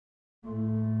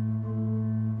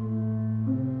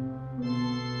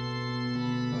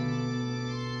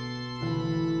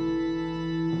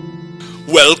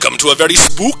Welcome to a very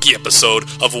spooky episode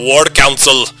of War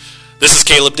Council. This is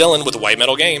Caleb Dillon with White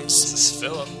Metal Games. This is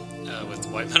Philip with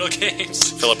White Metal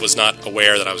Games. Philip was not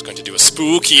aware that I was going to do a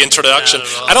spooky introduction.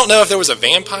 I don't know if there was a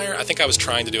vampire. I think I was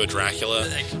trying to do a Dracula,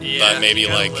 but maybe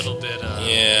like a little bit.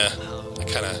 I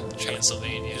kind of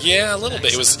Transylvania. Yeah, a little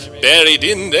bit. It was buried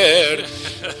in there,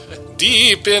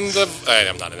 deep in the.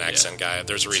 I'm not an accent guy.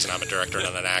 There's a reason I'm a director,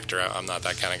 not an actor. I'm not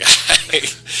that kind of guy.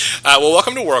 Well,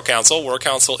 welcome to War Council. War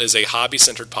Council is a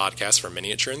hobby-centered podcast for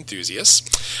miniature enthusiasts.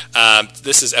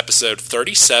 This is episode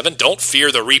 37. Don't fear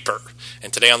the Reaper.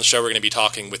 And today on the show, we're going to be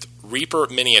talking with Reaper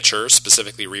Miniatures,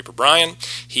 specifically Reaper Brian.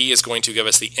 He is going to give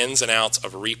us the ins and outs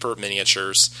of Reaper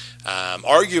Miniatures,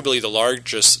 arguably the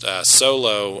largest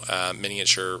solo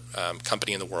miniature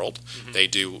company in the world.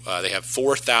 Mm-hmm. They have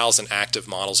 4,000 active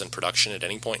models in production at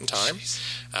any point in time.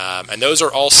 And those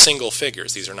are all single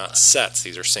figures. These are not sets.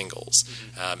 These are singles.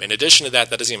 Mm-hmm. In addition to that,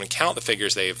 that doesn't even count the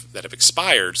figures that have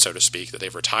expired, so to speak, that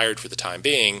they've retired for the time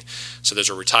being. So those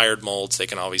are retired molds. They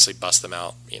can obviously bust them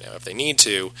out, if they need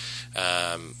to.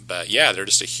 But yeah, they're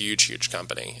just a huge, huge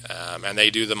company. And they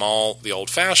do them all the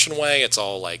old-fashioned way. It's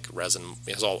all like resin.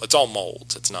 It's all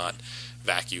molds. It's not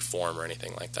vacuum form or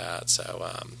anything like that.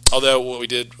 So, although what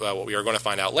we are going to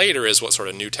find out later is what sort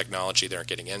of new technology they're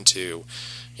getting into.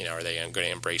 Are they going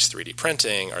to embrace 3D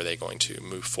printing? Are they going to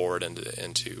move forward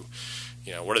into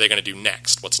what are they going to do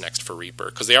next? What's next for Reaper?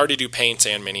 Because they already do paints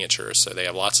and miniatures, so they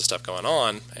have lots of stuff going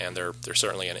on, and they're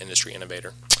certainly an industry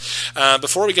innovator.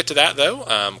 Before we get to that, though,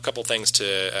 a couple things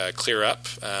to clear up.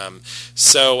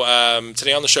 So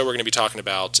today on the show, we're going to be talking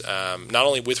about, not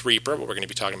only with Reaper, but we're going to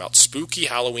be talking about spooky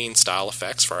Halloween-style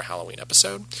effects for our Halloween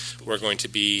episode. We're going to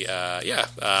be,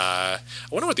 I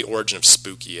wonder what the origin of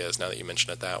spooky is, now that you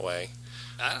mention it that way.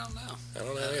 I don't know. I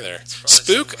don't know either.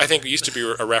 Spook, I think, used to be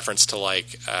a reference to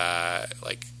like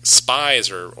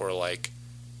spies or like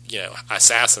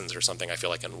assassins or something. I feel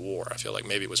like in war. I feel like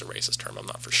maybe it was a racist term. I'm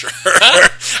not for sure.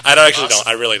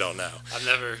 I really don't know. I've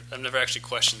never actually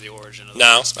questioned the origin of the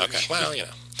word spooky. Okay. Well,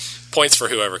 points for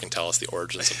whoever can tell us the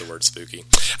origins of the word spooky.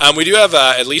 We do have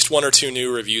at least one or two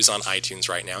new reviews on iTunes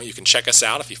right now. You can check us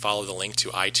out if you follow the link to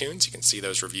iTunes. You can see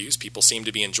those reviews. People seem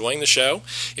to be enjoying the show.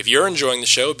 If you're enjoying the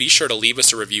show, be sure to leave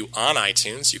us a review on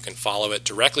iTunes. You can follow it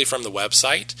directly from the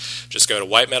website. Just go to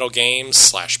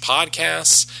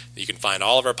whitemetalgames/podcasts. You can find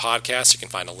all of our podcasts. You can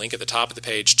find a link at the top of the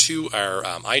page to our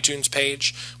iTunes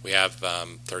page. We have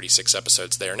 36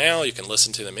 episodes there now. You can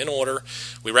listen to them in order.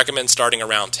 We recommend starting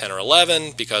around 10 or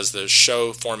 11 because the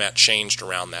show format changed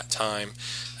around that time.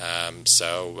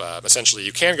 So essentially,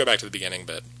 you can go back to the beginning,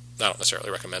 but I don't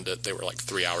necessarily recommend it. They were like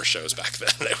 3-hour shows back then.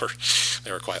 They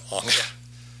were quite long.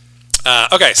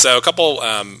 Okay, so a couple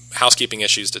housekeeping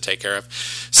issues to take care of.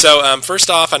 So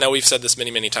first off, I know we've said this many,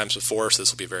 many times before, so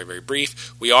this will be very, very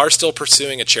brief. We are still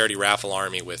pursuing a charity raffle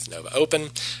army with Nova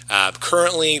Open.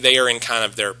 Currently, they are in kind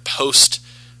of their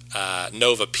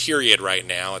post-Nova period right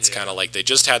now. It's kind of like they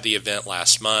just had the event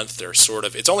last month.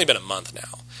 It's only been a month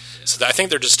now. So I think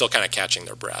they're just still kind of catching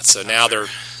their breath. So now they're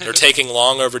taking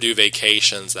long overdue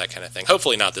vacations, that kind of thing.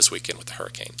 Hopefully not this weekend with the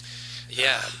hurricane.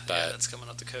 But that's coming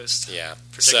up the coast. Yeah.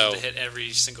 Predicted to hit every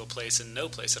single place and no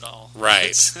place at all.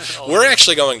 Right. We're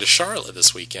actually going to Charlotte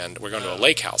this weekend. We're going to a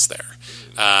lake house there.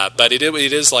 But it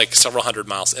is like several hundred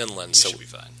miles inland. So should be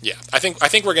fine. Yeah. I think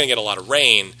we're going to get a lot of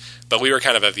rain, but we were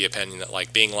kind of the opinion that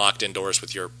like being locked indoors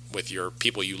with your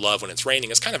people you love when it's raining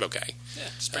is kind of okay. Yeah.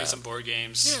 Just bring some board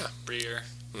games, beer.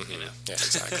 Mm-hmm. Yeah,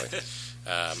 exactly.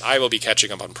 I will be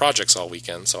catching up on projects all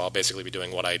weekend, so I'll basically be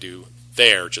doing what I do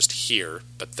there, just here,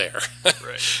 but there.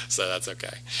 Right. So that's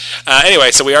okay.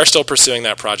 Anyway, so we are still pursuing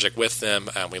that project with them,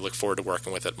 and we look forward to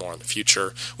working with it more in the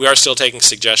future. We are still taking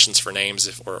suggestions for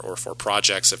names or for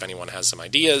projects if anyone has some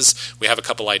ideas. We have a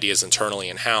couple ideas internally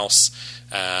in-house.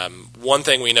 One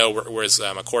thing we know was,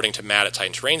 according to Matt at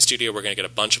Titan Terrain Studio, we're going to get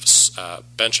a bunch of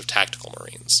tactical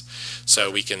Marines. So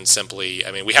we can simply,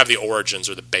 we have the origins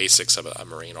or the basics of a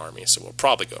Marine army, so we'll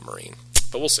probably go Marine,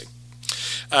 but we'll see.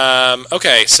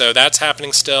 Okay, so that's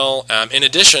happening still. In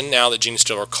addition, now that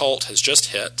Genestealer Cult has just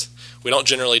hit, we don't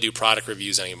generally do product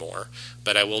reviews anymore,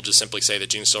 but I will just simply say that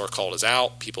Genestealer Cult is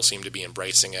out. People seem to be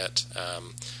embracing it.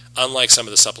 Unlike some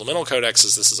of the supplemental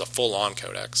codexes, this is a full-on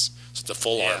codex. So it's a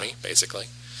full army, basically.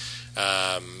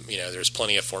 There's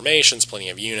plenty of formations, plenty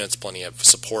of units, plenty of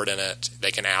support in it.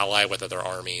 They can ally with other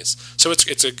armies. So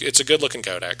it's a good-looking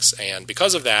codex, and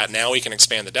because of that, now we can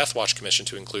expand the Deathwatch Commission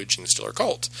to include Genestealer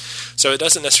Cult. So it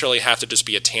doesn't necessarily have to just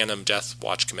be a tandem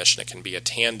Deathwatch Commission. It can be a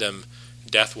tandem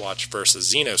Deathwatch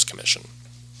versus Xenos Commission.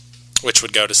 which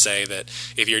would go to say that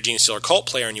if you're a Genestealer Cult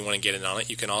player and you want to get in on it,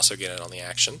 you can also get in on the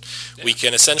action. Yeah. We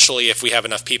can essentially, if we have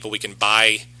enough people, we can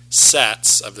buy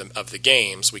sets of the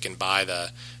games. We can buy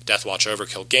the Deathwatch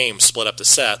Overkill game, split up the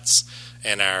sets,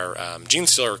 and our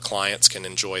Genestealer clients can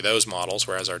enjoy those models,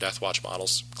 whereas our Deathwatch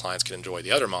models clients can enjoy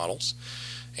the other models.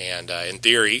 And in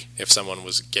theory, if someone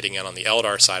was getting in on the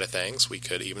Eldar side of things, we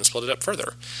could even split it up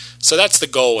further. So that's the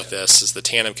goal with this, is the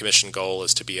Tandem Commission goal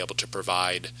is to be able to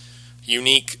provide a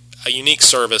unique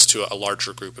service to a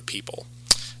larger group of people.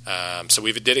 So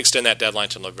we did extend that deadline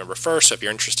to November 1st, so if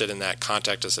you're interested in that,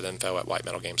 contact us at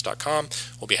info@whitemetalgames.com.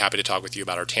 We'll be happy to talk with you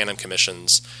about our Tandem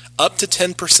Commissions, up to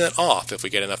 10% off if we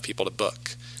get enough people to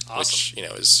book. Awesome.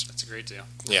 Which, that's a great deal.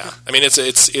 Yeah. I mean,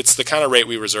 it's the kind of rate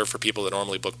we reserve for people that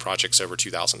normally book projects over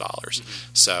 $2,000. Mm-hmm.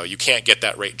 So you can't get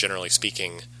that rate, generally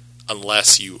speaking,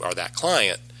 unless you are that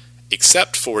client,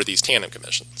 except for these Tandem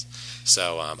Commissions.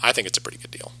 So I think it's a pretty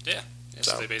good deal. Yeah.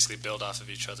 So they basically build off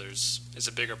of each other's. It's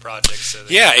a bigger project. So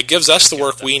it gives us the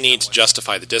work we need to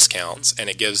justify the discounts, and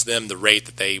it gives them the rate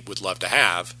that they would love to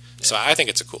have. Yeah. So I think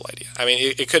it's a cool idea. I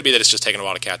mean, it could be that it's just taking a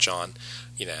while to catch on,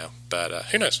 but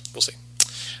who knows? We'll see.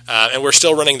 And we're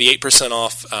still running the 8%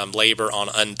 off labor on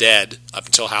Undead up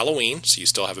until Halloween, so you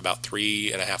still have about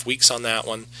 3.5 weeks on that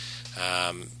one.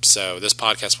 So this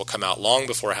podcast will come out long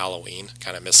before Halloween,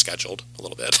 kind of misscheduled a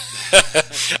little bit.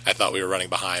 I thought we were running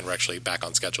behind. We're actually back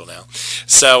on schedule now.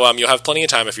 So you'll have plenty of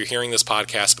time if you're hearing this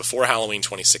podcast before Halloween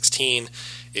 2016.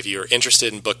 If you're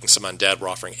interested in booking some Undead, we're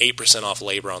offering 8% off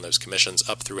labor on those commissions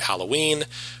up through Halloween.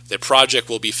 The project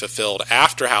will be fulfilled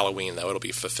after Halloween, though. It'll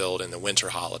be fulfilled in the winter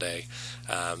holiday.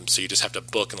 So you just have to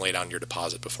book and lay down your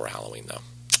deposit before Halloween,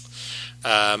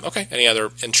 though. Okay. Any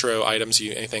other intro items?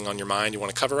 Anything on your mind you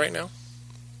want to cover right now?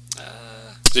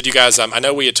 Did you guys? I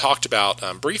know we had talked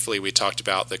about briefly. We talked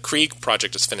about the Krieg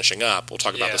project is finishing up. We'll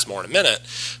talk about this more in a minute.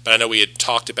 But I know we had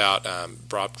talked about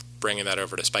bringing that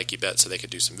over to Spiky Bit so they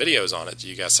could do some videos on it. Do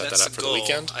you guys set that up for the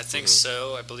weekend? I think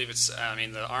so. I believe it's. I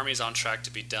mean, the Army's on track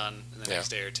to be done in the next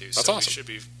day or two. That's so awesome. We should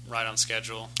be right on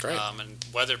schedule. Great. And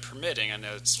weather permitting, I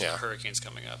know it's hurricanes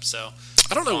coming up. So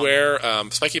I don't know where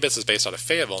Spiky Bits is based out of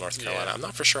Fayetteville, North Carolina. Yeah. I'm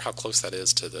not for sure how close that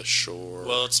is to the shore.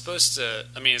 Well, it's supposed to.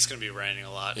 I mean, it's going to be raining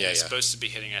a lot. Yeah, it's supposed to be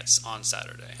hitting on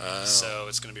Saturday. Oh. So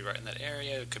it's going to be right in that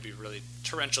area. It could be really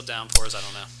torrential downpours. I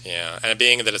don't know. Yeah, and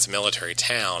being that it's a military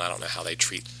town, I don't know how they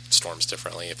treat storms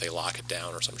differently if they lock it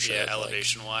down or some shit. Yeah,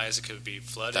 elevation-wise, it could be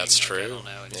flooding. That's true. I don't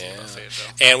know anything about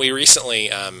Fayetteville. And we recently,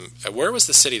 where was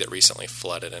the city that recently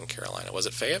flooded in Carolina? Was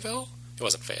it Fayetteville? It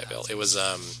wasn't Fayetteville. It was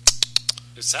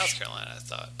It was South Carolina, I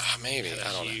thought. Maybe.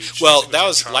 I don't know. Well, that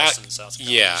was last.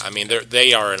 Yeah, I mean,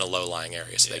 they are in a low-lying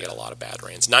area, so they get a lot of bad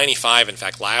rains. 95, in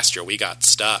fact, last year we got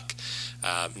stuck.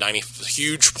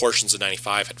 Huge portions of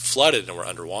 95 had flooded and were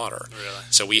underwater. Really?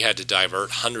 So we had to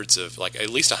divert hundreds of, at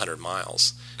least 100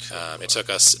 miles. It took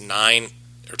us 9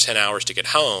 or 10 hours to get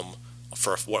home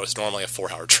for what was normally a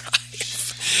 4-hour drive.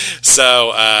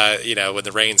 So, when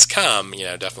the rains come,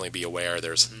 definitely be aware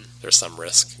there's some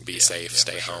risk. Be safe,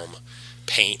 stay home,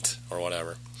 paint, or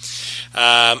whatever.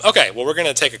 Okay, well, we're going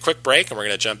to take a quick break, and we're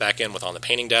going to jump back in with On the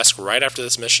Painting Desk right after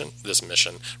this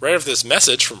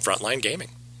message from Frontline Gaming.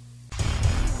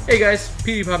 Hey guys,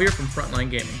 PvPop here from Frontline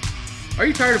Gaming. Are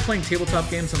you tired of playing tabletop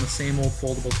games on the same old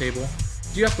foldable table?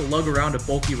 Do you have to lug around a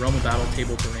bulky Realm of Battle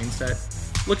table terrain set?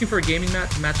 Looking for a gaming mat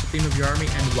to match the theme of your army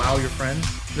and wow your friends?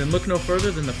 Then look no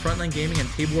further than the Frontline Gaming and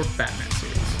Table War Fat Mat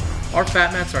series. Our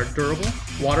Fat Mats are durable,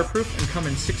 waterproof, and come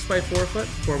in 6x4 foot,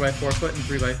 4x4 foot, and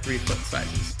 3x3 foot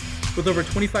sizes. With over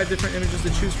 25 different images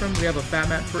to choose from, we have a Fat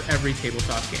Mat for every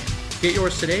tabletop game. Get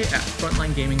yours today at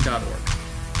frontlinegaming.org.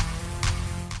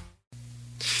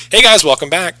 Hey guys, welcome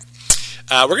back.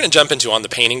 We're going to jump into On the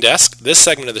Painting Desk. This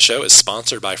segment of the show is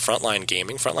sponsored by Frontline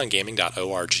Gaming,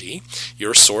 frontlinegaming.org,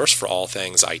 your source for all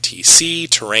things ITC,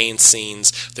 terrain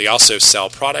scenes. They also sell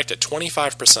product at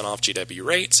 25% off GW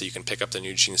rate, so you can pick up the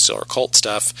new Genestealer Cult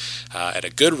stuff at a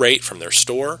good rate from their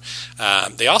store.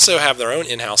 They also have their own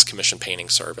in-house commission painting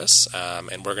service,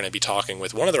 and we're going to be talking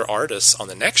with one of their artists on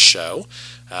the next show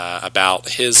about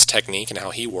his technique and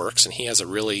how he works, and he has a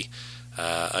really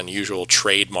unusual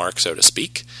trademark, so to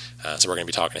speak. So we're going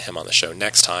to be talking to him on the show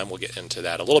next time. We'll get into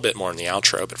that a little bit more in the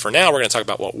outro. But for now, we're going to talk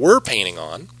about what we're painting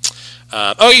on.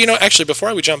 Actually,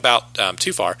 before we jump out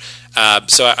too far,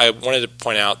 so I wanted to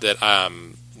point out that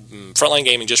Frontline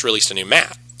Gaming just released a new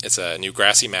mat. It's a new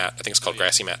Grassy mat. I think it's called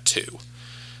Grassy Mat 2.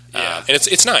 And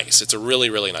it's nice. It's a really,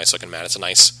 really nice looking mat. It's a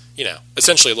nice,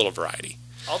 essentially a little variety.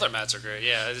 All their mats are great.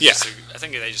 I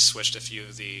think they just switched a few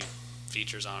of the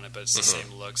features on it, but it's the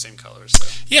same look, same colors.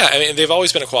 So. Yeah, I mean, they've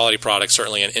always been a quality product,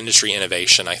 certainly an industry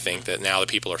innovation. I think that now the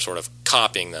people are sort of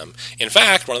copying them. In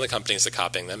fact, one of the companies that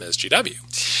copying them is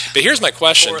GW. But here's my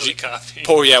question. Poorly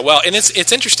copying. Yeah, well, and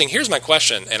it's interesting. Here's my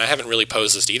question, and I haven't really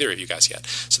posed this to either of you guys yet.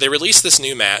 So they released this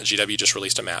new mat. GW just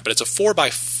released a mat, but it's a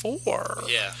 4x4.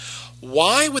 Yeah.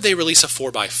 Why would they release a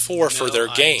 4x4 for their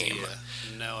game?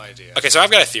 No idea. Okay, so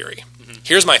I've got a theory.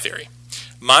 Here's my theory.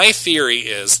 My theory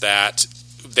is that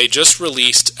they just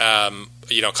released, a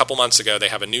couple months ago, they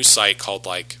have a new site called,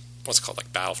 what's it called,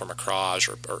 Battle for Macrage,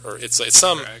 or it's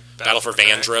some Battle for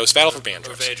Vandros. Battle for Vandros.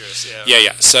 Or Vadros, yeah.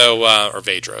 Yeah. So, or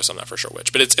Vadros, I'm not for sure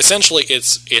which. But it's essentially,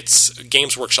 it's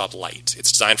Games Workshop Lite.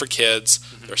 It's designed for kids.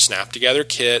 They're snapped-together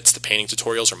kits. The painting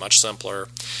tutorials are much simpler.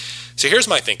 So here's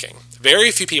my thinking. Very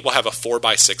few people have a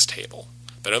 4x6 table.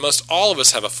 But almost all of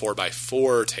us have a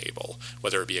 4x4 table,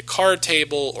 whether it be a card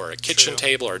table or a kitchen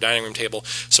table or a dining room table.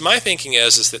 So my thinking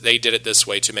is that they did it this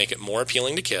way to make it more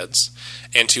appealing to kids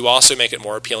and to also make it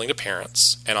more appealing to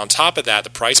parents. And on top of that, the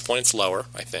price point's lower,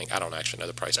 I think. I don't actually know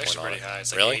the price point on it. It's pretty high.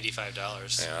 It's really?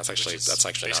 $85. Yeah, that's actually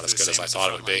not as good as I thought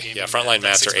it would be. Yeah, Frontline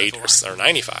mats are $8 or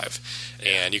 $95.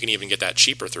 Yeah. And you can even get that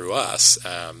cheaper through us.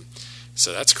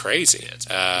 So that's crazy.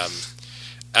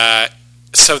 Yeah,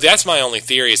 so that's my only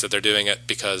theory, is that they're doing it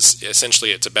because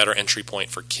essentially it's a better entry point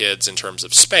for kids in terms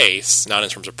of space, not in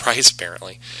terms of price,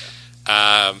 apparently.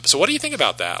 Yeah. So what do you think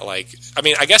about that?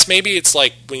 I guess maybe it's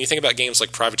like when you think about games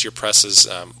like Privateer Press's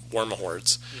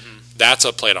Wormahordes, that's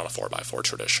played on a 4x4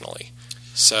 traditionally.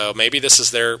 So maybe this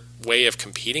is their way of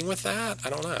competing with that? I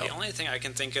don't know. The only thing I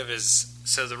can think of is,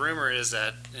 so the rumor is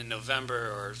that in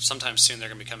November or sometime soon they're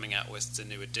going to be coming out with the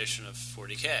new edition of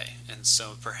 40K. And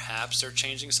so perhaps they're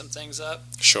changing some things up.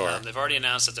 Sure. They've already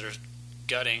announced that they're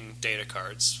gutting data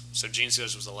cards. So Gene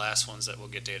Stealers was the last ones that will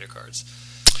get data cards.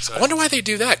 So I wonder why they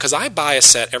do that, because I buy a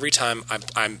set every time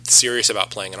I'm serious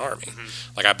about playing an army.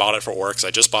 I bought it for Orcs.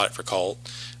 I just bought it for Cult.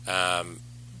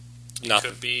 It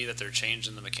could be that they're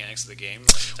changing the mechanics of the game.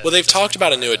 Well, they've talked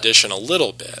about a new edition a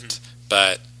little bit,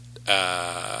 but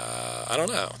I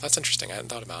don't know. That's interesting. I hadn't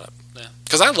thought about it. Yeah.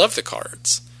 Because I love the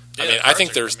cards. Yeah, I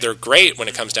think they're great when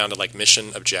it comes down to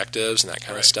mission objectives and that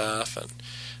kind of stuff. And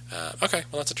okay,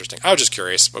 well, that's interesting. I was just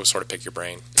curious. I would sort of pick your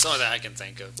brain. It's only that I can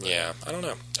think of. Yeah, I don't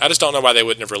know. I just don't know why they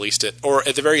wouldn't have released it, or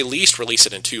at the very least release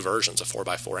it in two versions, a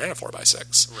 4x4 and a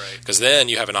 4x6. Right. Because then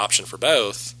you have an option for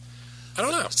both. I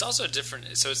don't know. It's also a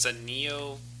different. So it's a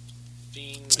neoprene.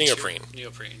 It's neoprene.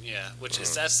 Neoprene, yeah. Which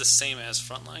is that's the same as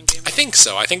Frontline game? I think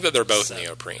so. I think that they're both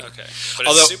neoprene. Okay, but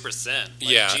it's super thin.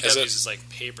 GW's is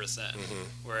paper thin,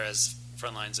 whereas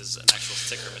Frontlines is an actual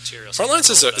thicker material. So Frontlines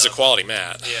is a quality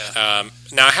mat. Yeah.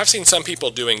 Now I have seen some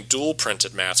people doing dual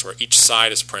printed mats where each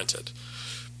side is printed,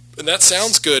 and that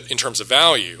sounds good in terms of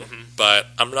value. But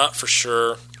I'm not for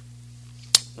sure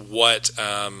what.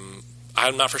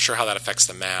 I'm not for sure how that affects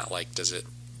the mat. Is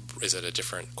it a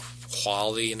different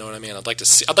quality? You know what I mean? I'd like to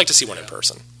see one in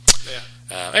person.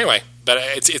 Yeah. Anyway, but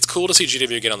it's cool to see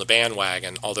GW get on the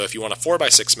bandwagon. Although if you want a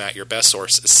 4x6 mat, your best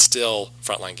source is still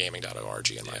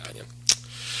frontlinegaming.org, in my opinion.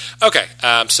 Okay,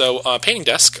 so painting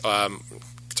desk.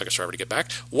 Took us forever to get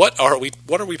back. What are we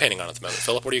painting on at the moment,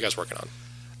 Philip? What are you guys working on?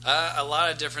 A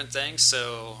lot of different things.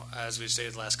 So, as we've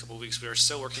stated the last couple of weeks, we are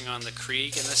still working on the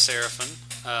Krieg and the Seraphon.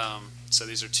 So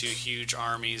these are two huge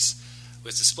armies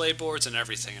with display boards and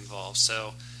everything involved.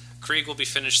 So Krieg will be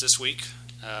finished this week.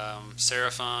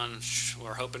 Seraphon,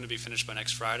 we're hoping to be finished by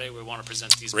next Friday. We want to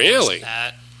present these boards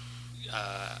at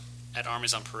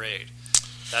Armies on Parade.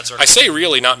 I say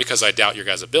really not because I doubt your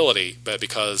guys' ability, but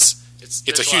because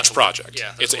it's a huge project.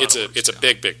 Yeah, it's a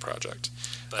big project.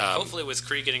 But hopefully with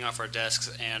Krieg getting off our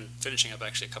desks and finishing up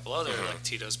actually a couple other like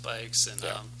Tito's bikes and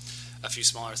a few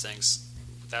smaller things,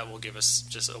 that will give us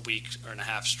just a week or and a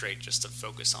half straight just to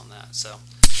focus on that. So,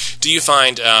 do you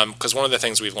find, because one of the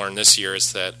things we've learned this year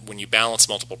is that when you balance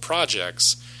multiple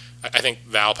projects, I think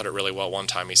Val put it really well one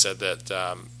time. He said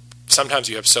that sometimes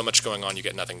you have so much going on you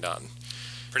get nothing done.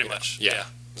 Pretty much, yeah.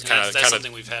 That's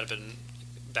something we've been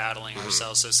battling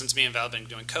ourselves. So since me and Val have been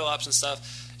doing co-ops and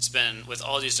stuff, it's been, with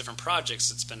all these different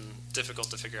projects, it's been difficult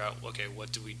to figure out, okay,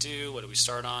 what do we do? What do we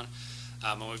start on?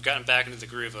 And we've gotten back into the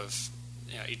groove of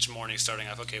each morning starting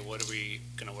off, okay, what are we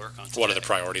going to work on today? What are the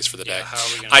priorities for the day? How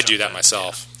are we I do that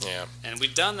myself. Yeah. And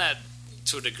we've done that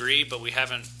to a degree, but we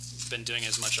haven't been doing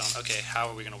as much on, okay, how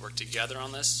are we going to work together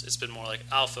on this? It's been more like,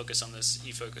 I'll focus on this,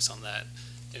 you focus on that,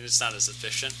 and it's not as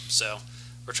efficient. So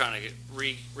we're trying to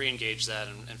re-engage that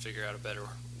and figure out a better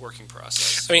working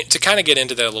process. I mean, to kind of get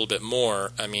into that a little bit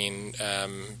more, I mean,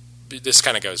 this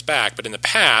kind of goes back, but in the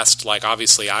past, like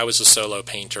obviously I was a solo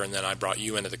painter and then I brought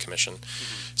you into the commission.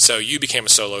 So you became a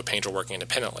solo painter working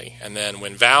independently. And then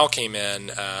when Val came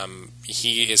in,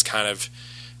 he is kind of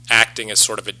acting as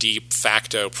sort of a de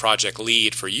facto project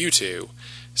lead for you two.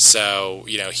 So,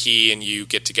 he and you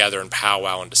get together and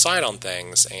powwow and decide on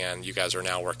things, and you guys are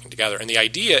now working together. And the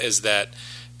idea is that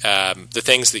the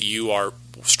things that you are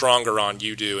stronger on,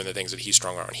 you do, and the things that he's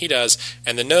stronger on, he does.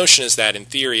 And the notion is that, in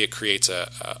theory, it creates a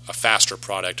faster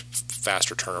product,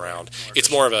 faster turnaround.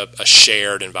 It's more of a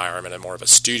shared environment and more of a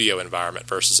studio environment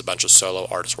versus a bunch of solo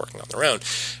artists working on their own.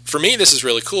 For me, this is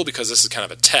really cool because this is kind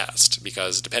of a test,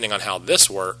 because depending on how this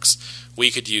works, we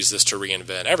could use this to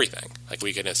reinvent everything. Like,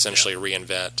 we could essentially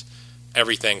reinvent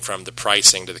everything from the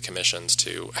pricing to the commissions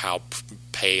to how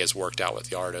pay is worked out with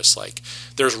the artists. Like,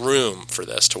 there's room for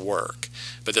this to work,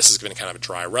 but this is going to kind of a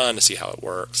dry run to see how it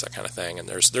works, that kind of thing. And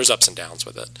there's ups and downs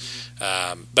with it.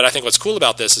 But I think what's cool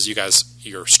about this is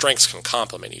your strengths can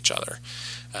complement each other.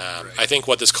 I think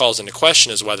what this calls into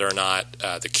question is whether or not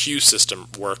the queue system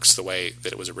works the way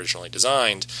that it was originally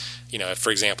designed. If,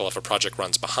 for example, if a project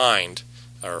runs behind,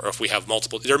 or if we have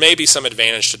multiple, there may be some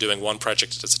advantage to doing one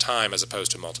project at a time as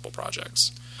opposed to multiple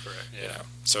projects. Correct. Yeah.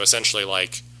 So essentially,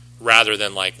 like, rather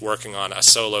than like working on a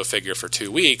solo figure for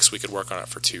 2 weeks, we could work on it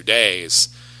for 2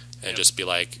 days and just be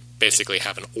like, basically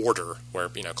have an order where,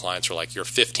 clients are like, you're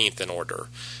 15th in order.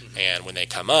 And when they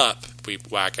come up, we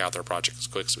whack out their project as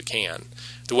quick as we can.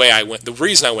 The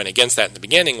reason I went against that in the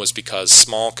beginning was because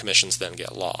small commissions then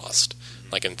get lost.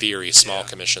 Like, in theory, small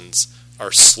commissions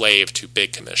are slave to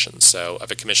big commissions. So if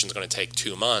a commission is going to take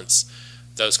 2 months,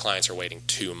 those clients are waiting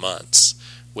 2 months,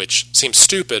 which seems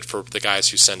stupid for the guys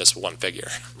who send us one figure.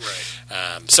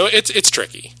 Right. So it's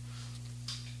tricky.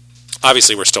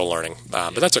 Obviously, we're still learning,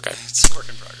 but that's okay. It's a work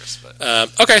in progress.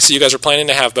 But okay, so you guys are planning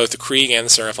to have both the Krieg and the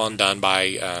Seraphon done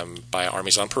by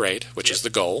Armies on Parade, which is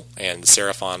the goal. And the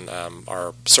Seraphon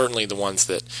are certainly the ones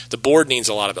that the board needs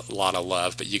a lot of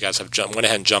love, but you guys have went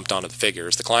ahead and jumped onto the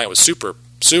figures. The client was super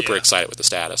excited with the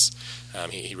status.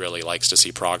 He really likes to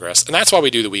see progress, and that's why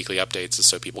we do the weekly updates, is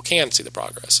so people can see the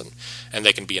progress and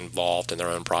they can be involved in their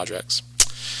own projects.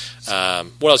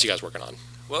 What else are you guys working on?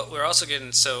 Well, we're also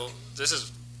getting, so this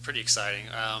is pretty exciting.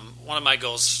 One of my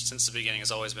goals since the beginning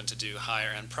has always been to do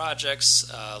higher-end projects,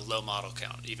 low model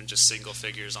count, even just single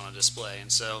figures on a display.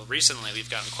 And so recently we've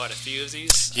gotten quite a few of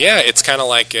these. Yeah, it's kind of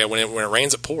like when it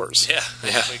rains, it pours. Yeah.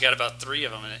 We got about 3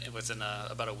 of them within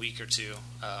about a week or two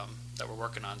that we're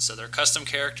working on. So they're custom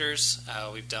characters.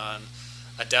 We've done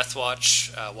a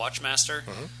Deathwatch Watchmaster.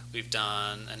 We've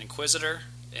done an Inquisitor,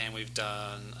 and we've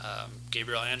done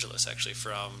Gabriel Angelus, actually,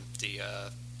 from the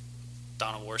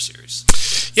Dawn of War series.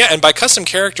 Yeah, and by custom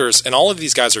characters, and all of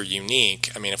these guys are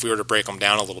unique. I mean, if we were to break them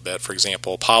down a little bit, for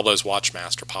example, Pablo's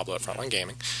Watchmaster, Pablo at Frontline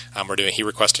Gaming, he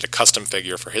requested a custom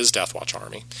figure for his Deathwatch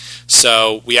army.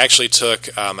 So we actually took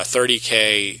a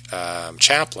 30K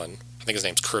chaplain, I think his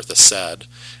name's Kurthus Said,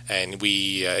 and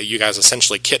you guys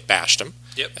essentially kit bashed him.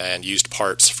 Yep. And used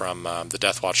parts from the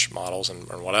Deathwatch models and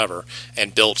whatever,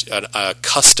 and built a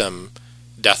custom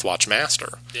Deathwatch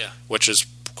Master, which is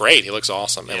great. He looks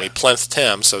awesome. And we plinthed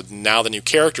him, so now the new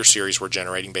character series we're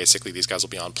generating, basically these guys will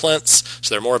be on plinths,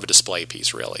 so they're more of a display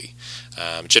piece, really.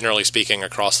 Generally speaking,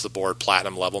 across the board,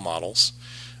 platinum level models.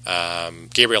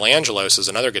 Gabriel Angelos is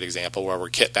another good example where we're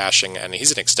kit bashing, and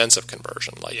he's an extensive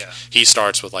conversion. He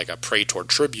starts with like a Praetor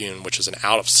Tribune, which is an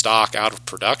out of stock, out of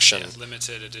production,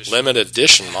 limited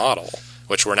edition model,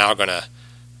 which we're now going to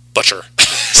butcher,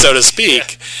 so to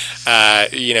speak,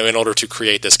 in order to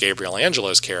create this Gabriel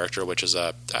Angelos character, which is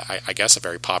I guess a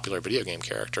very popular video game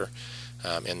character.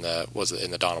 In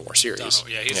the Dawn of War series.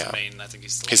 He's the main. I think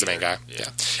he's the main guy. Yeah,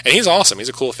 and he's awesome. He's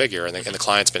a cool figure, and the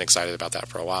client's been excited about that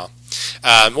for a while.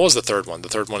 What was the third one? The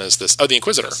third one is this. Oh, the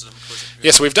Inquisitor.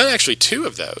 Yeah, so we've done actually 2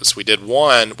 of those. We did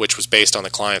one which was based on the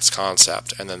client's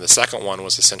concept, and then the second one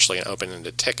was essentially an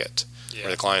open-ended ticket, where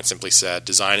the client simply said,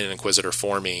 "Design an Inquisitor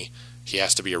for me. He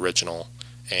has to be original."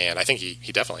 And I think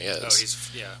he definitely is. Oh, he's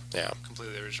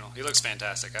completely original. He looks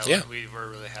fantastic. We were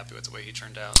really happy with the way he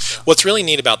turned out. So. What's really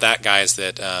neat about that guy is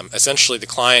that essentially the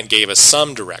client gave us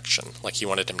some direction. Like, he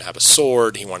wanted him to have a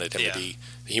sword. He wanted him to be.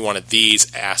 He wanted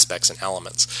these aspects and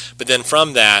elements. But then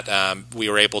from that, we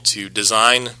were able to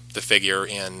design the figure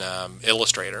in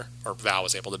Illustrator, or Val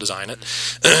was able to design it.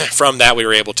 From that, we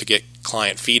were able to get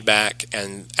client feedback,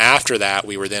 and after that,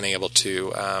 we were then able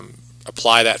to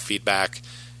apply that feedback,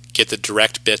 get the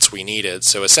direct bits we needed.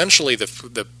 So essentially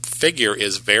the figure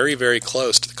is very, very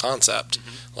close to the concept.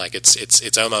 Like,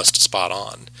 it's almost spot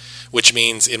on. which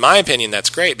means, in my opinion, that's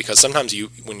great because sometimes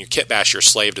when you kit bash, you're a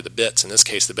slave to the bits. In this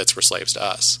case, the bits were slaves to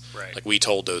us. Right. Like we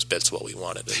told those bits what we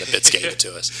wanted, and the bits gave it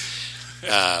to us.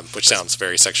 Which sounds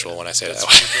very sexual when I say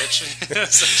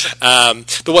That's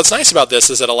that. But what's nice about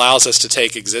this is it allows us to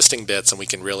take existing bits and we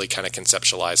can really kind of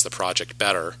conceptualize the project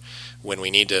better. When we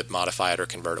need to modify it or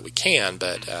convert it, we can.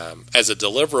 But as a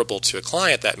deliverable to a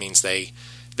client, that means they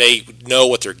know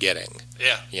what they're getting.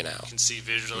 Yeah, you can see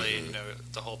visually and know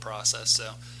the whole process.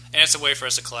 So, and it's a way for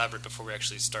us to collaborate before we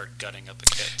actually start gutting up a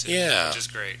kit too, which is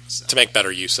great. So. To make better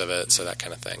use of it, so that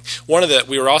kind of thing.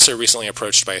 We were also recently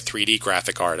approached by a 3D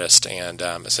graphic artist, and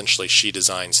essentially she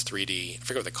designs 3D, I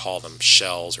forget what they call them,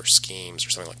 shells or schemes or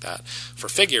something like that, for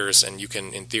figures, and you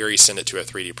can, in theory, send it to a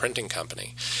 3D printing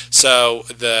company. So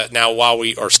now while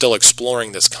we are still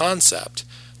exploring this concept,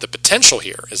 the potential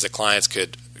here is that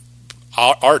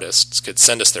artists could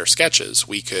send us their sketches,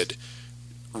 we could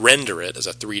render it as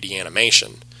a 3D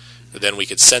animation, then we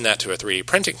could send that to a 3D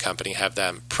printing company, have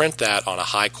them print that on a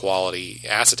high-quality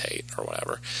acetate or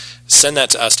whatever, send that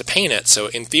to us to paint it. So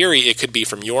in theory, it could be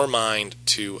from your mind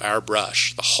to our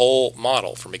brush, the whole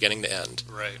model from beginning to end,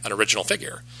 an original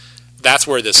figure. That's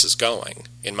where this is going,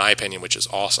 in my opinion, which is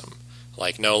awesome.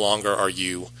 Like, no longer are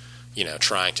you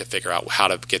trying to figure out how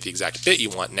to get the exact bit you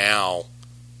want. Now,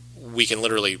 we can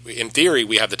literally, in theory,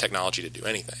 we have the technology to do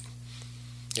anything.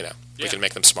 We can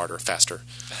make them smarter, faster.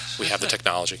 We have the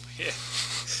technology. Yeah.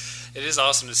 It is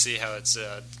awesome to see how it's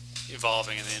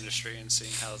evolving in the industry and seeing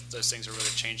how those things are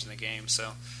really changing the game.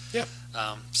 So,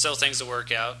 still things to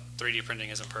work out. 3D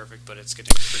printing isn't perfect, but it's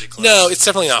getting pretty close. No, it's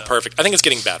definitely not perfect. I think it's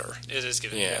getting better. It is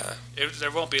getting better. There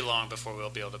won't be long before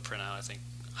we'll be able to print out, I think,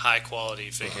 high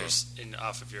quality figures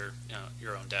off of your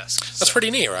own desk. That's pretty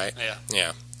neat, right?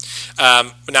 Yeah.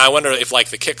 Now I wonder if, like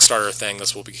the Kickstarter thing,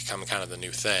 this will become kind of the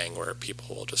new thing where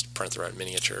people will just print their own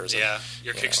miniatures.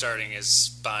 Your kickstarting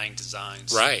is buying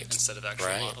designs, instead of actual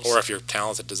models. Or if you're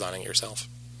talented designing it yourself,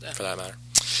 for that matter.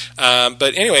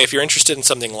 But anyway, if you're interested in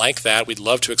something like that, we'd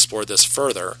love to explore this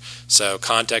further. So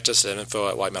contact us at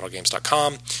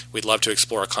info@whitemetalgames.com. We'd love to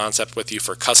explore a concept with you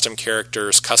for custom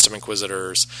characters, custom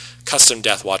Inquisitors, custom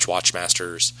Deathwatch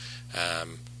Watchmasters,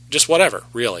 just whatever,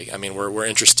 really. I mean, we're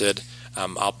interested.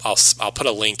 I'll put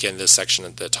a link in this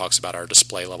section that talks about our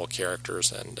display level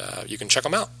characters, and you can check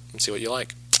them out and see what you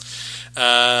like.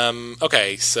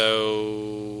 Okay,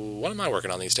 so what am I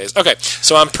working on these days? Okay,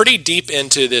 so I'm pretty deep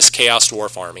into this Chaos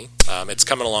Dwarf army. It's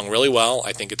coming along really well.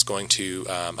 I think it's going to.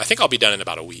 I think I'll be done in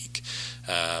about a week.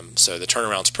 So the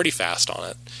turnaround's pretty fast on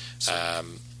it.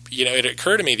 It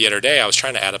occurred to me the other day, I was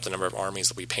trying to add up the number of armies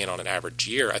that we paint on an average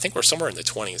year. I think we're somewhere in the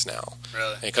 20s now.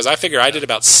 Really? Because I figure I did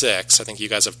about 6. I think you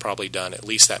guys have probably done at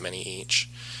least that many each.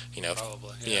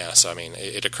 Probably. Yeah, so I mean,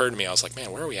 it occurred to me, I was like,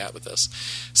 man, where are we at with this?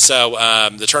 So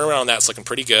the turnaround on that's looking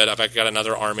pretty good. I've got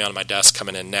another army on my desk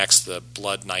coming in next. The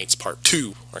Blood Knights Part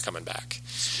 2 are coming back.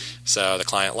 So the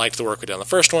client liked the work we did on the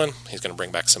first one. He's going to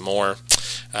bring back some more.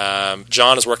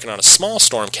 John is working on a small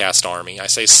Stormcast army. I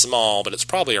say small, but it's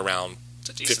probably around... It's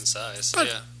a decent size,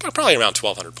 probably around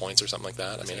 1,200 points or something like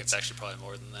that. I mean, it's actually probably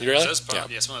more than that. You really? Some of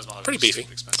those models pretty beefy.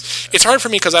 Expensive. It's hard for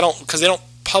me because they don't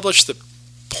publish the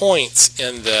points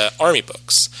in the army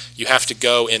books. You have to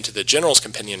go into the General's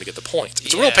Compendium to get the points.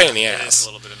 It's a real pain in the ass. It's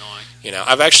a little bit annoying.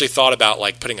 I've actually thought about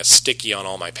putting a sticky on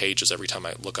all my pages every time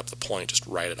I look up the point, just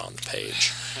write it on the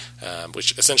page,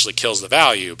 which essentially kills the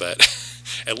value. But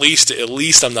at least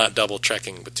I'm not double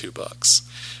checking with 2 books.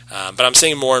 But I'm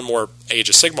seeing more and more Age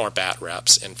of Sigmar bat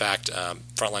reps. In fact,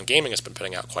 Frontline Gaming has been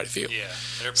putting out quite a few. Yeah,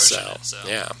 they're pushing it. So.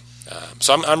 Yeah.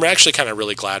 So I'm actually kind of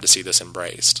really glad to see this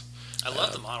embraced. I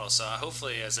love the model, so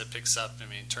hopefully as it picks up,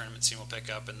 tournament scene will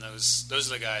pick up, and those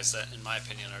are the guys that, in my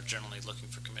opinion, are generally looking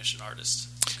for commission artists.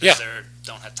 Because they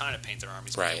don't have time to paint their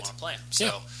armies, but they want to play them.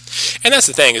 So, and that's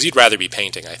the thing, is you'd rather be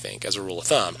painting, I think, as a rule of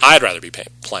thumb. I'd rather be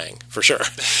playing, for sure.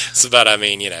 But,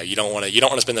 you don't want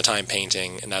to spend the time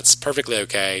painting, and that's perfectly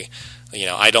okay.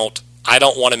 I don't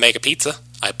want to make a pizza.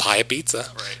 I buy a pizza.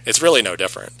 Right. It's really no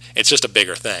different. It's just a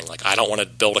bigger thing. I don't want to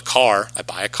build a car. I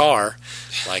buy a car.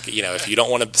 If you don't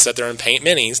want to sit there and paint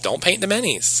minis, don't paint the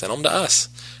minis. Send them to us.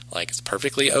 It's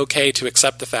perfectly okay to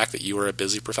accept the fact that you are a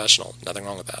busy professional. Nothing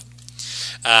wrong with that.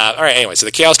 All right. Anyway, so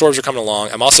the Chaos Dwarves are coming along.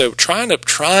 I'm also trying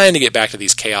to get back to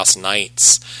these Chaos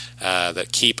Knights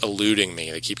that keep eluding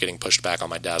me. They keep getting pushed back on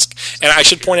my desk. And I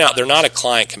should point out, they're not a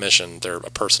client commission. They're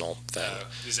a personal thing.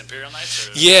 These Imperial Knights?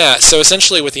 Yeah. So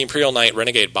essentially, with the Imperial Knight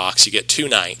Renegade box, you get 2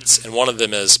 knights, and one of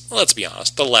them is, let's be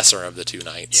honest, the lesser of the 2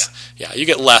 knights. Yeah. You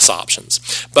get less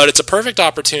options, but it's a perfect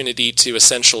opportunity to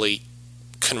essentially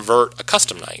convert a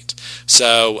custom knight.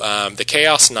 So the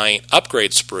Chaos Knight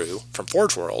upgrade sprue from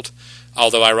Forge World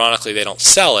Although, ironically, they don't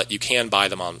sell it, you can buy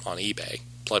them on eBay.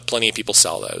 Plenty of people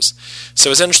sell those.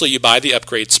 So essentially, you buy the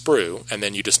upgrade sprue, and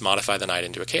then you just modify the knight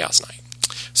into a Chaos Knight.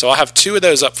 So I'll have 2 of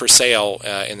those up for sale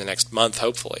in the next month,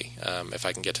 hopefully. If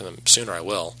I can get to them sooner, I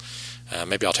will.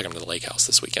 Maybe I'll take them to the lake house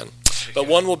this weekend. But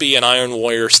one will be an Iron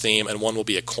Warriors theme, and one will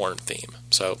be a Khorne theme.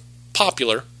 So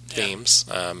popular themes.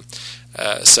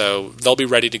 So they'll be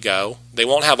ready to go. They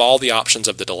won't have all the options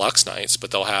of the deluxe knights,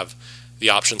 but they'll have the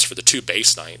options for the 2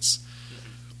 base knights,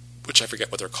 which I forget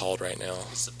what they're called right now.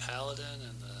 It's the Paladin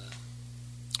and the...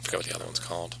 I forget what the other one's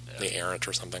called. The Errant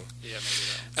or something. Yeah,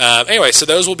 maybe that. Anyway, so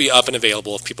those will be up and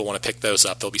available if people want to pick those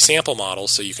up. They'll be sample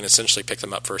models, so you can essentially pick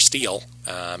them up for a steal,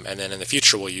 and then in the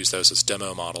future we'll use those as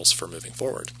demo models for moving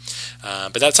forward.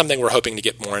 But that's something we're hoping to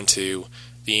get more into.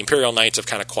 The Imperial Knights have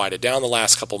kind of quieted down the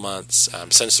last couple months.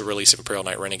 Since the release of Imperial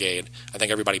Knight Renegade, I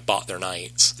think everybody bought their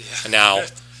knights. Yeah. And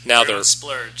now they're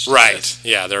splurged. Right.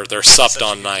 Yeah, they're supped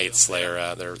on knights.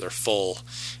 They're full,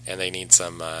 and they need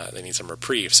some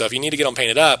reprieve. So if you need to get them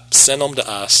painted up, send them to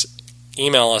us.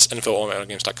 Email us,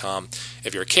 info@oldmetalgames.com.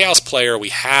 If you're a Chaos player, we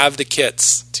have the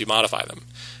kits to modify them.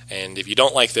 And if you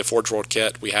don't like the Forge World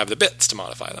kit, we have the bits to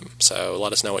modify them. So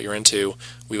let us know what you're into.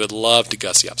 We would love to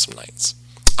gussy up some knights.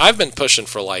 I've been pushing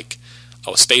for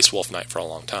a Space Wolf knight for a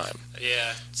long time.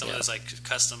 Yeah, some of those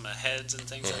custom heads and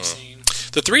things I've seen.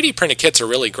 The 3D printed kits are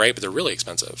really great, but they're really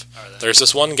expensive. Are they? There's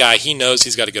this one guy, he knows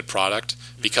he's got a good product,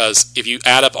 because if you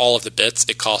add up all of the bits,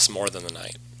 it costs more than the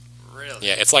knight. Really?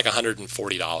 Yeah, it's like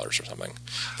 $140 or something.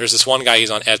 There's this one guy,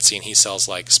 he's on Etsy, and he sells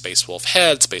Space Wolf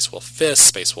head, Space Wolf fist,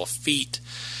 Space Wolf feet.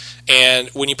 And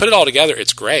when you put it all together,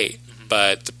 it's great,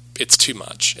 but it's too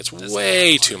much. It's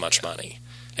way too much money.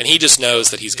 And he just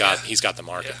knows that he's got the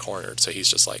market cornered, so he's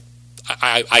just like,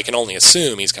 I can only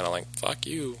assume he's kind of like, fuck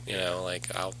you,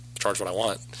 I'll charge what I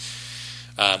want,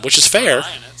 which is fair.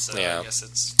 I guess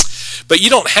it's... But you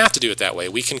don't have to do it that way.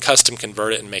 We can custom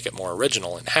convert it and make it more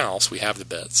original in-house. We have the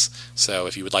bits. So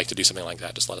if you would like to do something like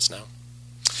that, just let us know.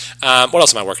 What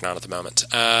else am I working on at the moment?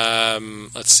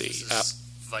 Let's see.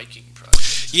 Viking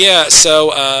project. Yeah,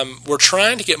 so we're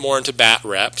trying to get more into bat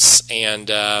reps, and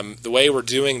the way we're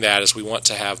doing that is we want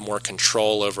to have more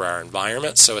control over our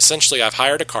environment. So essentially I've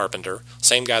hired a carpenter,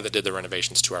 same guy that did the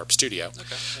renovations to our studio,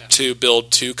 to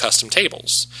build 2 custom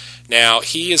tables. Now,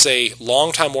 he is a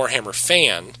longtime Warhammer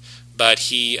fan, but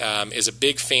he is a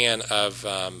big fan of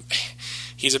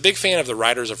the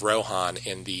Riders of Rohan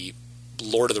in the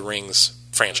Lord of the Rings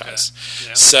franchise. Okay.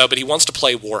 Yeah. So, but he wants to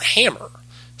play Warhammer.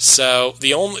 So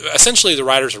essentially the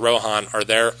Riders of Rohan are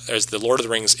there as the Lord of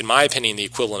the Rings, in my opinion, the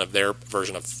equivalent of their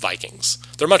version of Vikings.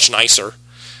 They're much nicer,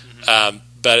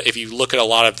 but if you look at a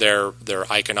lot of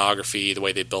their iconography, the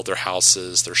way they build their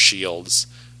houses, their shields,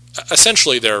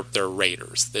 essentially they're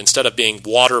raiders. Instead of being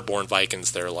waterborne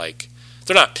Vikings, they're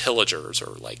not pillagers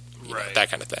or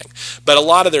that kind of thing. But a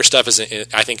lot of their stuff is,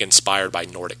 I think, inspired by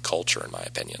Nordic culture, in my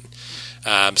opinion.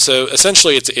 So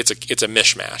essentially, it's a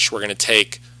mishmash. We're going to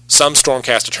take some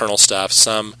Stormcast Eternal stuff,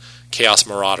 some Chaos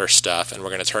Marauder stuff, and we're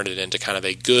going to turn it into kind of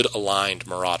a good aligned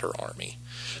Marauder army.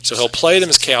 So he'll play them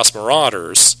as Chaos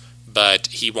Marauders, but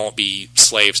he won't be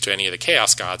slaves to any of the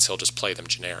Chaos Gods. He'll just play them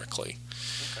generically.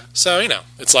 Okay. So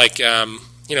it's like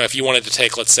if you wanted to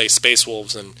take, let's say, Space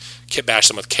Wolves and kit bash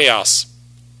them with Chaos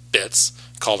bits,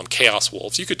 call them Chaos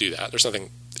Wolves, you could do that. There's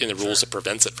nothing in the rules that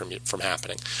prevents it from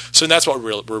happening. So that's what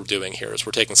we're doing here, is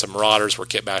we're taking some Marauders, we're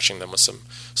kit bashing them with some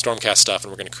Stormcast stuff,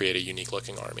 and we're going to create a unique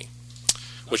looking army,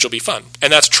 which will be fun.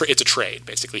 And that's it's a trade,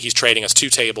 basically. He's trading us 2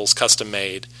 tables, custom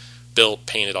made, built,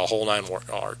 painted, a whole 9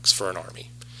 arcs for an army,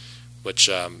 which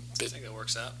I think that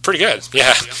works out. Pretty good.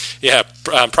 Yeah.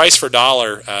 Price for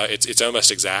dollar, it's almost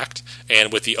exact.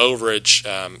 And with the overage,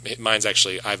 mine's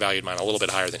actually, I valued mine a little bit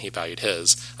higher than he valued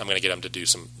his. I'm going to get him to do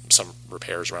some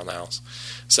repairs around the house.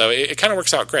 So it kind of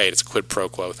works out great. It's a quid pro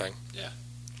quo thing. Yeah.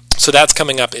 So that's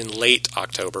coming up in late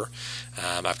October.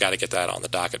 I've got to get that on the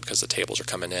docket because the tables are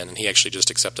coming in, and he actually just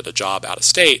accepted a job out of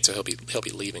state, so he'll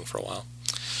be leaving for a while.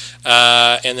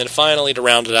 And then finally, to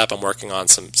round it up, I'm working on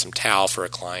some Tau for a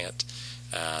client.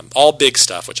 All big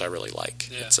stuff, which I really like.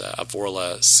 Yeah. It's a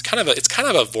Vorla. It's kind of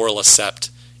a Vorla Sept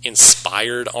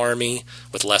inspired army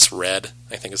with less red,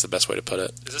 I think is the best way to put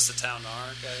it. Is this the Taunar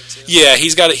guy too? Yeah,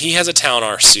 he has a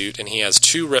Taunar suit, and he has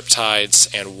 2 Riptides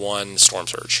and 1 Storm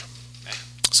Surge.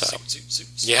 So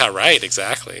Zoot. Yeah, right,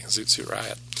 exactly. Zoot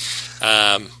Riot.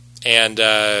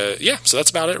 So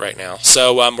that's about it right now.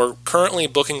 So we're currently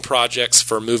booking projects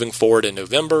for moving forward in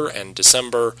November and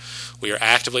December. We are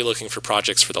actively looking for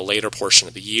projects for the later portion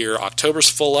of the year. October's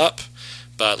full up,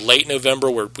 But late November,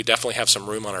 we definitely have some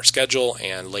room on our schedule,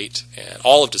 and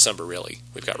all of December, really,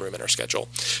 we've got room in our schedule.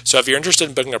 So if you're interested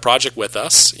in booking a project with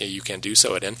us, you can do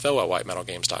so at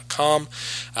info@whitemetalgames.com.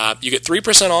 You get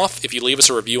 3% off if you leave us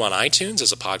a review on iTunes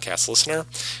as a podcast listener,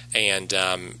 and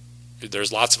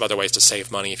there's lots of other ways to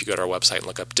save money. If you go to our website and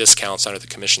look up discounts under the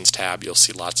commissions tab, you'll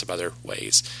see lots of other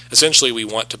ways. Essentially, we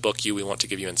want to book you. We want to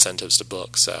give you incentives to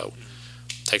book. So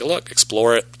take a look,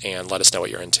 explore it, and let us know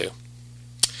what you're into.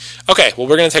 Okay, well,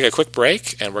 we're going to take a quick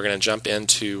break, and we're going to jump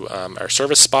into our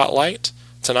service spotlight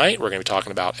tonight. We're going to be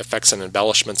talking about effects and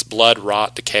embellishments, blood,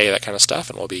 rot, decay, that kind of stuff,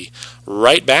 and we'll be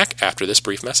right back after this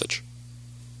brief message.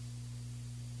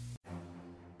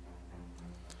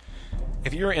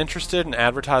 If you are interested in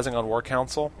advertising on War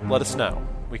Council, let us know.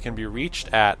 We can be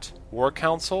reached at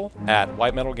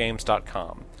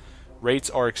warcouncil@whitemetalgames.com.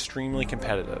 Rates are extremely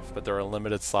competitive, but there are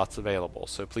limited slots available,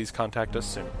 so please contact us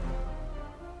soon.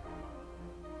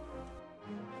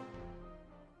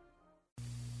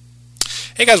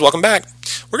 Hey guys, welcome back.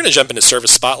 We're going to jump into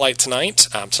Service Spotlight tonight.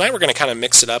 Tonight we're going to kind of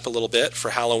mix it up a little bit for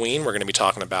Halloween. We're going to be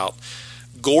talking about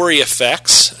gory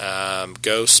effects,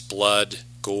 ghosts, blood,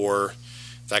 gore,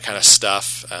 that kind of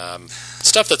stuff.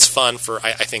 Stuff that's fun for,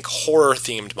 I think,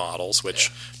 horror-themed models,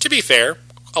 which, to be fair,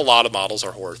 a lot of models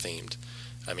are horror-themed.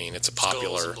 I mean, it's a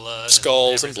popular...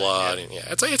 Skulls and blood.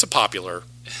 It's a popular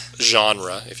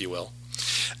genre, if you will.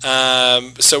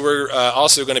 So we're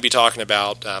also going to be talking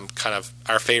about kind of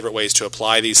our favorite ways to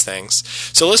apply these things.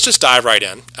 So let's just dive right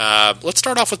in. Let's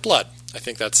start off with blood. I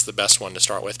think that's the best one to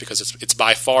start with because it's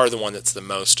by far the one that's the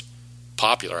most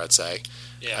popular, I'd say.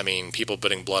 Yeah. I mean, people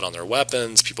putting blood on their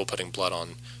weapons, people putting blood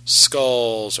on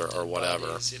skulls or whatever.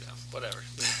 Bodies, whatever.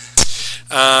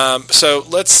 So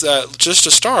let's, just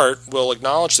to start, we'll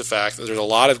acknowledge the fact that there's a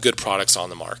lot of good products on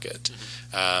the market.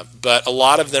 But a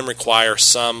lot of them require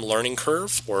some learning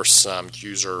curve or some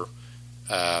user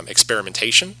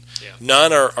experimentation. Yeah.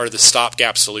 None are the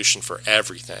stopgap solution for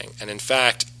everything. And in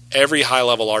fact, every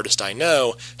high-level artist I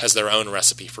know has their own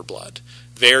recipe for blood.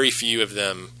 Very few of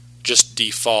them just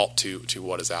default to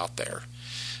what is out there.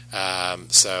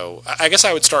 So I guess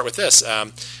I would start with this.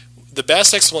 The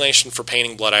best explanation for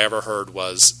painting blood I ever heard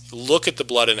was, look at the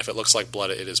blood, and if it looks like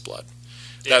blood, it is blood.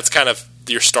 Yeah. That's kind of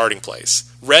your starting place.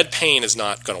 Red paint is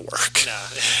not going to work. No.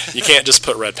 You can't just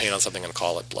put red paint on something and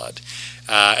call it blood.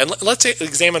 And let's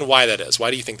examine why that is.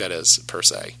 Why do you think that is, per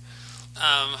se?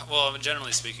 Well,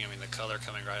 generally speaking, I mean, the color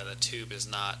coming right out of the tube is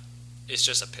not... It's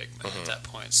just a pigment at that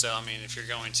point. So, I mean, if you're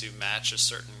going to match a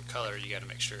certain color, you got to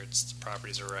make sure the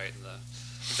properties are right and the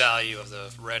value of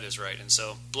the red is right. And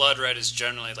so blood red is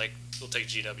generally, like, we'll take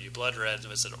GW. Blood red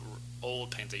was an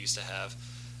old paint they used to have.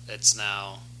 It's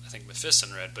now... I think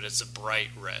Mephiston red, but it's a bright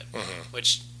red,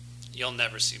 which you'll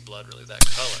never see blood really that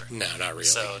color. No, not really.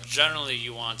 So generally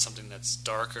you want something that's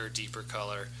darker, deeper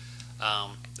color.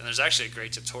 And there's actually a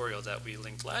great tutorial that we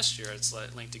linked last year. It's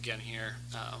linked again here,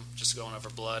 just going over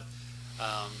blood.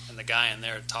 And the guy in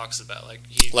there talks about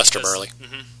Lester Burley.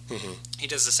 He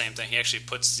does the same thing. He actually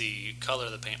puts the color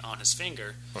of the paint on his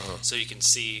finger so you can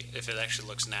see if it actually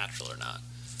looks natural or not.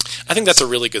 I think that's a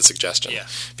really good suggestion. Yeah.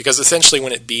 Because essentially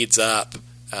when it beads up,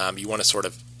 you want to sort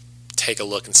of take a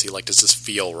look and see, does this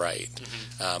feel right?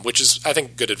 Which is, I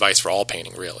think, good advice for all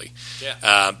painting, really.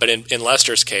 Yeah. But in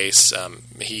Lester's case,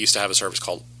 he used to have a service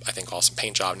called, I think, Awesome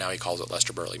Paint Job. Now he calls it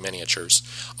Lester Burley Miniatures.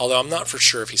 Although I'm not for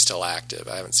sure if he's still active.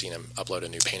 I haven't seen him upload a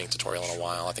new painting tutorial in a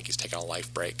while. I think he's taken a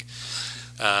life break,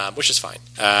 which is fine.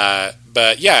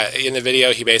 But yeah, in the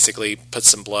video, he basically puts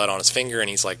some blood on his finger, and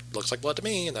he's like, looks like blood to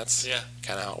me, and that's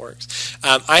kind of how it works.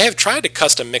 I have tried to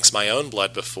custom mix my own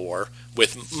blood before,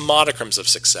 with modicums of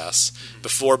success.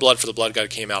 Before Blood for the Blood God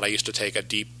came out, I used to take a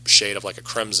deep shade of a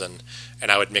crimson, and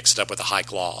I would mix it up with a high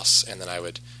gloss, and then I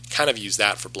would kind of use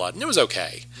that for blood, and it was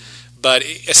okay. But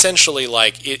essentially,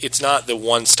 it's not the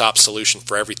one-stop solution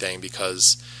for everything,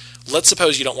 because let's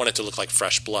suppose you don't want it to look like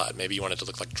fresh blood. Maybe you want it to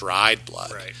look like dried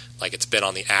blood, right. Like it's been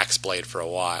on the axe blade for a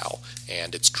while,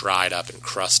 and it's dried up and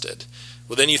crusted.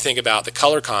 Well, then you think about the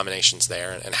color combinations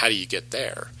there, and how do you get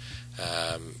there?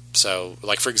 So,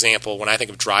 for example, when I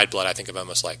think of dried blood, I think of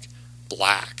almost like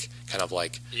black, kind of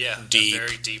deep,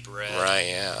 very deep red, right?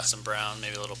 Yeah, some brown,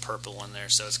 maybe a little purple in there.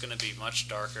 So it's going to be much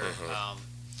darker.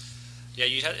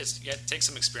 You take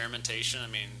some experimentation. I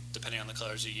mean, depending on the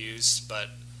colors you use, but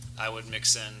I would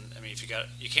mix in. I mean, if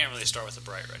you can't really start with a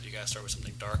bright red. You got to start with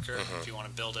something darker. If you want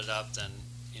to build it up, then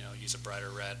use a brighter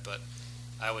red. But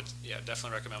I would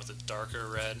definitely recommend with a darker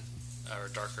red or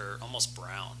darker, almost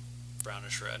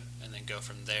brownish red, and then go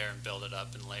from there and build it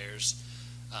up in layers,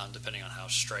 depending on how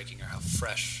striking or how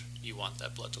fresh you want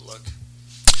that blood to look.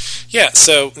 Yeah,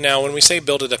 so now when we say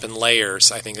build it up in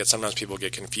layers, I think that sometimes people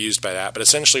get confused by that. But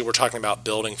essentially we're talking about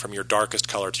building from your darkest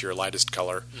color to your lightest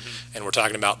color. And we're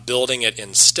talking about building it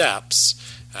in steps.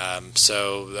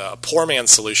 So a poor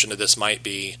man's solution to this might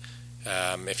be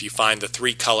if you find the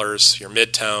three colors, your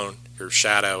midtone, your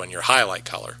shadow, and your highlight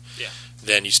color. Yeah.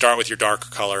 Then you start with your darker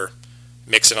color,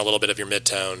 mix in a little bit of your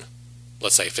midtone,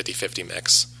 let's say 50-50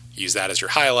 mix. Use that as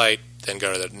your highlight, then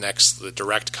go to the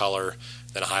direct color,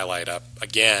 then highlight up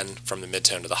again from the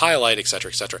midtone to the highlight, etc.,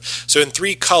 etc. So in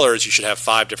three colors, you should have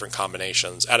 5 different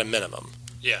combinations at a minimum.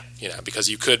 Yeah. Because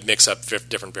you could mix up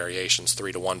different variations,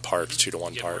 3-to-1 parts,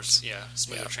 2-to-1 parts.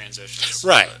 Smoother transitions.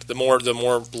 Right. The more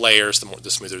layers, the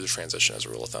smoother the transition as a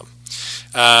rule of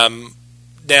thumb.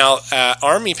 Now,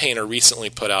 Army Painter recently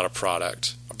put out a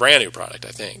brand new product,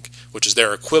 I think, which is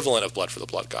their equivalent of Blood for the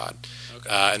Blood God. Okay.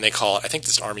 And they call it, I think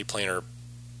this Army Painter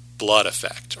Blood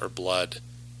Effect, or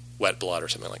Wet Blood, or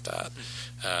something like that.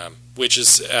 Which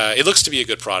is, it looks to be a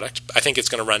good product. I think it's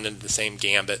going to run into the same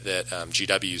gambit that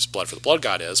GW's Blood for the Blood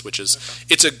God is, which is,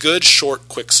 it's a good, short,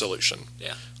 quick solution.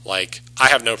 Yeah. Like, I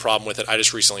have no problem with it. I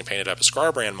just recently painted up a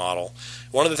Scarbrand model.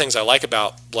 One of the things I like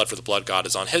about Blood for the Blood God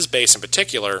is on his base in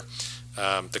particular,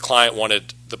 the client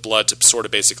wanted the blood to sort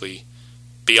of basically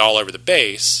be all over the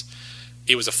base.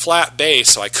 It was a flat base,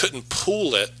 so I couldn't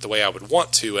pool it the way I would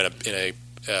want to in a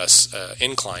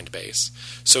inclined base.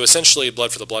 So essentially,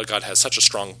 Blood for the Blood God has such a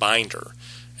strong binder.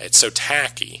 It's so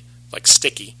tacky, like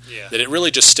sticky, that it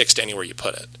really just sticks to anywhere you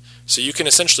put it. So you can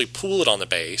essentially pool it on the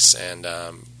base, and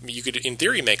you could, in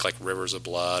theory, make like rivers of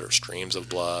blood or streams of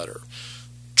blood or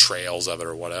trails of it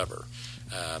or whatever,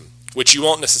 which you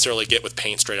won't necessarily get with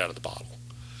paint straight out of the bottle.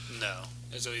 No,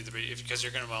 it'll either be because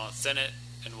you're going to want to thin it,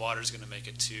 and water's going to make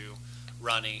it too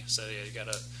runny. So yeah, you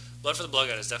got to. Blood for the Blood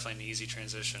God is definitely an easy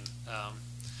transition.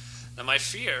 Now my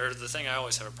fear, the thing I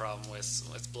always have a problem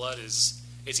with blood is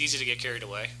it's easy to get carried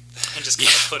away and just kind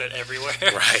of put it everywhere.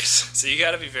 Right. So you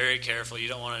got to be very careful. You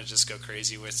don't want to just go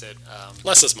crazy with it.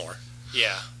 Less is more.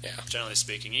 Yeah. Generally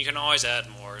speaking, you can always add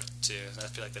more to. I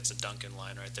feel like that's a Duncan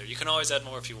line right there. You can always add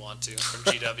more if you want to.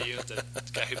 From GW, the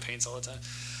guy who paints all the time.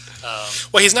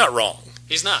 Well, he's not wrong.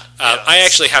 He's not. I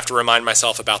actually have to remind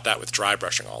myself about that with dry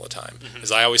brushing all the time.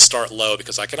 Because I always start low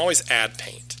because I can always add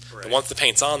paint. Right. But once the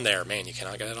paint's on there, man, you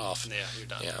cannot get it off. Yeah, you're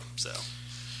done. Yeah.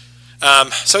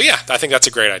 So yeah, I think that's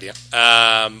a great idea.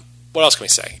 What else can we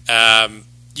say?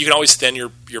 You can always thin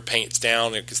your paints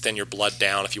down. You can thin your blood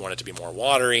down if you want it to be more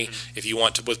watery. If you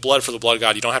want to, with Blood for the Blood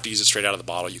God, you don't have to use it straight out of the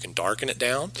bottle. You can darken it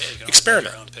down. Yeah, you can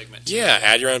experiment. Add your own pigment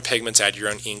add your own pigments, add your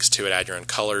own inks to it, add your own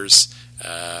colors.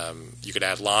 You could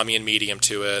add Lamian medium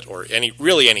to it, or any.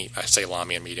 I say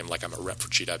Lamian medium like I'm a rep for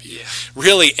GW. Yeah.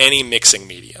 Really, any mixing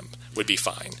medium would be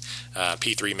fine.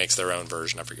 P3 makes their own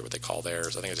version. I forget what they call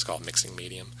theirs. I think it's called mixing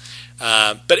medium.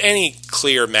 But any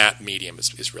clear matte medium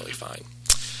is really fine.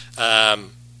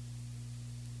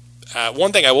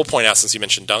 One thing I will point out, since you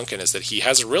mentioned Duncan, is that he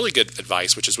has a really good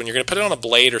advice, which is when you're going to put it on a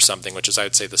blade or something, which is, I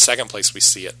would say, the second place we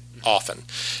see it often.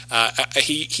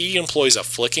 He employs a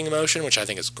flicking motion, which I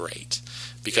think is great,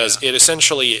 because it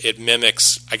essentially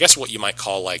mimics, I guess, what you might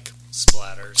call like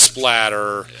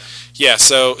splatter. Yeah,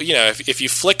 so if you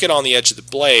flick it on the edge of the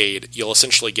blade, you'll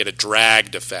essentially get a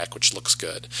dragged effect, which looks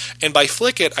good. And by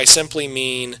flick it, I simply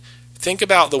mean, think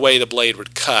about the way the blade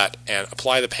would cut and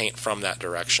apply the paint from that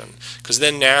direction, because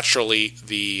then naturally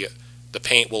the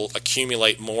paint will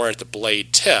accumulate more at the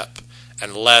blade tip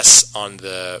and less on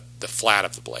the flat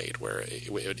of the blade, where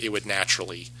it would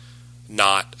naturally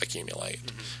not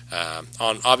accumulate.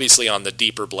 Obviously on the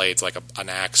deeper blades like an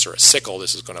axe or a sickle,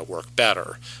 this is going to work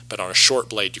better, but on a short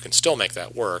blade you can still make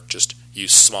that work, just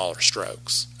use smaller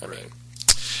strokes.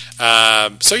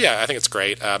 So yeah, I think it's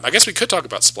great. I guess we could talk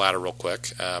about splatter real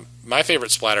quick. My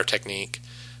favorite splatter technique,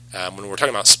 when we're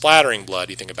talking about splattering blood,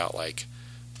 you think about I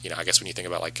guess when you think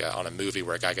about on a movie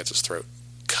where a guy gets his throat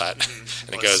cut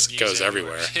and it goes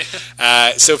everywhere.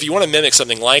 So if you want to mimic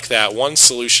something like that, one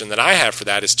solution that I have for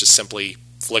that is just simply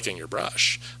flicking your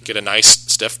brush. Get a nice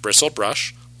stiff bristled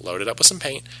brush, load it up with some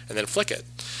paint, and then flick it.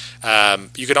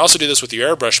 You can also do this with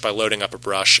your airbrush by loading up a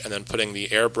brush and then putting the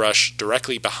airbrush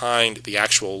directly behind the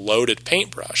actual loaded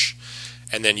paintbrush,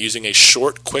 and then using a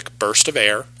short, quick burst of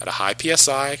air at a high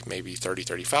PSI, maybe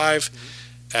 30-35,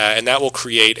 and that will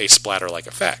create a splatter-like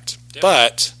effect. Yep.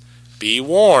 But be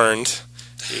warned,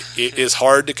 it is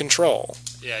hard to control.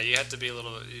 Yeah, you have to be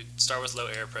start with low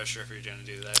air pressure if you're going to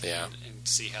do that, and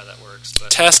see how that works. But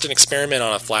test and experiment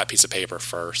on a flat piece of paper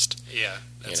first. Yeah,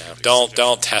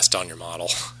 don't test on your model.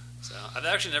 So I've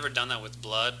actually never done that with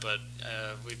blood, but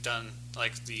we've done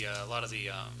a lot of the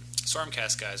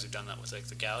Stormcast guys who've done that with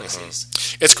the galaxies.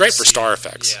 It's great for star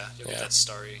effects. Yeah, you'll get that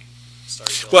starry start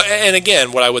building. Well, and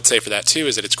again, what I would say for that too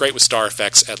is that it's great with star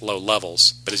effects at low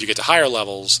levels, but as you get to higher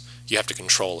levels, you have to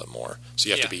control it more. So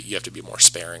you have to be more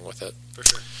sparing with it. For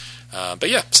sure. But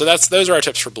yeah, so those are our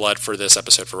tips for blood for this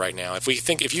episode for right now.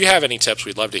 If you have any tips,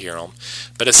 we'd love to hear them.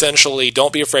 But essentially,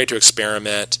 don't be afraid to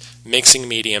experiment. Mixing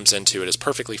mediums into it is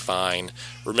perfectly fine.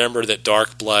 Remember that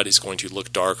dark blood is going to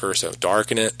look darker, so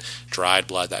darken it. Dried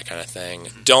blood, that kind of thing.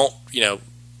 Don't,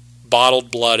 bottled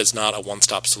blood is not a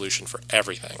one-stop solution for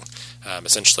everything.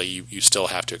 Essentially, you still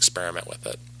have to experiment with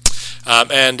it.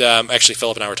 Actually,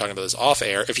 Philip and I were talking about this off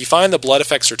air. If you find the blood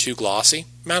effects are too glossy,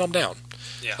 mat them down.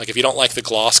 Yeah. Like if you don't like the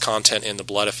gloss content in the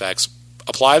blood effects,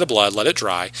 apply the blood, let it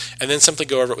dry, and then simply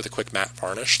go over it with a quick matte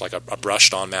varnish, like a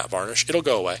brushed-on matte varnish. It'll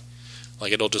go away.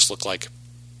 Like it'll just look like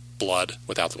blood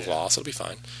without the gloss. It'll be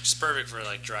fine. It's perfect for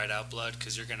like dried out blood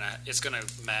because it's gonna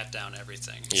matte down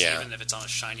everything. So yeah. Even if it's on a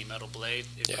shiny metal blade,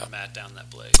 it will matte down that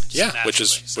blade. Yeah, which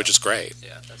is great.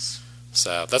 Yeah,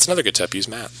 that's another good tip. Use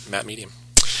matte medium.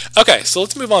 Okay, so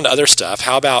let's move on to other stuff.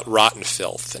 How about rot and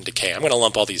filth and decay? I'm going to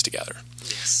lump all these together.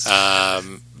 Yes.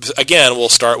 Again, we'll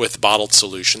start with bottled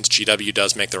solutions. GW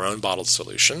does make their own bottled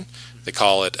solution. They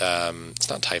call it, it's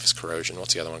not typhus corrosion.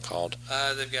 What's the other one called?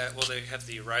 They have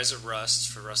the Rise of Rust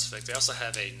for rust effect. They also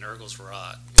have a Nurgle's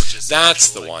Rot, which is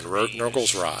that's the one,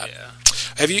 Nurgle's Rot. Yeah.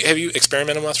 Have you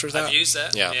experimented much with that? I've used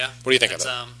that. Yeah. What do you think of it?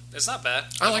 It's not bad.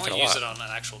 I like it a lot. I've used it on an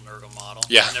actual Nurgle model.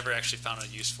 Yeah. I've never actually found a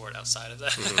use for it outside of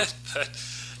that, but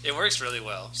it works really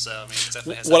well. So it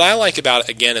definitely has. What I like about it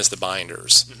again is the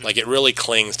binders. Mm-hmm. Like it really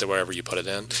clings to wherever you put it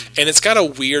in, and it's got a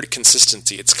weird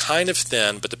consistency. It's kind of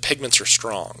thin, but the pigments are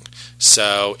strong,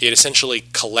 so it essentially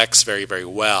collects very, very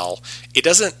well. It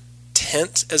doesn't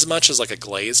tint as much as like a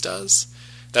glaze does.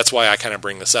 That's why I kind of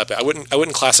bring this up. I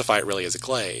wouldn't classify it really as a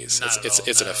glaze.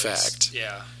 It's an effect.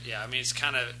 Yeah. I mean,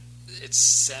 it's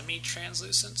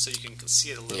semi-translucent, so you can see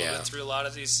it a little bit through a lot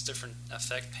of these different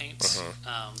effect paints.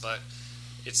 Mm-hmm. But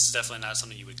it's definitely not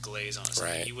something you would glaze on.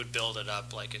 Right. You would build it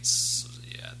up like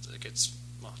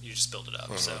you just build it up.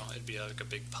 Mm-hmm. So it'd be like a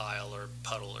big pile or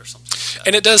puddle or something like that.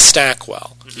 And it does stack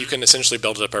well. Mm-hmm. You can essentially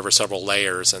build it up over several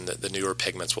layers, and the newer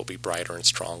pigments will be brighter and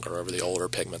stronger over the older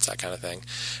pigments, that kind of thing.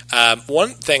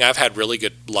 One thing I've had really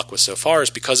good luck with so far is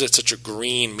because it's such a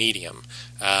green medium,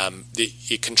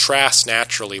 it contrasts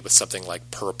naturally with something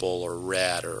like purple or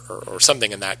red or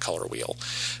something in that color wheel.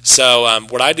 So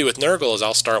what I do with Nurgle is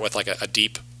I'll start with like a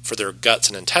deep, for their guts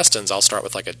and intestines, I'll start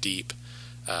with like a deep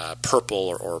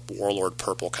purple or warlord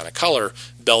purple kind of color,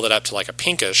 build it up to like a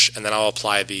pinkish, and then I'll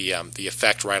apply the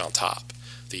effect right on top,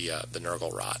 the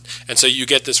Nurgle Rot. And so you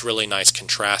get this really nice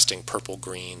contrasting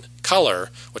purple-green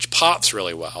color, which pops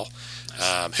really well.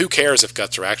 Nice. Who cares if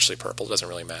guts are actually purple? It doesn't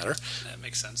really matter. That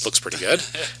makes sense. Looks pretty good.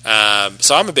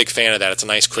 So I'm a big fan of that. It's a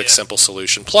nice, quick, simple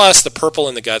solution. Plus, the purple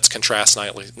in the guts contrasts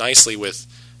nicely with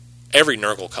every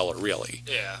Nurgle color, really.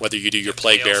 Yeah. Whether you do your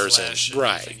Plague Bears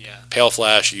pale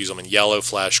flesh, you use them in yellow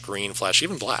flesh, green flesh,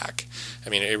 even black. I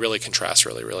mean, it really contrasts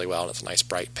really, really well, and it's a nice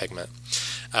bright pigment.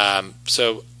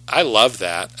 So I love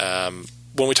that.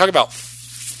 When we talk about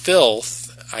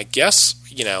filth, I guess,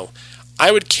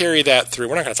 I would carry that through.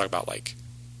 We're not going to talk about like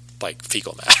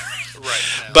fecal matter. Right.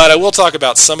 No. But I will talk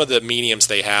about some of the mediums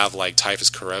they have, like typhus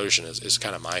corrosion is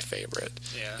kind of my favorite.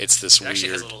 Yeah. It's this it actually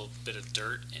weird. has a little bit of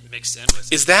dirt mixed in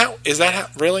with it. Is that how,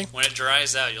 really? When it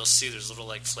dries out, you'll see there's little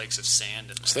like flakes of sand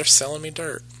in there. So they're selling me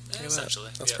dirt. Essentially.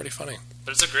 That's pretty funny.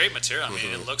 But it's a great material. I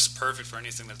mean, it looks perfect for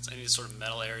anything that's any sort of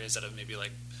metal areas that have maybe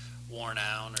like worn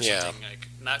out or something, like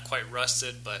not quite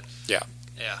rusted, but yeah.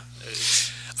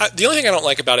 The only thing I don't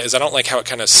like about it is I don't like how it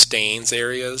kind of stains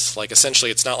areas. Like, essentially,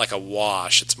 it's not like a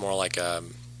wash. It's more like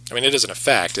it is an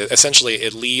effect. Essentially,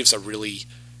 it leaves a really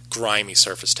grimy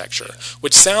surface texture,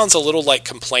 which sounds a little like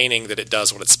complaining that it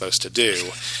does what it's supposed to do.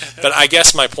 But I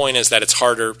guess my point is that it's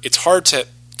hard to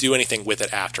do anything with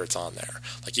it after it's on there.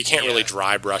 Like, you can't really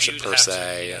dry brush it per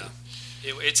se.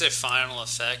 It's a final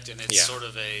effect, and it's sort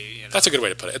of a... That's a good way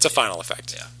to put it. It's a final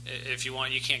effect. Yeah. If you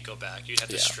want, you can't go back. You'd have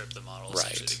to strip the model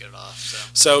essentially to get it off.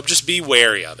 So just be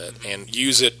wary of it, and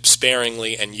use it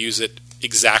sparingly, and use it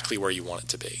exactly where you want it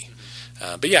to be.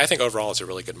 But yeah, I think overall it's a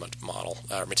really good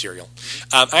material.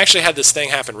 I actually had this thing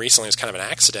happen recently. It was kind of an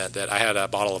accident that I had a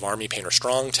bottle of Army Painter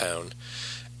Strong Tone,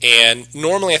 and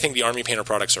normally I think the Army Painter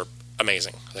products are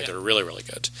amazing. I think they're really, really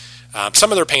good.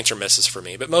 Some of their paints are misses for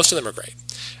me, but most of them are great.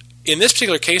 In this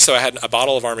particular case, though, I had a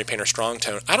bottle of Army Painter Strong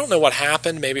Tone. I don't know what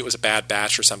happened. Maybe it was a bad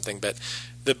batch or something, but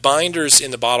the binders in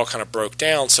the bottle kind of broke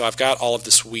down, so I've got all of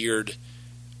this weird,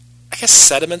 I guess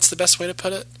sediment's the best way to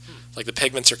put it. Like, the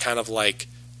pigments are kind of like,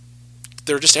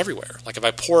 they're just everywhere. Like, if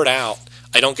I pour it out,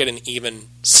 I don't get an even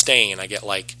stain. I get,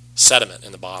 like, sediment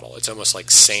in the bottle. It's almost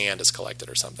like sand is collected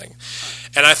or something.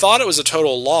 And I thought it was a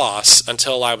total loss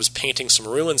until I was painting some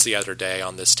ruins the other day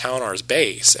on this Talonar's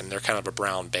base, and they're kind of a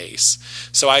brown base.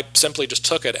 So I simply just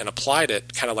took it and applied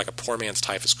it kind of like a poor man's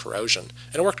typhus corrosion,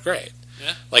 and it worked great.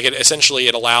 Yeah. Like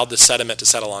it allowed the sediment to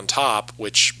settle on top,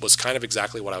 which was kind of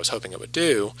exactly what I was hoping it would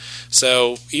do.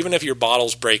 So even if your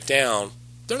bottles break down,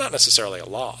 they're not necessarily a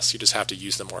loss. You just have to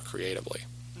use them more creatively.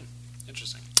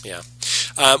 Interesting. Yeah.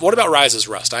 What about Rise's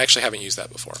Rust? I actually haven't used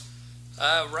that before.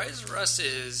 Rise's Rust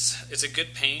it's a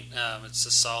good paint. It's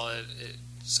a solid.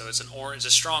 So it's an orange.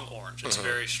 It's a strong orange. It's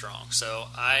very strong. So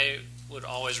I would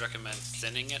always recommend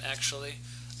thinning it. Actually,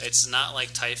 it's not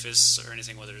like typhus or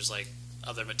anything where there's like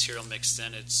other material mixed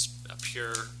in. It's a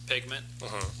pure pigment,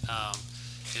 and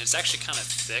it's actually kind of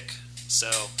thick. So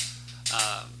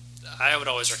I would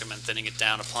always recommend thinning it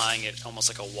down, applying it almost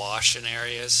like a wash in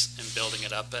areas, and building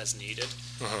it up as needed.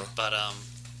 But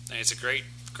it's a great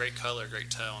color, great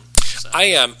tone. So.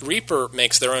 Reaper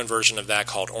makes their own version of that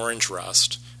called Orange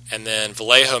Rust, and then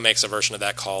Vallejo makes a version of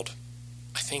that called,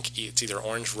 I think it's either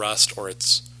Orange Rust or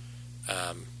it's.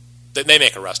 They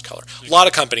make a rust color. A lot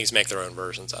of companies make their own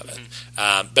versions of it,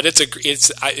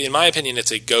 but in my opinion,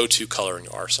 it's a go-to color in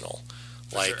your arsenal.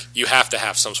 Like you have to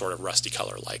have some sort of rusty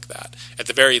color like that. At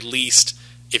the very least,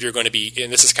 if you're going to be,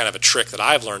 and this is kind of a trick that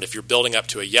I've learned, if you're building up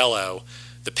to a yellow,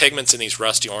 the pigments in these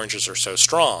rusty oranges are so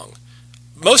strong.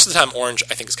 Most of the time, orange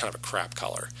I think is kind of a crap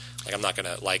color. Like I'm not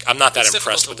that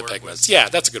impressed with the pigments. Yeah,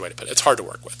 that's a good way to put it. It's hard to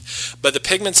work with, but the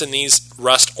pigments in these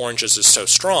rust oranges is so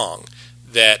strong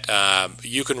that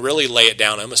you can really lay it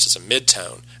down almost as a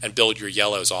mid-tone and build your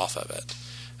yellows off of it.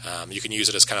 You can use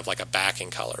it as kind of like a backing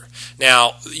color.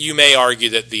 Now, you may argue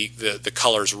that the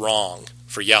color's wrong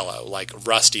for yellow. Like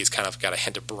rusty's kind of got a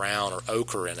hint of brown or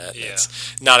ochre in it. Yeah.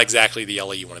 It's not exactly the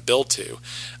yellow you want to build to.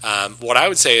 What I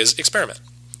would say is experiment.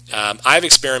 I've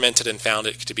experimented and found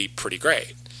it to be pretty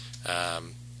great.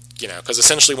 Because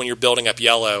essentially when you're building up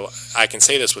yellow, I can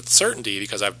say this with certainty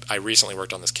because I recently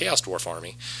worked on this Chaos Dwarf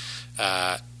army.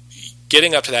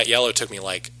 Getting up to that yellow took me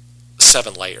like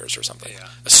 7 layers or something. Yeah.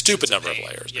 A stupid number of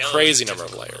layers. A crazy number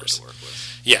of layers.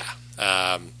 Yeah.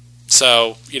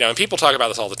 So, and people talk about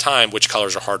this all the time, which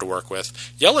colors are hard to work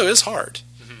with. Yellow is hard.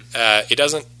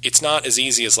 It's not as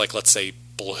easy as, like, let's say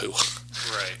blue.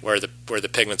 Right. where the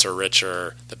pigments are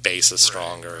richer, the base is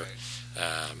stronger.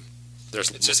 Right.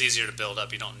 It's just easier to build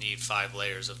up. You don't need 5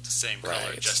 layers of the same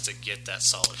color just to get that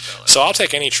solid color. So I'll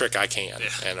take any trick I can,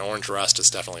 and Orange Rust is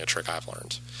definitely a trick I've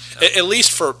learned. At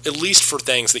least for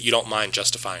things that you don't mind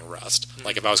justifying rust.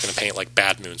 Like if I was going to paint like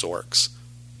Bad Moon's orcs,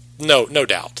 no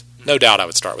doubt, I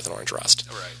would start with an Orange Rust.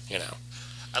 Right.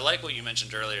 I like what you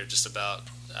mentioned earlier, just about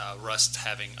rust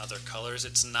having other colors.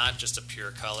 It's not just a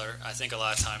pure color. I think a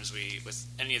lot of times with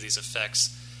any of these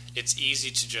effects, it's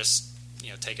easy to just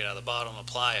take it out of the bottle and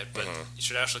apply it, but you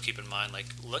should actually keep in mind, like,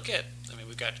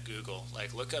 we've got Google,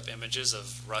 like, look up images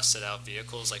of rusted out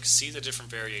vehicles, like, see the different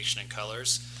variation in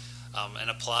colors, and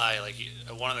apply, like,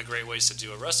 one of the great ways to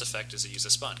do a rust effect is to use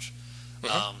a sponge.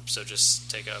 So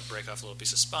just break off a little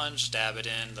piece of sponge, dab it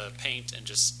in the paint, and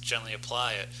just gently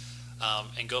apply it,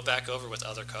 and go back over with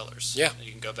other colors. Yeah.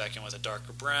 You can go back in with a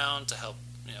darker brown to help,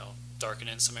 darken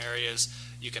in some areas.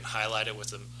 You can highlight it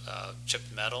with a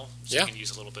chipped metal. So you can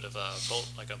use a little bit of a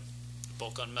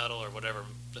bolt gun metal or whatever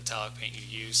metallic paint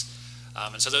you use.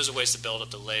 And so those are ways to build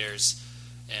up the layers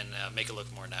and make it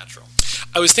look more natural.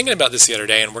 I was thinking about this the other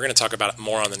day, and we're going to talk about it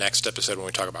more on the next episode when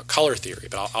we talk about color theory,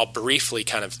 but I'll briefly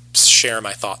kind of share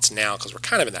my thoughts now because we're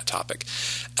kind of in that topic.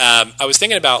 I was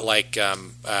thinking about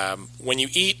when you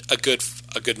eat a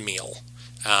good meal,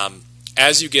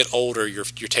 as you get older, your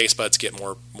taste buds get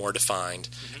more defined,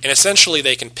 and essentially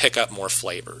they can pick up more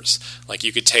flavors. Like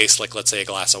you could taste, like, let's say, a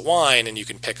glass of wine, and you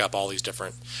can pick up all these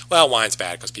different. Well, wine's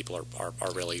bad because people are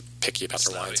really picky about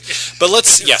their wines. But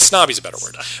snobby's a better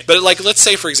word. But let's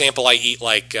say, for example, I eat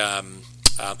a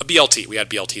BLT. We had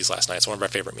BLTs last night. It's one of our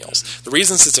favorite meals. The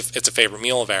reason it's a favorite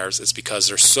meal of ours is because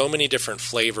there's so many different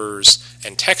flavors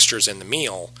and textures in the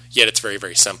meal, yet it's very,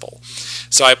 very simple.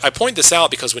 So I point this out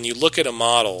because when you look at a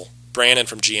model, Brandon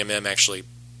from GMM actually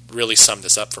really summed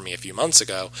this up for me a few months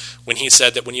ago when he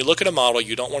said that when you look at a model,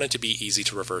 you don't want it to be easy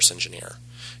to reverse engineer.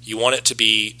 You want it to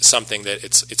be something that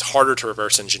it's harder to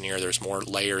reverse engineer. There's more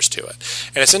layers to it.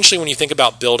 And essentially when you think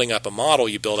about building up a model,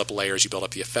 you build up layers, you build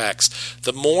up the effects.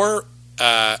 The more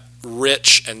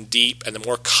rich and deep and the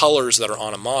more colors that are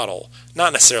on a model,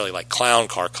 not necessarily like clown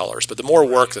car colors, but the more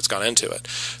work that's gone into it,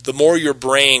 the more your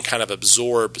brain kind of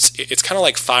absorbs. It's kind of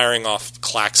like firing off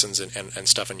klaxons and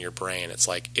stuff in your brain. It's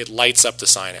like it lights up the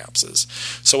synapses.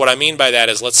 So what I mean by that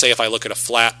is, let's say if I look at a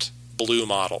flat blue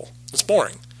model, it's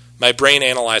boring. My brain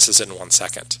analyzes it in 1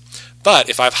 second. But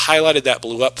if I've highlighted that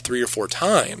blue up 3 or 4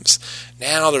 times,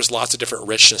 now there's lots of different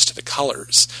richness to the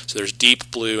colors. So there's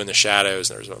deep blue in the shadows,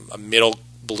 and there's a middle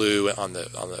blue on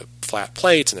the flat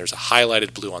plates, and there's a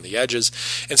highlighted blue on the edges.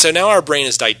 And so now our brain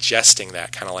is digesting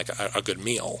that kind of like a good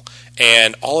meal.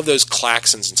 And all of those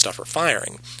claxons and stuff are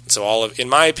firing. And so in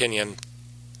my opinion,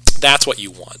 that's what you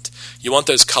want. You want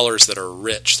those colors that are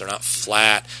rich. They're not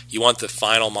flat. You want the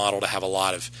final model to have a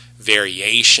lot of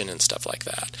variation and stuff like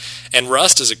that. And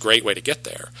Rust is a great way to get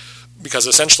there. Because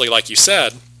essentially, like you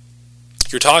said,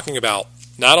 you're talking about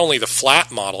not only the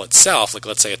flat model itself, like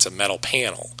let's say it's a metal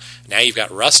panel. Now you've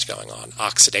got rust going on,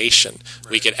 oxidation.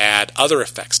 Right. We could add other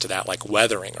effects to that, like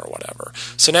weathering or whatever.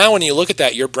 So now when you look at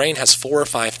that, your brain has 4 or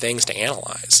 5 things to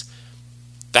analyze.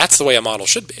 That's the way a model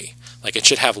should be. Like it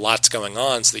should have lots going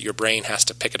on so that your brain has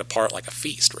to pick it apart like a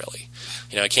feast, really.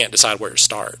 It can't decide where to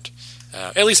start.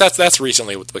 At least that's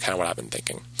recently kind of what I've been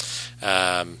thinking.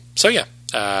 So yeah.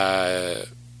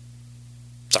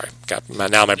 Sorry,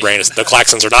 now my brain is, the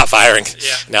claxons are not firing.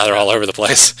 Yeah. Now they're all over the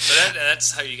place. But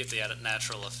that's how you get the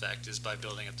natural effect, is by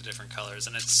building up the different colors.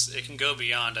 And it can go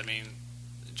beyond,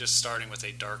 just starting with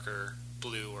a darker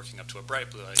blue working up to a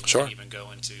bright blue. You can even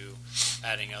go into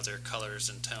adding other colors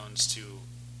and tones to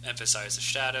emphasize the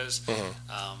shadows.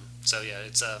 Mm-hmm. So yeah,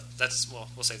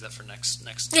 we'll save that for next.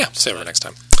 Yeah, save it for next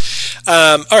time.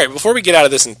 All right, before we get out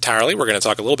of this entirely, we're going to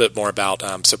talk a little bit more about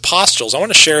postules. I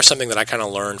want to share something that I kind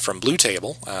of learned from Blue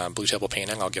Table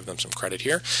Painting. I'll give them some credit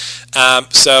here. A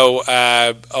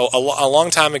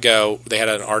long time ago, they had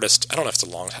an artist. I don't know if it's a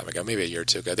long time ago, maybe a year or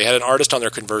two ago. They had an artist on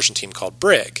their conversion team called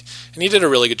Brig, and he did a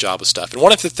really good job with stuff. And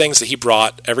one of the things that he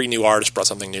brought, every new artist brought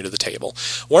something new to the table.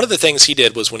 One of the things he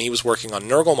did was when he was working on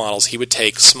Nurgle models, he would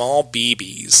take small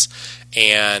BBs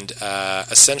and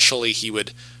essentially he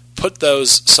would put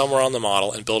those somewhere on the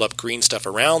model and build up green stuff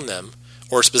around them,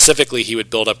 or specifically he would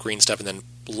build up green stuff and then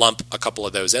lump a couple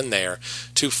of those in there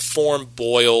to form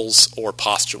boils or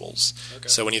pustules. Okay.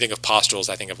 So when you think of pustules,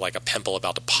 I think of like a pimple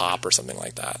about to pop or something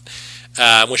like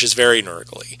that, which is very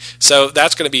Nurgle-y. So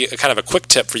that's going to be kind of a quick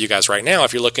tip for you guys right now.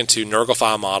 If you're looking to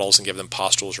Nurgle-file models and give them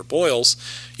pustules or boils,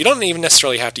 you don't even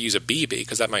necessarily have to use a BB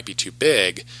because that might be too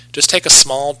big. Just take a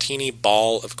small, teeny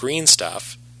ball of green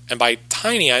stuff, and by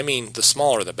tiny, I mean the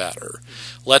smaller the better.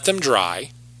 Let them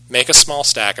dry. Make a small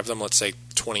stack of them, let's say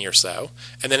 20 or so.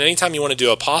 And then anytime you want to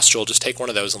do a pustule, just take one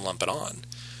of those and lump it on.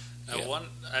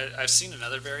 I've seen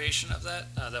another variation of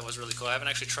that that was really cool. I haven't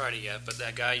actually tried it yet, but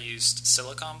that guy used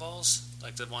silicone balls,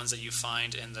 like the ones that you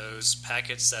find in those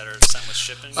packets that are sent with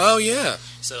shipping. Oh, yeah.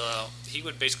 So he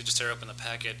would basically just tear open the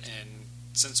packet, and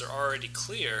since they're already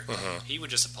clear, he would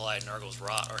just apply Nurgle's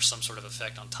rot or some sort of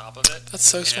effect on top of it. That's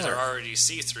so smart. And they're already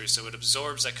see-through, so it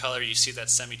absorbs that color. You see that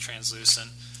semi-translucent.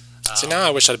 So now I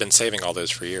wish I'd been saving all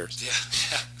those for years.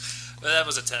 Yeah. But that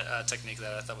was a technique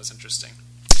that I thought was interesting.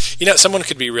 Someone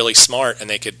could be really smart and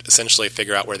they could essentially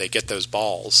figure out where they get those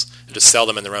balls and just sell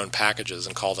them in their own packages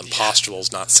and call them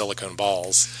pustules, not silicone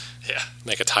balls. Yeah.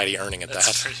 Make a tidy earning at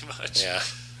that. Pretty much.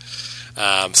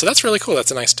 Yeah. So that's really cool.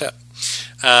 That's a nice tip.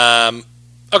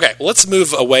 Okay, well, let's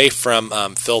move away from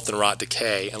filth and rot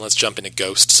decay, and let's jump into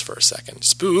ghosts for a second.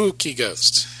 Spooky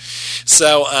ghosts.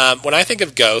 So when I think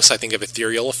of ghosts, I think of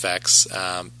ethereal effects.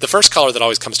 The first color that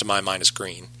always comes to my mind is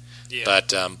green,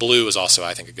 but blue is also,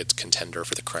 I think, a good contender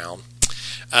for the crown.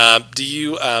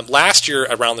 Last year,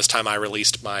 around this time, I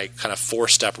released my kind of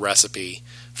 4-step recipe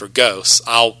for ghosts.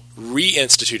 I'll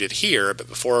reinstitute it here, but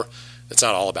before, it's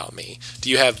not all about me. Do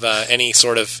you have any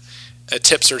sort of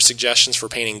tips or suggestions for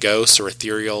painting ghosts or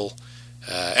ethereal?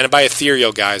 And by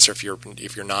ethereal, guys, if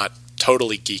you're not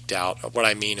totally geeked out, what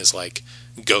I mean is like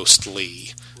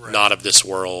ghostly, right. Not of this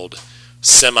world,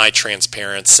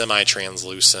 semi-transparent,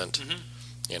 semi-translucent.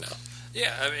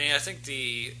 Yeah, I think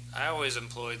I always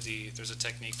employed there's a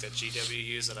technique that GW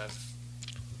used that I've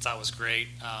thought was great.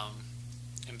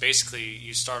 And basically,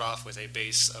 you start off with a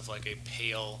base of like a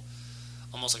pale,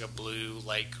 almost like a blue,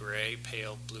 light gray,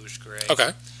 pale bluish gray.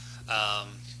 Okay.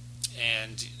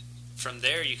 And from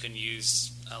there, you can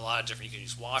use a lot of different. You can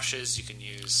use washes. You can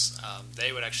use.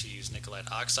 They would actually use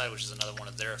Nicolite oxide, which is another one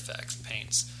of their effects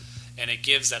paints, and it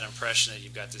gives that impression that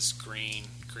you've got this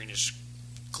greenish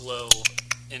glow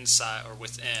inside or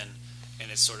within,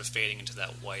 and it's sort of fading into that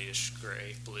whitish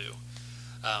gray blue.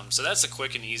 So that's a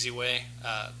quick and easy way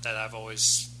that I've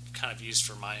always kind of used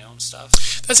for my own stuff.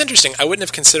 That's interesting. I wouldn't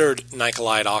have considered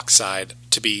Nicolite oxide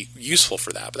to be useful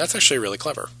for that, but that's actually really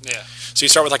clever. Yeah. So you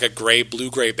start with like a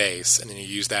blue-gray base, and then you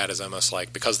use that as almost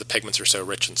like, because the pigments are so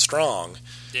rich and strong,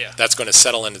 that's going to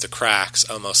settle into the cracks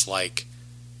almost like,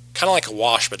 kind of like a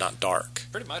wash, but not dark.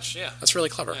 Pretty much, yeah. That's really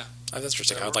clever. Yeah. That's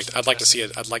interesting. I'd like to see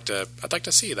it. I'd like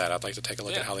to see that. I'd like to take a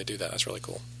look at how they do that. That's really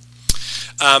cool.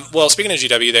 Well, speaking of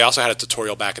GW, they also had a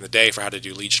tutorial back in the day for how to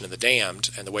do Legion of the Damned,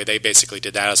 and the way they basically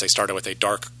did that is they started with a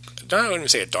dark, I wouldn't even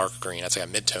say a dark green, I'd say a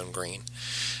mid-tone green.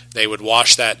 They would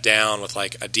wash that down with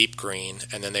like a deep green,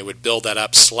 and then they would build that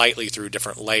up slightly through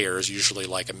different layers, usually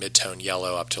like a mid-tone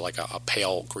yellow up to like a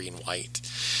pale green-white.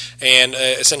 And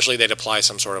essentially they'd apply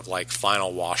some sort of like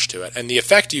final wash to it. And the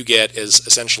effect you get is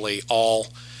essentially all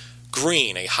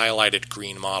green, a highlighted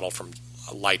green model from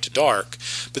light to dark.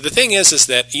 But the thing is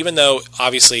that even though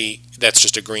obviously that's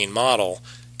just a green model,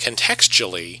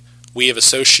 contextually we have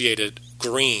associated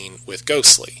green with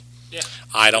ghostly. Yeah.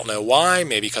 I don't know why,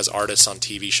 maybe because artists on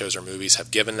TV shows or movies have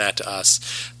given that to us,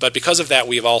 but because of that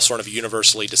we've all sort of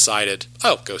universally decided,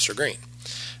 oh, ghosts are green,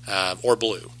 or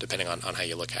blue, depending on how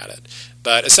you look at it.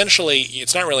 But essentially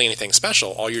it's not really anything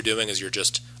special. All you're doing is you're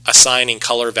just assigning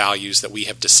color values that we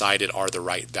have decided are the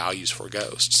right values for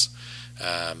ghosts.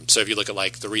 So if you look at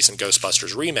like the recent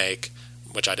Ghostbusters remake,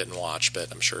 which I didn't watch, but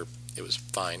I'm sure it was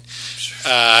fine.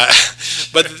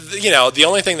 But the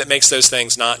only thing that makes those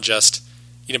things not just,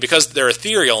 because they're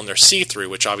ethereal and they're see-through,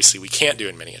 which obviously we can't do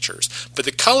in miniatures, but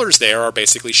the colors there are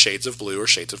basically shades of blue or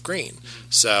shades of green.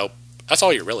 So that's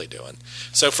all you're really doing.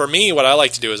 So for me, what I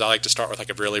like to do is I like to start with like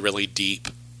a really, really deep,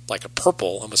 like a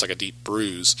purple, almost like a deep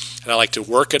bruise, and I like to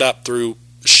work it up through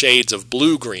shades of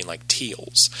blue-green, like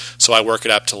teals. So I work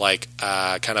it up to like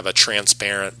kind of a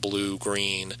transparent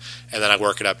blue-green, and then I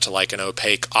work it up to like an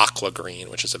opaque aqua-green,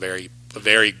 which is a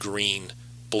very green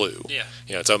blue. Yeah.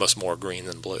 It's almost more green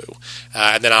than blue.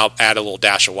 And then I'll add a little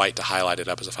dash of white to highlight it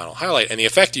up as a final highlight. And the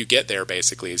effect you get there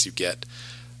basically is you get,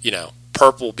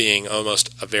 purple being almost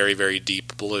a very, very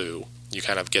deep blue. You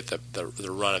kind of get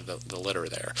the run of the litter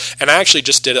there. And I actually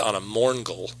just did it on a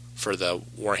Morngul for the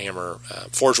Warhammer.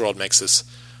 Forge World makes this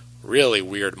really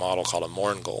weird model called a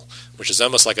Morngul, which is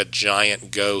almost like a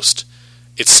giant ghost.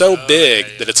 It's so big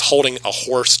that it's holding a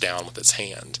horse down with its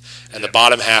hand, and the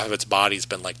bottom half of its body's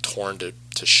been like torn to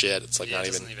shit. It's like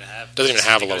doesn't even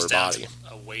have a lower body.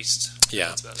 A waist.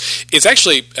 Yeah, it's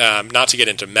actually not to get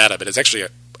into meta, but it's actually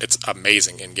it's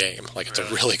amazing in game. Like it's a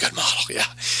really good model. Yeah,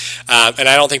 and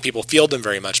I don't think people field them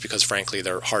very much because frankly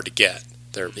they're hard to get.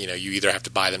 They're you either have to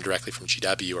buy them directly from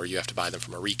GW or you have to buy them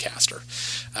from a recaster.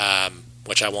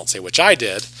 Which I won't say which I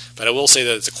did, but I will say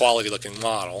that it's a quality-looking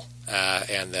model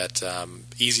and that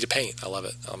easy to paint. I love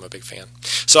it. I'm a big fan.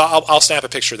 So I'll snap a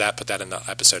picture of that, put that in the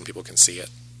episode, and people can see it.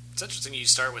 It's interesting you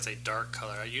start with a dark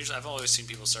color. I've always seen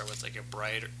people start with like a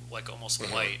bright, like almost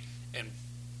white, and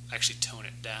actually tone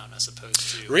it down as opposed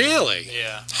to really,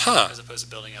 yeah, huh? As opposed to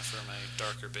building up from a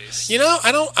darker base.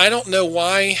 I don't know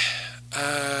why.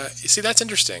 You see, that's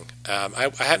interesting.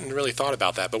 I hadn't really thought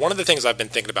about that, but one of the things I've been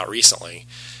thinking about recently.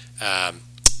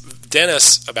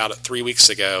 Dennis, about 3 weeks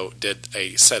ago, did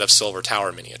a set of Silver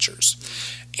Tower miniatures.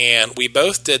 And we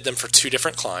both did them for two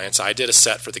different clients. I did a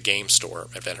set for the game store,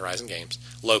 Event Horizon Games,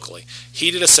 locally.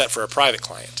 He did a set for a private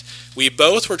client. We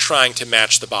both were trying to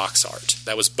match the box art.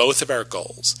 That was both of our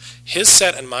goals. His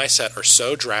set and my set are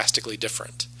so drastically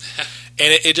different.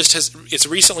 And it's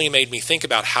recently made me think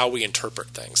about how we interpret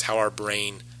things, how our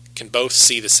brain can both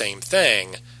see the same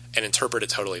thing and interpret it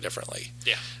totally differently.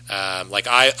 Yeah. Like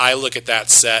I look at that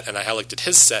set and I looked at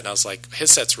his set and I was like,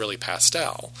 his set's really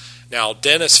pastel. Now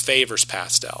Dennis favors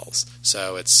pastels,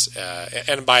 so it's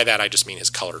and by that I just mean his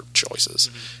color choices.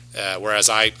 Whereas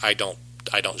I don't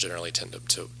generally tend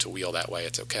to wheel that way.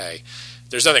 It's okay.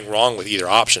 There's nothing wrong with either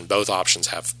option. Both options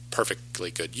have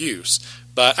perfectly good use.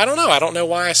 But I don't know. I don't know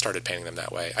why I started painting them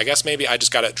that way. I guess maybe I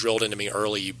just got it drilled into me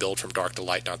early. You build from dark to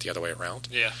light, not the other way around.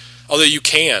 Yeah. Although you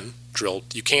can go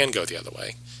the other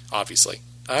way, obviously.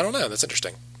 I don't know. That's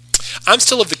interesting. I'm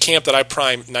still of the camp that I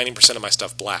prime 90% of my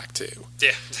stuff black, too.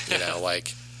 Yeah.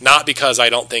 Like, not because I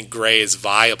don't think gray is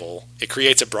viable. It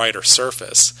creates a brighter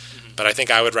surface. But I think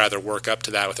I would rather work up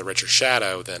to that with a richer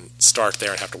shadow than start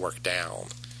there and have to work down.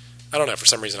 I don't know. For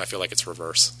some reason, I feel like it's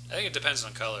reverse. I think it depends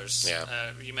on colors. Yeah.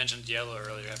 You mentioned yellow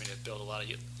earlier, having to build a lot of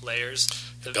layers.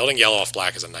 Building yellow off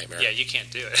black is a nightmare. Yeah, you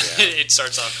can't do it. Yeah. It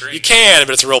starts off green. You can,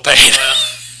 but it's a real pain. Well,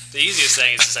 the easiest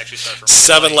thing is just actually start from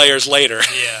 7 white. Layers later.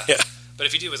 Yeah. But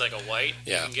if you do it with like a white,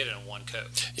 you can get it in one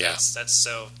coat. Yeah. That's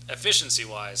so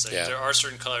efficiency-wise. There are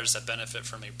certain colors that benefit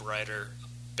from a brighter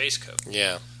base coat.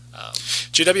 Yeah.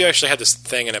 GW actually had this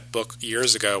thing in a book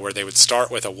years ago where they would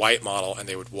start with a white model and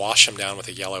they would wash them down with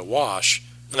a yellow wash,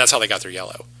 and that's how they got their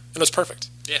yellow. And it was perfect.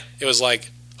 Yeah. It was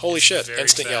like, holy shit, very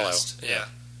instant fast. yellow. Yeah.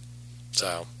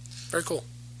 So, very cool.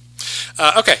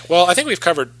 Okay, well, I think we've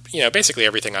covered basically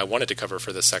everything I wanted to cover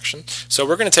for this section. So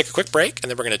we're going to take a quick break,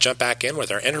 and then we're going to jump back in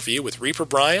with our interview with Reaper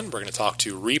Brian. We're going to talk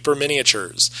to Reaper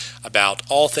Miniatures about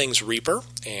all things Reaper,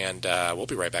 and we'll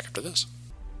be right back after this.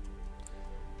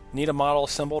 Need a model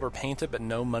assembled or painted but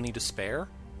no money to spare?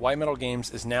 White Metal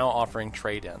Games is now offering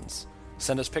trade-ins.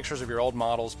 Send us pictures of your old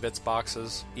models, bits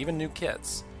boxes, even new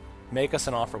kits. Make us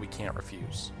an offer we can't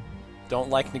refuse. Don't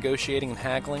like negotiating and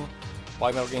haggling?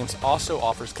 White Metal Games also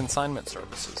offers consignment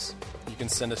services. You can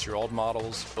send us your old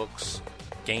models, books,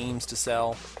 games to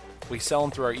sell. We sell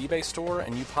them through our eBay store,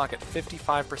 and you pocket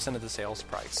 55% of the sales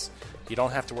price. You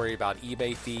don't have to worry about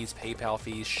eBay fees, PayPal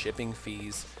fees, shipping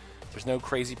fees. There's no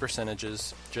crazy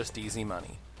percentages, just easy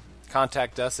money.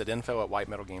 Contact us at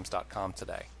info@whitemetalgames.com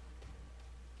today.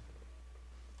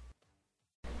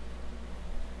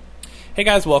 Hey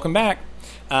guys, welcome back.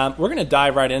 We're going to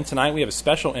dive right in tonight. We have a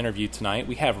special interview tonight.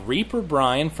 We have Reaper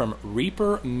Brian from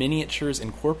Reaper Miniatures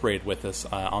Incorporated with us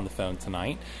on the phone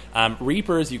tonight.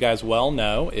 Reaper, as you guys well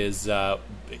know, is,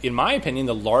 in my opinion,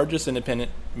 the largest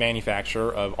independent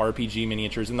manufacturer of RPG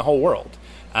miniatures in the whole world.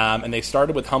 And they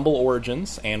started with humble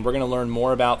origins, and we're going to learn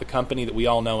more about the company that we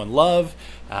all know and love,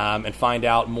 and find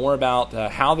out more about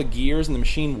how the gears and the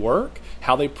machine work,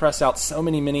 how they press out so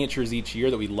many miniatures each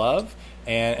year that we love,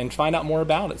 and find out more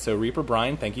about it. So, Reaper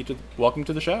Brian, welcome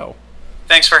to the show.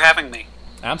 Thanks for having me.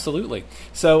 Absolutely.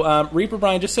 So, Reaper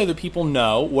Brian, just so that people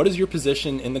know, what is your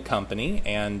position in the company,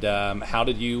 and how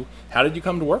did you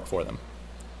come to work for them?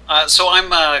 So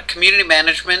I'm community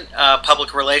management,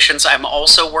 public relations. I'm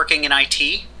also working in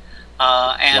IT.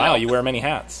 Wow, you wear many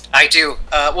hats. I do.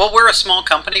 Well, we're a small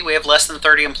company. We have less than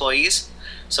 30 employees,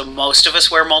 so most of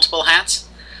us wear multiple hats.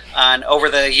 And over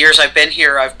the years I've been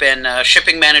here, I've been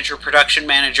shipping manager, production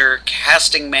manager,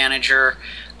 casting manager,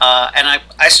 and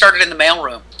I started in the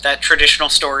mailroom. That traditional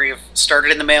story of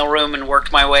started in the mailroom and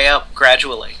worked my way up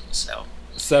gradually. So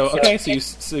you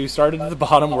started at the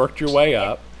bottom, worked your way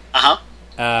up.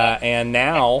 And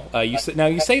now you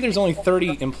say there's only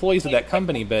 30 employees at that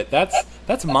company, but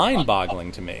that's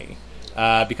mind-boggling to me.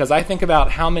 Because I think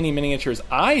about how many miniatures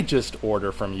I just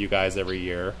order from you guys every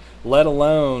year, let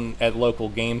alone at local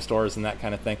game stores and that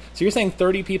kind of thing. So you're saying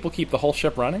 30 people keep the whole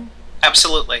ship running?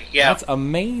 Absolutely, yeah. That's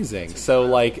amazing. So,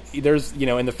 like, there's,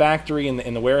 in the factory,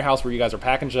 in the warehouse where you guys are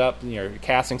packaging up,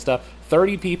 casting stuff,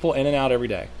 30 people in and out every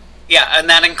day. Yeah, and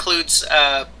that includes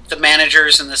the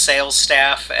managers and the sales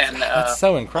staff and that's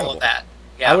so incredible. All of that.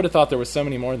 Yeah. I would have thought there was so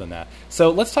many more than that. So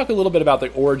let's talk a little bit about the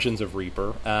origins of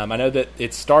Reaper. I know that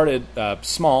it started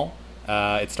small.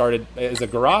 It started as a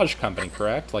garage company,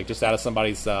 correct? Like just out of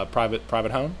somebody's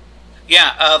private home?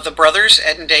 Yeah, the brothers,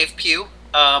 Ed and Dave Pugh,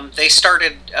 they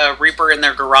started Reaper in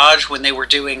their garage when they were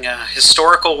doing a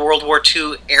historical World War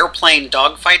II airplane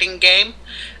dogfighting game,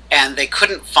 and they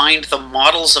couldn't find the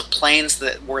models of planes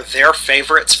that were their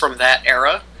favorites from that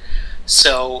era.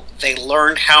 So they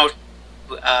learned how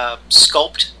to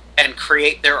sculpt and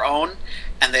create their own,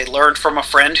 and they learned from a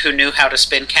friend who knew how to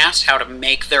spin cast, how to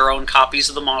make their own copies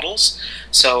of the models.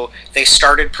 So they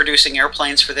started producing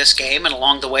airplanes for this game, and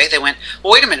along the way they went,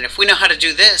 well, wait a minute, if we know how to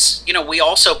do this, we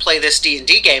also play this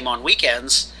D&D game on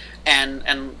weekends, and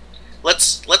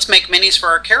let's make minis for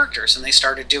our characters. And they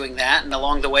started doing that, and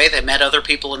along the way they met other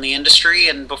people in the industry,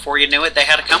 and before you knew it, they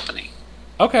had a company.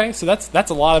 Okay, so that's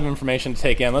a lot of information to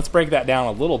take in. Let's break that down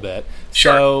a little bit.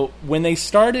 Sure. So when they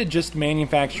started just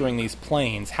manufacturing these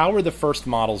planes, how were the first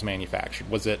models manufactured?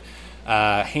 Was it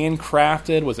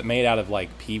handcrafted? Was it made out of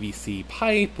like PVC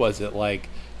pipe? Was it like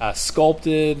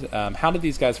sculpted? How did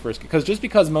these guys first?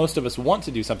 Because most of us want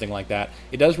to do something like that,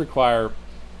 it does require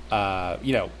a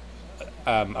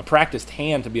practiced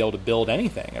hand to be able to build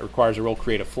anything. It requires a real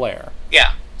creative flair.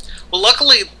 Yeah. Well,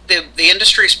 luckily, the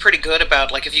industry is pretty good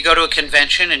about, like, if you go to a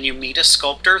convention and you meet a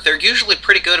sculptor, they're usually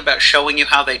pretty good about showing you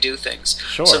how they do things.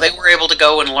 Sure. So they were able to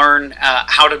go and learn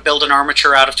how to build an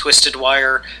armature out of twisted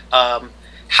wire,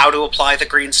 how to apply the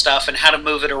green stuff, and how to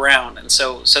move it around. And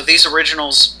so these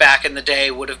originals back in the day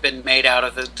would have been made out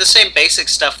of the same basic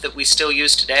stuff that we still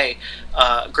use today,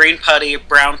 green putty,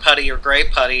 brown putty, or gray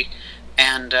putty,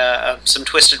 and some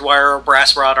twisted wire or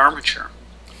brass rod armature.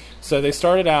 So they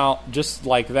started out just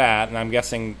like that, and I'm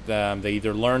guessing they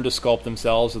either learned to sculpt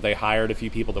themselves or they hired a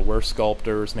few people that were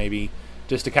sculptors, maybe,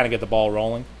 just to kind of get the ball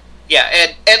rolling? Yeah,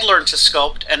 Ed learned to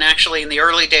sculpt, and actually in the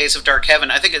early days of Dark Heaven,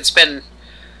 I think it's been,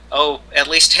 at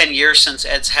least 10 years since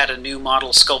Ed's had a new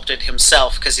model sculpted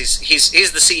himself, because he's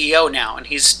the CEO now, and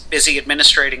he's busy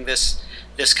administrating this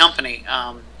company.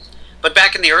 But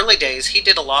back in the early days, he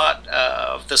did a lot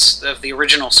of the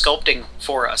original sculpting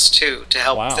for us, too, to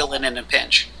help fill in a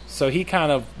pinch. So he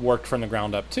kind of worked from the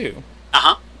ground up, too.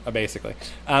 Basically.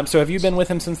 So have you been with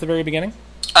him since the very beginning?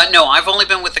 No, I've only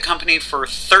been with the company for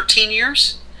 13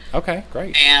 years. Okay,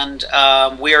 great. And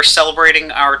we are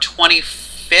celebrating our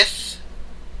 25th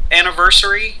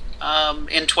anniversary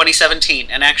in 2017.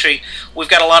 And actually, we've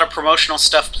got a lot of promotional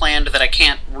stuff planned that I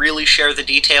can't really share the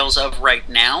details of right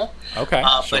now. Okay,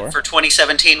 sure. But for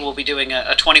 2017, we'll be doing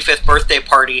a 25th birthday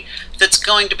party that's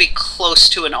going to be close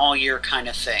to an all-year kind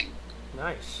of thing.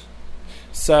 Nice.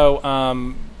 So,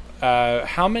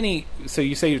 how many... So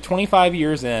you say you're 25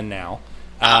 years in now.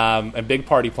 A big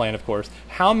party plan, of course.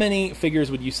 How many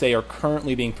figures would you say are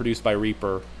currently being produced by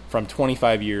Reaper from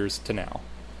 25 years to now?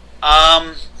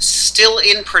 Still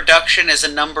in production is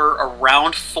a number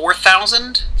around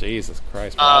 4,000. Jesus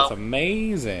Christ, bro, that's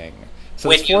amazing. So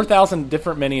there's 4,000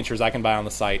 different miniatures I can buy on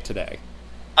the site today.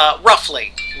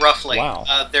 Roughly. Wow.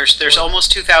 There's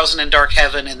almost 2,000 in Dark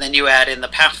Heaven, and then you add in the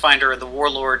Pathfinder, the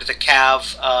Warlord, the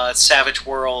Cav, Savage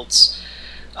Worlds,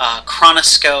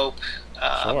 Chronoscope,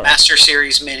 Sure. Master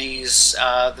Series minis,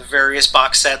 the various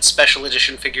box sets, special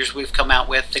edition figures we've come out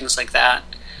with, things like that.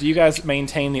 Do you guys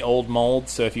maintain the old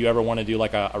molds? So if you ever want to do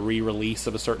like a re-release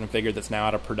of a certain figure that's now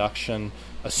out of production,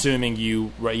 assuming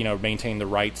you maintain the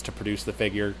rights to produce the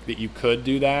figure, that you could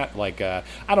do that? Like, I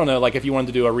don't know, like if you wanted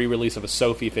to do a re-release of a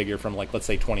Sophie figure from, like, let's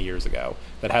say 20 years ago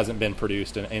that hasn't been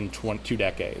produced in 2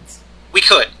 decades. We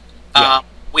could. Yeah.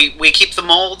 We keep the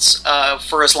molds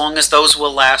for as long as those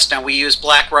will last. Now, we use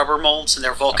black rubber molds, and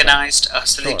they're vulcanized,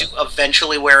 so Sure. they do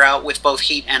eventually wear out with both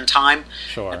heat and time.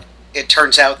 Sure. It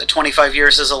turns out that 25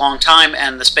 years is a long time,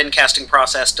 and the spin casting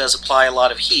process does apply a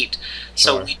lot of heat.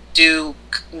 So Sure. we do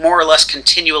more or less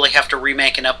continually have to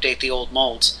remake and update the old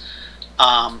molds.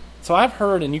 So I've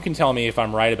heard, and you can tell me if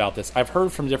I'm right about this, I've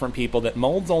heard from different people that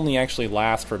molds only actually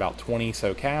last for about 20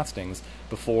 so castings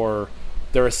before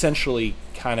they're essentially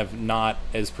kind of not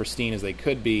as pristine as they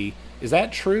could be. Is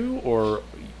that true, or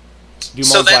do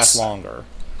molds last longer?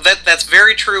 That's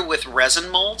very true with resin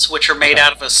molds, which are made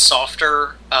out of a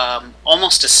softer,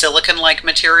 almost a silicon-like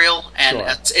material,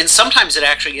 and sometimes it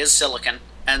actually is silicon,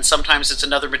 and sometimes it's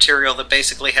another material that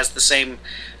basically has the same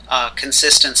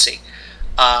consistency.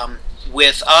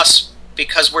 With us,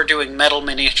 because we're doing metal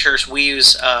miniatures, we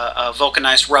use a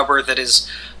vulcanized rubber that is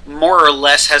more or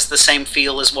less has the same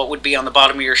feel as what would be on the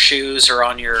bottom of your shoes or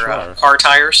on your car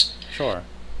tires. Sure.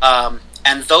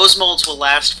 And those molds will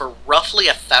last for roughly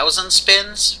 1,000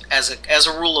 spins as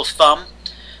a rule of thumb.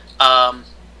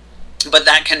 But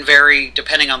that can vary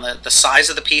depending on the size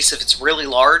of the piece. If it's really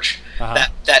large,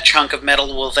 that chunk of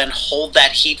metal will then hold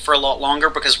that heat for a lot longer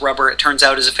because rubber, it turns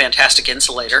out, is a fantastic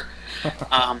insulator.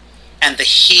 And the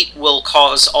heat will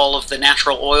cause all of the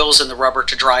natural oils in the rubber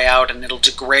to dry out, and it'll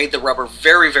degrade the rubber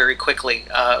very, very quickly,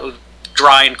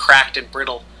 dry and cracked and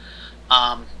brittle.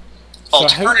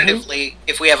 Alternatively,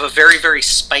 if we have a very, very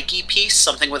spiky piece,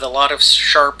 something with a lot of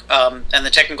sharp, and the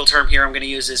technical term here I'm going to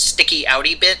use is sticky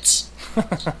outy bits.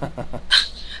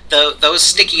 Those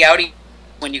sticky outy,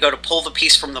 when you go to pull the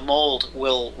piece from the mold,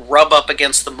 will rub up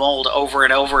against the mold over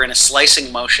and over in a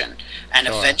slicing motion, and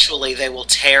eventually they will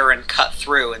tear and cut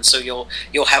through, and so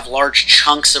you'll have large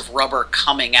chunks of rubber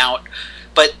coming out.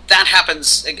 But that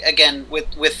happens again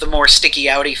with the more sticky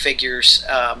outy figures.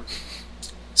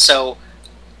 So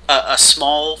a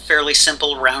small, fairly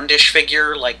simple, roundish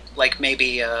figure, like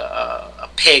maybe a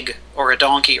pig or a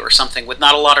donkey or something, with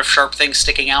not a lot of sharp things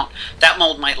sticking out, that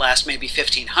mold might last maybe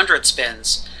 1,500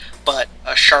 spins. But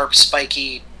a sharp,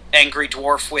 spiky, angry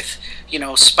dwarf with,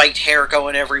 spiked hair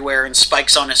going everywhere and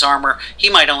spikes on his armor, he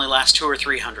might only last 200 or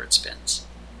 300 spins.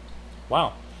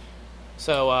 Wow.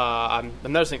 So I'm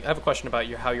noticing. I have a question about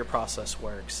how your process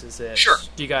works. Is it? Sure.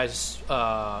 Do you guys,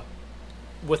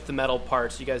 with the metal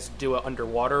parts, do you guys do it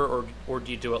underwater, or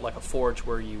do you do it like a forge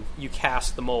where you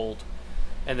cast the mold,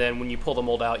 and then when you pull the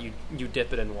mold out, you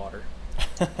dip it in water?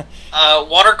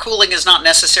 Water cooling is not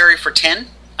necessary for tin.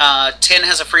 Tin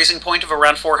has a freezing point of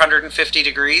around 450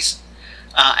 degrees,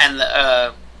 and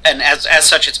as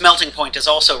such, its melting point is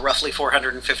also roughly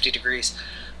 450 degrees.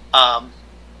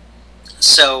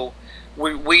 So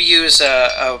we use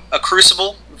a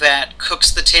crucible that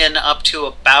cooks the tin up to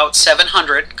about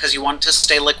 700, because you want it to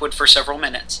stay liquid for several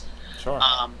minutes. Sure.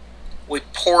 We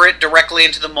pour it directly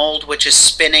into the mold, which is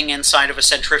spinning inside of a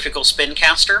centrifugal spin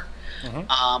caster,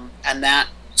 and that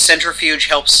centrifuge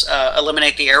helps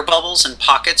eliminate the air bubbles and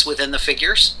pockets within the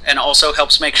figures, and also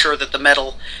helps make sure that the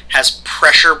metal has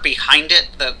pressure behind it.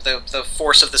 The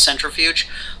force of the centrifuge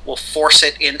will force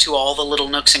it into all the little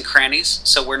nooks and crannies,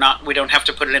 so we don't have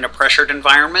to put it in a pressured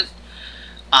environment.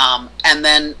 And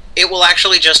then it will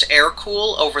actually just air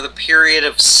cool over the period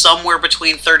of somewhere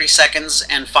between 30 seconds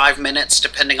and 5 minutes,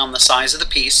 depending on the size of the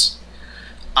piece.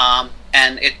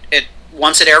 And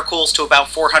once it air cools to about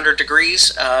 400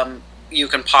 degrees, you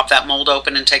can pop that mold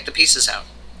open and take the pieces out.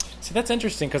 See, that's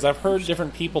interesting because I've heard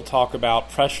different people talk about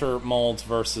pressure molds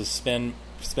versus spin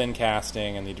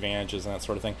casting and the advantages and that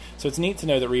sort of thing. So it's neat to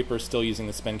know that Reaper is still using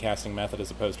the spin casting method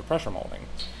as opposed to pressure molding.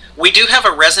 We do have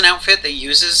a resin outfit that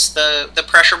uses the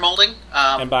pressure molding.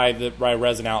 And by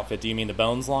resin outfit, do you mean the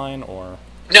Bones line or?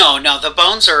 No, the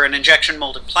bones are an injection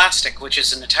molded plastic, which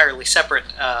is an entirely separate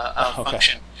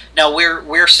function. Now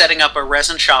we're setting up a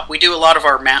resin shop. We do a lot of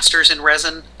our masters in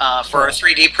resin for our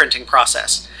 3D printing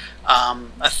process.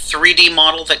 A 3D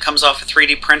model that comes off a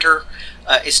 3D printer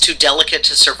is too delicate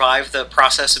to survive the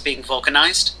process of being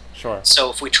vulcanized. Sure. So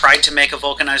if we tried to make a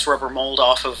vulcanized rubber mold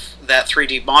off of that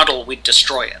 3D model, we'd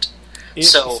destroy it.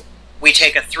 So we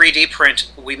take a 3D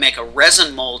print, we make a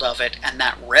resin mold of it, and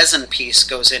that resin piece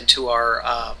goes into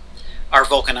our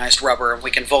vulcanized rubber, and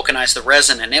we can vulcanize the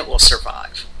resin, and it will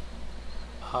survive.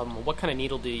 What kind of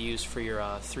needle do you use for your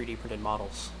 3D printed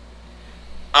models?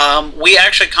 We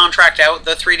actually contract out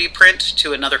the 3D print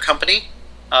to another company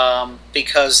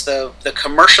because the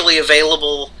commercially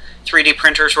available 3D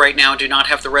printers right now do not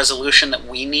have the resolution that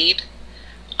we need,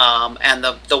 and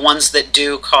the ones that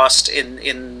do cost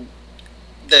in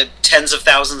the tens of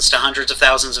thousands to hundreds of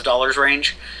thousands of dollars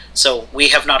range. So we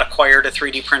have not acquired a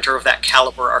 3D printer of that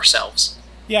caliber ourselves.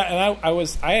 Yeah, and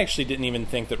I actually didn't even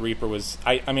think that Reaper was.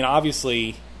 I mean,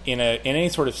 obviously, in any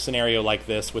sort of scenario like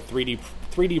this with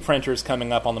 3D printers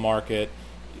coming up on the market,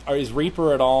 is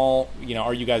Reaper at all?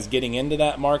 Are you guys getting into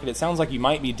that market? It sounds like you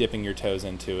might be dipping your toes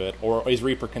into it, or is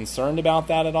Reaper concerned about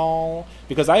that at all?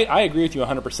 Because I agree with you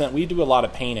 100%. We do a lot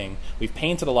of painting. We've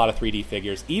painted a lot of 3D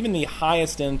figures. Even the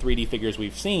highest end 3D figures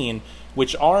we've seen,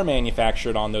 which are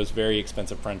manufactured on those very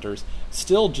expensive printers,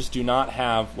 still just do not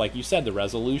have, like you said, the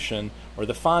resolution or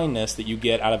the fineness that you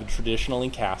get out of a traditionally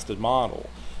casted model.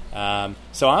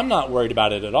 So I'm not worried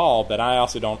about it at all, but I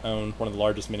also don't own one of the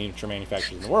largest miniature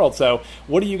manufacturers in the world. So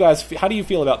how do you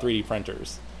feel about 3D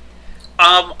printers?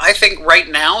 I think right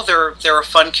now they're a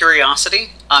fun curiosity.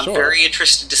 I'm Sure. very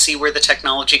interested to see where the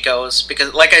technology goes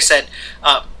because, like I said,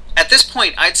 at this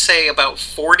point, I'd say about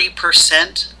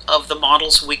 40% of the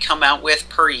models we come out with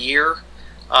per year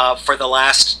for the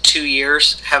last 2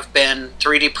 years have been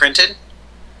 3D printed.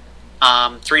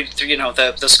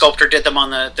 The sculptor did them on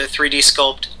the 3D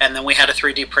sculpt, and then we had a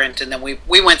 3D print, and then we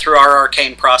went through our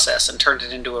arcane process and turned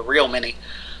it into a real mini.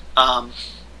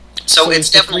 So it's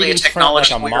definitely a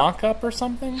technology. Like a mock-up or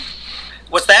something?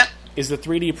 What's that? Is the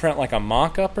 3D print like a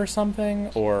mock-up or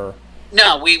something, or?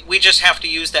 No, we just have to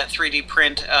use that 3D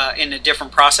print in a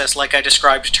different process, like I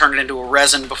described, to turn it into a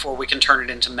resin before we can turn it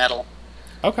into metal.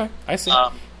 Okay, I see.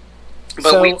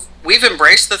 But we've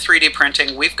embraced the 3D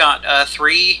printing. We've got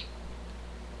three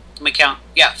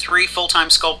full-time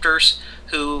sculptors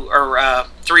who are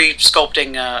 3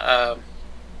 sculpting.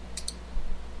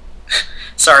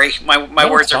 Sorry, my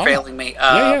words are failing me.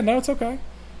 No, it's okay.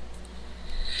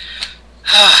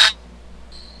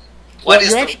 What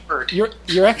is the word?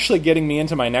 You're actually getting me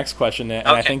into my next question, and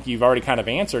Okay. I think you've already kind of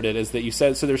answered it. Is that you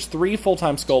said so? There's 3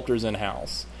 full-time sculptors in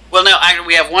house. Well, no,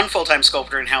 we have 1 full-time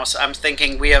sculptor in house. I'm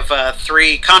thinking we have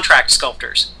 3 contract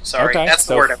sculptors. Sorry, Okay, that's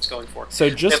the word I was going for. So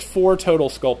just 4 total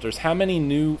sculptors. How many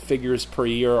new figures per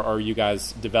year are you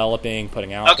guys developing,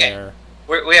 putting out there?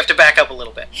 We have to back up a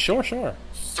little bit. Sure.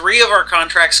 3 of our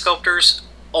contract sculptors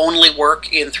only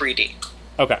work in 3D.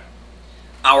 Okay.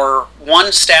 Our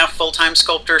 1 staff full-time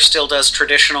sculptor still does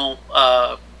traditional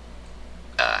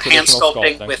hand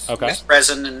sculpting with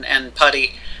resin and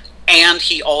putty, and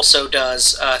he also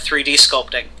does 3D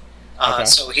sculpting.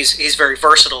 So he's very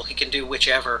versatile. He can do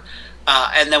whichever.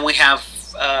 And then we have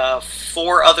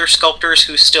 4 other sculptors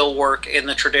who still work in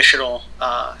the traditional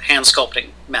hand sculpting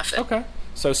method. Okay.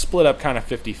 So split up kind of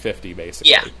 50-50,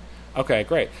 basically. Yeah. Okay,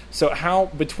 great. So how,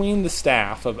 between the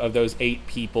staff of those 8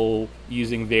 people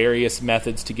using various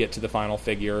methods to get to the final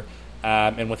figure,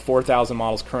 and with 4,000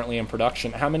 models currently in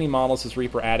production, how many models is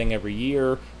Reaper adding every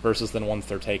year versus the ones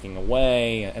they're taking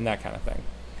away, and that kind of thing?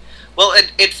 Well,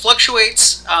 it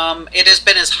fluctuates. It has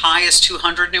been as high as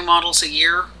 200 new models a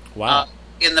year. Wow.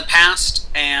 In the past,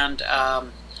 and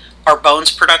our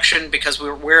Bones production, because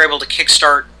we're able to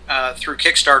kickstart through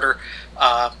Kickstarter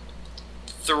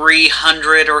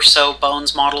 300 or so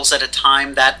Bones models at a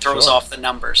time, that throws off the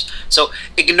numbers. So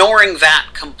ignoring that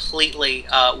completely,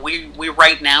 we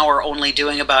right now are only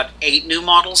doing about 8 new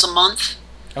models a month.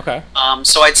 Okay.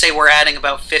 So I'd say we're adding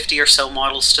about 50 or so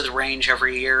models to the range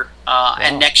every year,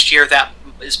 and next year that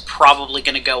is probably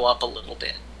going to go up a little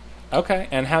bit. Okay,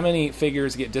 and how many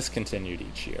figures get discontinued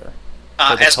each year?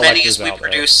 As many as we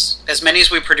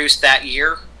produce that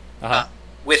year.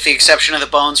 With the exception of the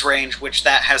Bones range, which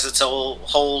that has its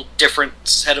whole different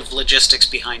set of logistics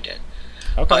behind it.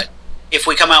 Okay. But if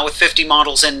we come out with 50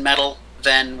 models in metal,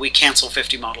 then we cancel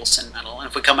 50 models in metal. And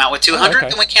if we come out with 200, okay.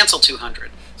 then we cancel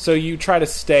 200. So you try to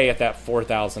stay at that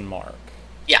 4,000 mark.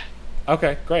 Yeah.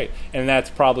 Okay, great. And that's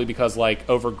probably because, like,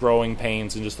 over growing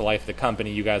pains and just the life of the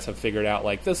company, you guys have figured out,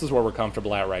 like, this is where we're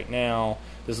comfortable at right now.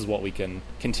 This is what we can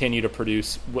continue to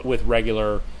produce with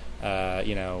regular,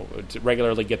 to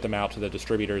regularly get them out to the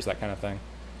distributors, that kind of thing.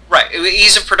 Right.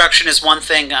 Ease of production is one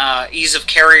thing. Ease of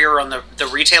carrier on the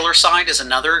retailer side is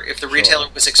another. If the retailer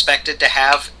was expected to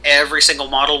have every single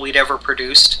model we'd ever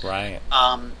produced, right,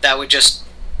 that would just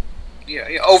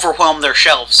overwhelm their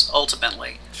shelves,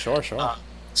 ultimately. Sure.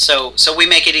 So we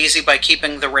make it easy by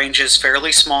keeping the ranges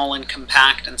fairly small and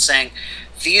compact and saying,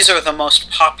 these are the most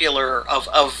popular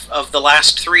of the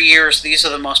last 3 years. These are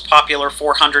the most popular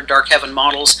 400 Dark Heaven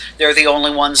models. They're the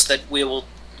only ones that we will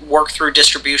work through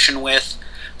distribution with.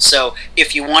 So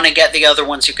if you want to get the other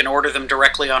ones, you can order them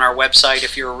directly on our website.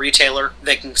 If you're a retailer,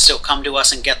 they can still come to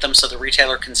us and get them so the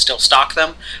retailer can still stock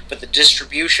them. But the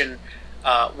distribution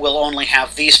will only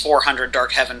have these 400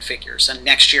 Dark Heaven figures. And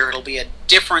next year it'll be a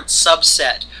different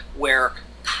subset where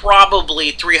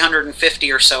probably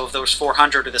 350 or so of those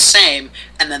 400 are the same,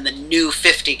 and then the new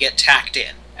 50 get tacked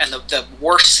in. And the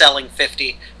worst selling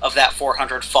 50 of that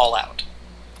 400 fall out.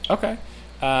 Okay.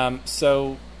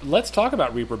 So let's talk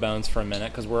about Reaper Bones for a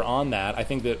minute, because we're on that. I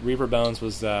think that Reaper Bones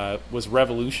was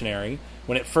revolutionary.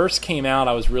 When it first came out,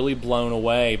 I was really blown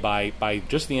away by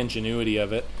just the ingenuity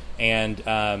of it.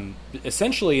 And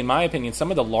essentially, in my opinion,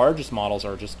 some of the largest models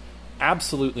are just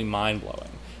absolutely mind-blowing.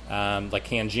 Like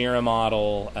Kanjira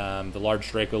model, the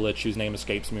large Dracolich, whose name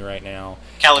escapes me right now.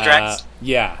 Caladrax?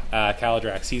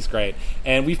 Caladrax. He's great.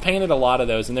 And we've painted a lot of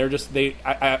those, and they're just...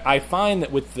 I find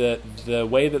that with the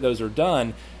way that those are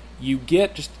done, you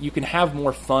can have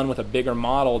more fun with a bigger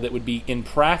model that would be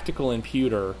impractical in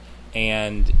pewter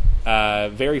and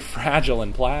very fragile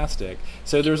in plastic.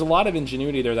 So there's a lot of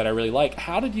ingenuity there that I really like.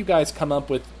 How did you guys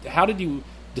how did you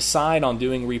decide on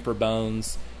doing Reaper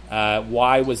Bones?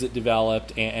 Why was it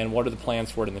developed, and what are the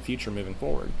plans for it in the future moving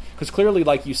forward? Because clearly,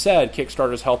 like you said,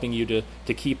 Kickstarter's helping you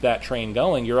to keep that train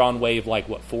going. You're on wave,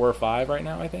 4 or 5 right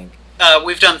now, I think?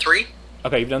 We've done 3.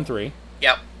 Okay, you've done 3.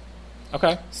 Yep.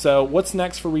 Okay, so what's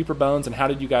next for Reaper Bones, and how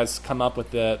did you guys come up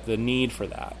with the need for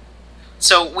that?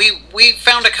 So we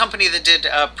found a company that did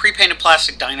pre-painted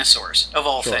plastic dinosaurs, of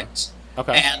all things.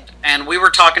 Okay. And we were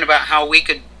talking about how we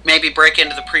could maybe break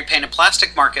into the pre-painted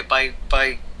plastic market by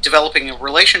developing a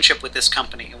relationship with this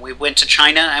company. And we went to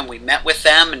China and we met with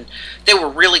them, and they were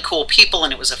really cool people,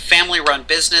 and it was a family-run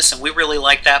business, and we really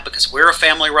liked that because we're a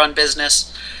family-run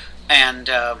business. And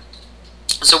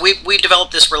so we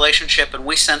developed this relationship, and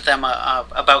we sent them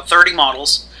about 30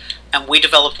 models, and we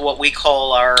developed what we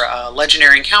call our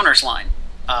Legendary Encounters line,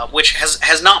 which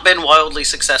has not been wildly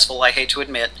successful, I hate to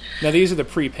admit. Now, these are the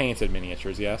pre-painted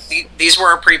miniatures, yes? These were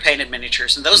our pre-painted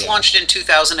miniatures, and those launched in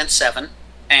 2007.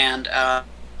 And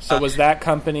so was that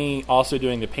company also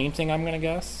doing the painting, I'm going to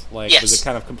guess? Yes. Was it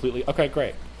kind of completely... Okay,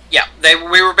 great. Yeah,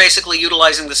 we were basically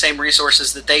utilizing the same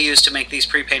resources that they used to make these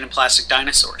pre-painted plastic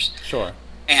dinosaurs. Sure.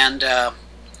 And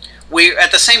we,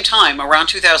 at the same time, around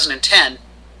 2010,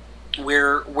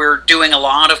 we're doing a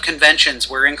lot of conventions.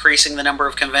 We're increasing the number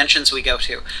of conventions we go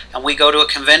to. And we go to a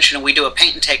convention and we do a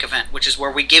paint and take event, which is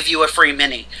where we give you a free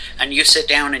mini, and you sit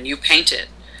down and you paint it.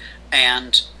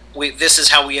 And this is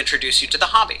how we introduce you to the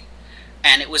hobby.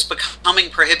 And it was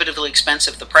becoming prohibitively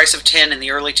expensive. The price of tin in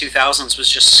the early 2000s was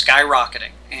just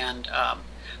skyrocketing. And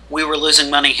we were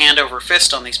losing money hand over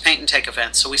fist on these paint and take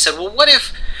events. So we said, well, what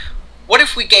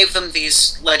if we gave them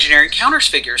these Legendary Encounters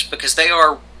figures, because they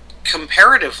are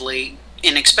comparatively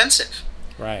inexpensive.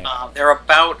 Right. They're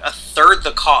about a third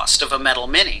the cost of a metal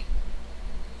mini.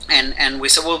 And we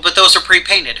said, well, but those are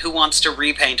pre-painted. Who wants to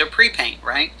repaint a pre-paint,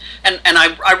 right? And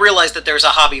I realize that there's a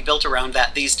hobby built around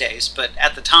that these days, but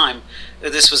at the time,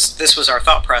 this was our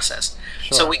thought process.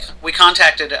 Sure. So we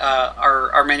contacted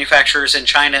our manufacturers in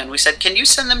China, and we said, can you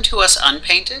send them to us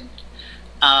unpainted?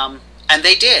 And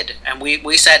they did. And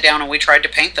we sat down and we tried to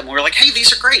paint them. We were like, hey,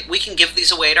 these are great. We can give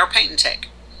these away at our paint and take.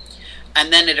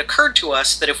 And then it occurred to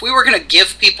us that if we were going to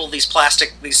give people these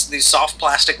soft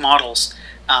plastic models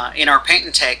in our paint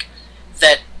and take,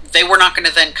 that they were not going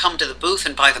to then come to the booth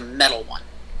and buy the metal one.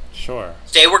 Sure.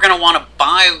 They were going to want to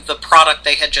buy the product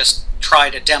they had just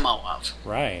tried a demo of.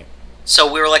 Right. So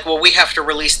we were like, well, we have to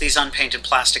release these unpainted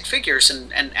plastic figures,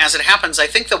 and as it happens, I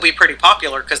think they'll be pretty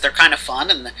popular because they're kind of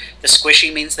fun, and the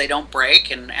squishy means they don't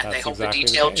break, and they hold exactly the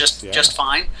detail just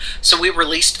fine. So we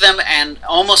released them, and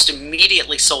almost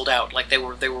immediately sold out. Like they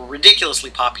were ridiculously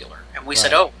popular, and we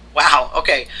said, oh wow,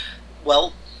 okay,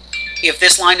 well, if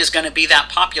this line is going to be that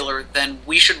popular, then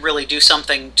we should really do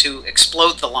something to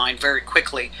explode the line very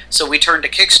quickly. So we turned to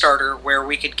Kickstarter, where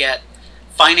we could get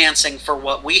financing for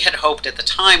what we had hoped at the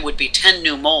time would be 10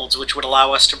 new molds, which would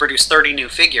allow us to produce 30 new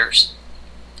figures.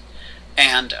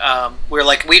 And we were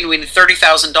like, we need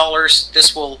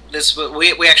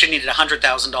 $30,000. We actually needed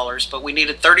 $100,000, but we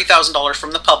needed $30,000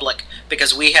 from the public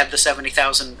because we had the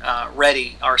 $70,000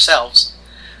 ready ourselves.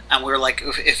 And we were like,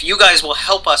 if you guys will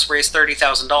help us raise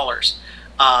 $30,000,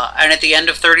 and at the end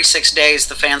of 36 days,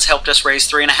 the fans helped us raise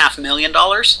 $3.5 million,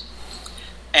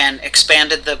 and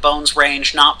expanded the Bones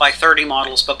range not by 30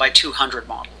 models but by 200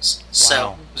 models. Wow.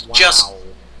 So just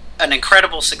an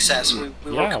incredible success. We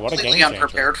were completely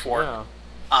unprepared for it,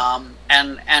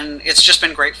 and it's just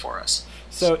been great for us.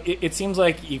 So it seems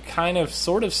like you kind of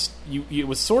it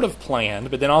was sort of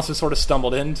planned, but then also sort of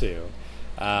stumbled into.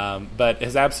 But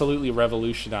has absolutely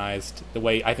revolutionized the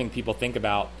way I think people think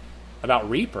about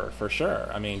Reaper, for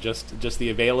sure. I mean, just the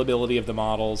availability of the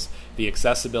models, the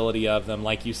accessibility of them.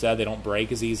 Like you said, they don't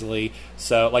break as easily.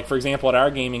 So, like, for example, at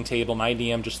our gaming table, my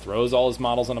DM just throws all his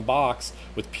models in a box.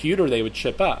 With Pewter, they would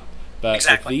chip up. But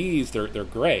exactly. with these, they're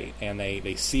great, and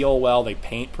they seal well, they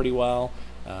paint pretty well.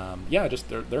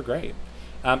 They're great.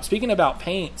 Speaking about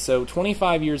paint, so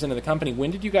 25 years into the company, when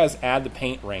did you guys add the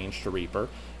paint range to Reaper?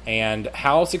 And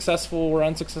how successful or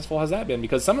unsuccessful has that been?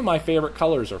 Because some of my favorite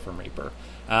colors are from Reaper.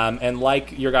 And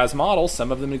like your guys' models,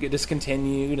 some of them get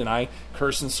discontinued, and I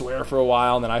curse and swear for a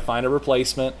while, and then I find a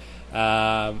replacement.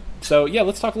 So,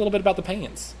 let's talk a little bit about the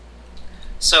paints.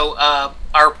 So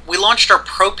we launched our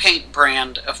Pro Paint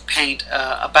brand of paint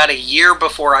about a year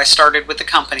before I started with the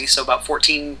company, so about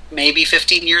 14, maybe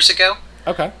 15 years ago.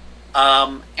 Okay.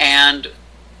 And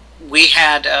we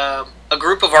had a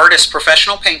group of artists,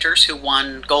 professional painters, who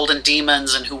won Golden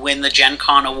Demons and who win the Gen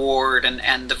Con Award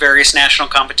and the various national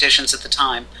competitions at the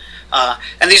time.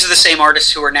 And these are the same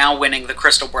artists who are now winning the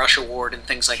Crystal Brush Award and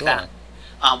things like that.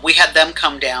 We had them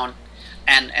come down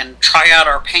and try out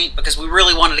our paint because we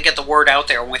really wanted to get the word out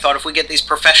there. And we thought if we get these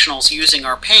professionals using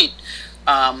our paint,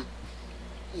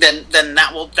 then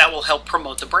that will help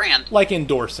promote the brand. Like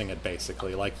endorsing it,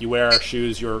 basically. Like you wear our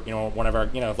shoes, you're one of our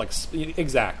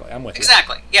exactly. I'm with you.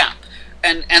 Exactly, yeah.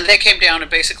 And they came down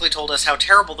and basically told us how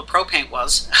terrible the Pro Paint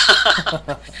was.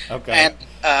 Okay.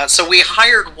 And so we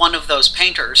hired one of those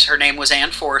painters. Her name was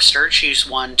Ann Forrester. She's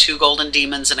won 2 Golden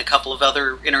Demons and a couple of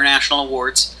other international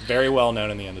awards. Very well known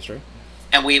in the industry.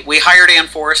 And we hired Ann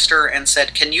Forrester and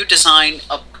said, can you design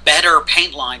a better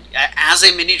paint line? As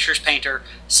a miniatures painter,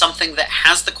 something that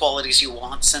has the qualities you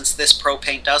want, since this Pro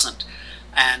Paint doesn't.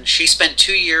 And she spent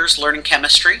 2 years learning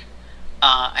chemistry.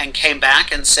 And came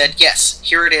back and said, yes,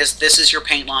 here it is. This is your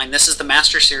paint line. This is the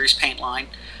Master Series paint line,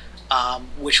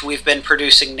 which we've been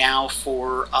producing now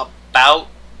for about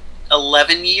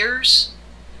 11 years.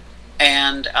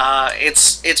 And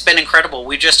it's been incredible.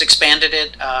 We just expanded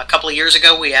it a couple of years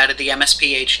ago. We added the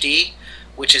MSP HD,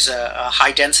 which is a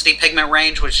high-density pigment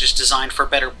range, which is designed for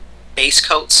better base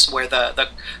coats, where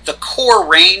the core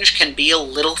range can be a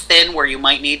little thin, where you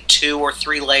might need 2 or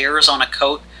 3 layers on a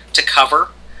coat to cover.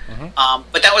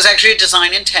 But that was actually a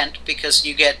design intent because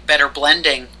you get better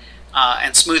blending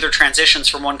and smoother transitions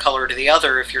from one color to the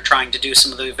other if you're trying to do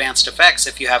some of the advanced effects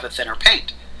if you have a thinner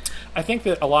paint. I think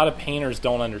that a lot of painters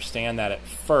don't understand that at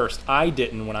first. I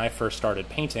didn't when I first started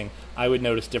painting. I would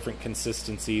notice different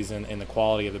consistencies in the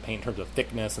quality of the paint in terms of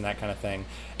thickness and that kind of thing.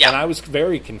 Yeah. And I was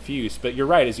very confused. But you're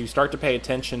right, as you start to pay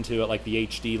attention to it, like the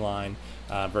HD line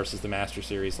versus the Master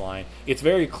Series line, it's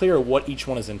very clear what each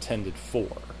one is intended for.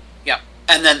 Yeah.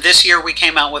 And then this year we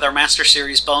came out with our Master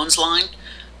Series Bones line,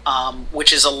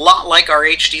 which is a lot like our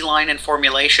HD line in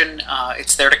formulation.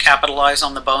 It's there to capitalize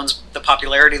on the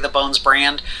popularity of the Bones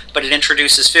brand, but it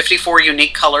introduces 54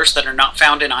 unique colors that are not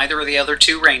found in either of the other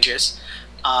 2 ranges.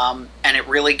 And it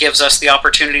really gives us the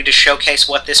opportunity to showcase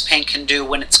what this paint can do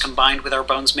when it's combined with our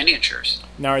Bones miniatures.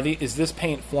 Now, is this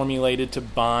paint formulated to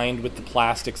bind with the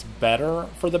plastics better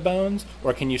for the Bones,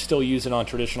 or can you still use it on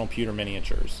traditional pewter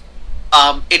miniatures?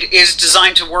 It is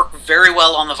designed to work very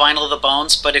well on the vinyl of the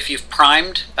Bones, but if you've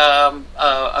primed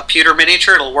a pewter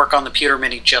miniature, it'll work on the pewter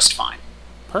mini just fine.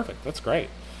 Perfect. That's great.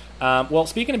 Well,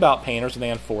 speaking about painters with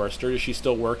Ann Forrester, is she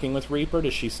still working with Reaper?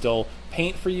 Does she still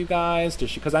paint for you guys?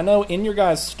 Because I know in your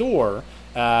guys' store,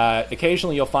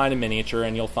 occasionally you'll find a miniature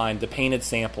and you'll find the painted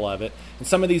sample of it. And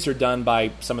some of these are done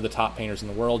by some of the top painters in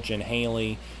the world, Jen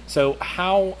Haley. So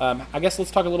I guess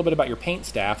let's talk a little bit about your paint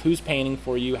staff. Who's painting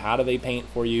for you? How do they paint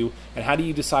for you? And how do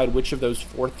you decide which of those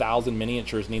 4,000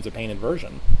 miniatures needs a painted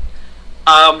version?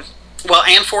 Well,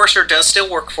 Ann Forrester does still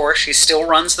work for us. She still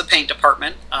runs the paint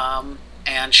department.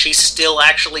 and she still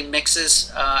actually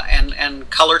mixes and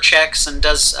color checks and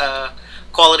does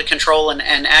quality control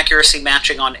and accuracy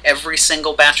matching on every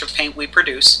single batch of paint we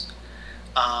produce.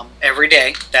 Every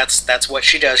day. That's what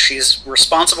she does. She's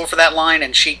responsible for that line,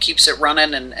 and she keeps it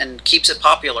running and keeps it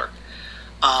popular.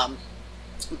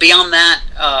 Beyond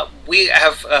that, we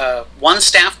have one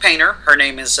staff painter. Her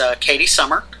name is Katie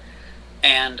Summer,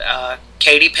 and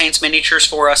Katie paints miniatures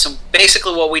for us. And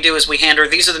basically what we do is we hand her,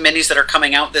 these are the minis that are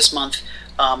coming out this month.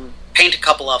 Paint a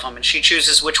couple of them, and she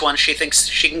chooses which one she thinks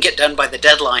she can get done by the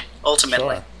deadline,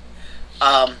 ultimately.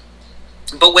 Sure.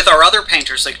 But with our other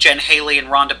painters, like Jen Haley and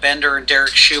Rhonda Bender and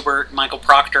Derek Schubert, Michael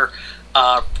Proctor,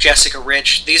 Jessica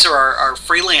Rich, these are our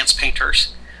freelance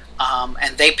painters,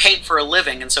 and they paint for a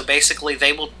living, and so basically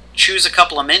they will choose a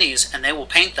couple of minis, and they will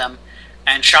paint them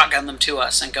and shotgun them to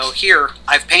us and go, here,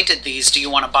 I've painted these, do you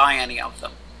want to buy any of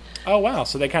them? Oh, wow.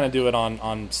 So they kind of do it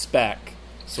on spec,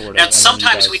 sort of. And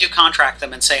sometimes we do contract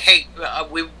them and say, hey,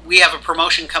 we have a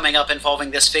promotion coming up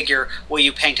involving this figure. Will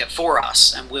you paint it for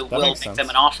us? And we'll make them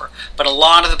an offer. But a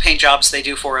lot of the paint jobs they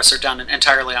do for us are done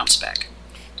entirely on spec.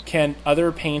 Can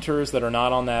other painters that are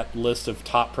not on that list of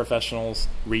top professionals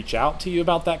reach out to you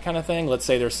about that kind of thing? Let's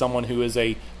say there's someone who is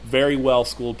a very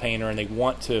well-schooled painter and they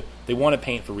want to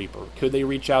paint for Reaper. Could they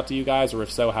reach out to you guys, or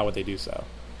if so, how would they do so?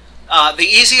 The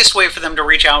easiest way for them to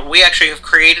reach out, we actually have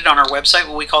created on our website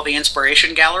what we call the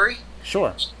Inspiration Gallery.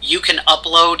 Sure. You can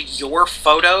upload your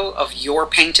photo of your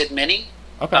painted mini,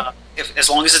 okay. As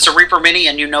long as it's a Reaper mini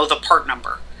and you know the part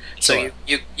number. Sure.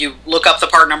 So you look up the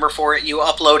part number for it, you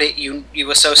upload it,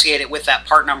 you associate it with that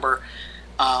part number.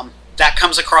 That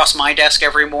comes across my desk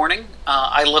every morning.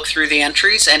 I look through the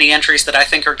entries. Any entries that I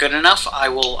think are good enough, I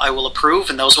will approve,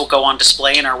 and those will go on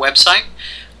display in our website.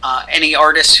 Any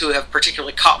artists who have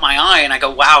particularly caught my eye and I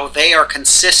go, wow, they are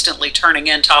consistently turning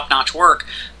in top-notch work,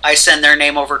 I send their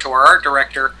name over to our art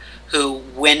director, who,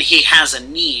 when he has a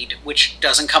need, which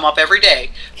doesn't come up every day,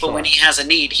 Sure. but when he has a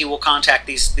need, he will contact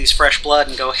these fresh blood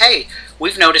and go, hey,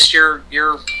 we've noticed your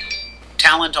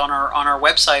talent on our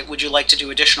website. Would you like to do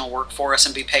additional work for us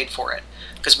and be paid for it?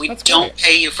 Because we don't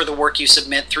pay you for the work you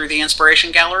submit through the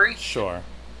Inspiration Gallery. Sure.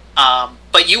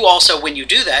 But you also, when you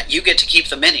do that, you get to keep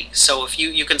the mini. So if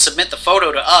you can submit the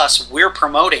photo to us, we're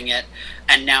promoting it,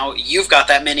 and now you've got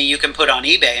that mini you can put on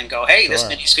eBay and go, hey, this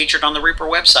mini's featured on the Reaper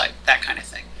website, that kind of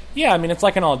thing. Yeah, I mean, it's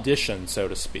like an audition, so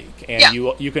to speak. And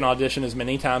you can audition as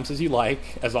many times as you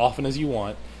like, as often as you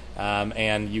want.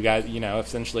 And you guys,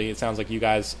 essentially it sounds like you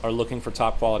guys are looking for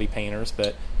top quality painters,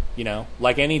 but,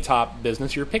 like any top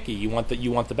business, you're picky. You want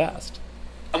the best.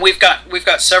 And we've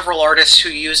got several artists who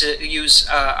use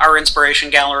our Inspiration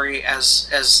Gallery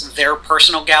as their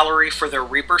personal gallery for their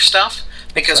Reaper stuff,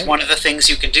 because one of the things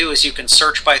you can do is you can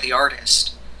search by the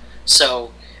artist.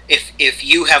 So if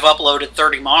you have uploaded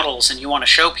 30 models and you want to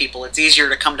show people, it's easier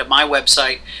to come to my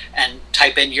website and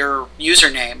type in your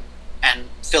username and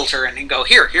filter and go,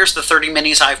 here's the 30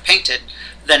 minis I've painted,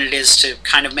 than it is to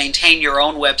kind of maintain your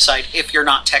own website if you're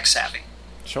not tech savvy.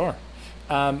 Sure.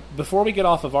 Before we get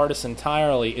off of artists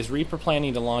entirely, is Reaper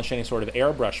planning to launch any sort of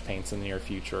airbrush paints in the near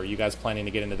future? Are you guys planning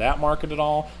to get into that market at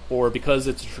all? Or because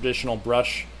it's a traditional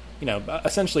brush,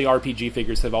 essentially RPG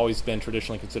figures have always been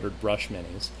traditionally considered brush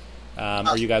minis.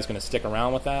 Are you guys going to stick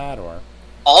around with that, or?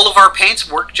 All of our paints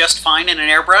work just fine in an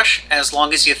airbrush as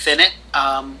long as you thin it.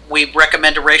 We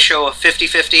recommend a ratio of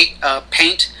 50-50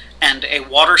 paint and a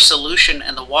water solution,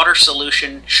 and the water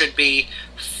solution should be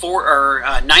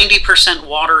 90%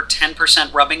 water,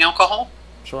 10% rubbing alcohol.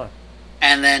 Sure.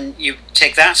 And then you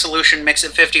take that solution, mix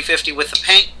it 50-50 with the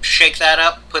paint, shake that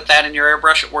up, put that in your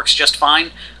airbrush. It works just fine.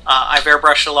 I've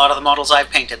airbrushed a lot of the models I've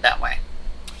painted that way.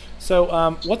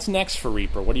 So, what's next for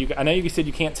Reaper? I know you said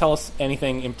you can't tell us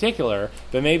anything in particular,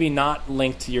 but maybe not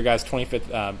linked to your guys'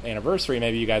 25th anniversary.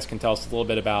 Maybe you guys can tell us a little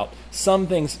bit about some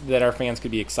things that our fans could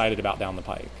be excited about down the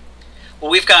pike. Well,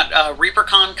 we've got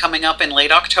ReaperCon coming up in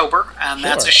late October, and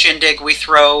that's a shindig we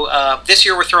throw. This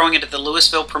year we're throwing it at the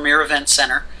Louisville Premier Event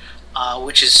Center,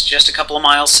 which is just a couple of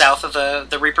miles south of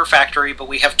the Reaper factory, but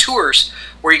we have tours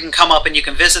where you can come up and you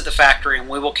can visit the factory, and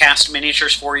we will cast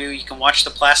miniatures for you. You can watch the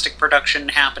plastic production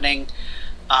happening.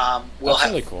 We'll That's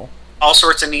have really cool. all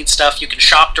sorts of neat stuff. You can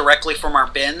shop directly from our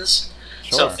bins.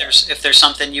 Sure. So if there's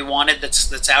something you wanted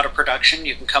that's out of production,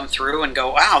 you can come through and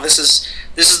go, wow, this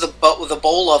is the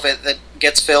bowl of it that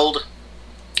gets filled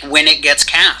when it gets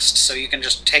cast. So you can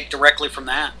just take directly from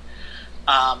that.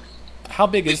 How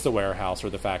big is the warehouse or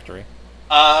the factory?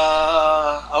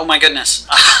 Oh my goodness.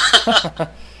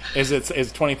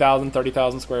 Is 20,000,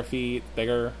 30,000 square feet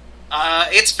bigger?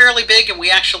 It's fairly big, and we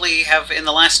actually have in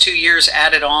the last 2 years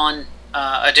added on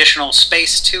additional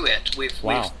space to it.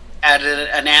 added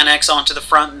an annex onto the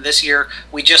front, and this year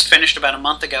we just finished about a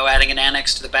month ago adding an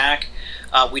annex to the back.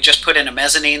 We just put in a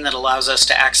mezzanine that allows us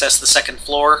to access the second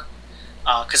floor,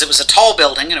 because it was a tall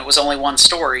building and it was only one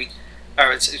story.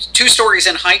 It's 2 stories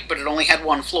in height, but it only had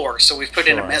 1 floor. So we've put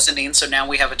in a mezzanine, so now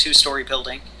we have a 2-story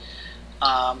building.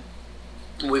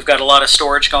 We've got a lot of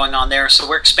storage going on there, so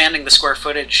we're expanding the square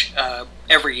footage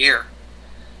every year.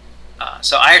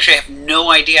 So I actually have no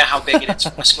idea how big it is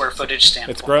from a square footage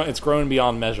standpoint. It's grown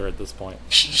beyond measure at this point.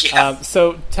 Yeah.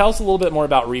 So tell us a little bit more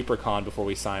about ReaperCon before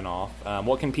we sign off.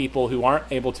 What can people who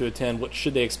aren't able to attend, what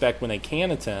should they expect when they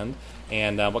can attend,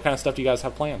 and what kind of stuff do you guys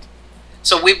have planned?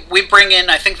 So we bring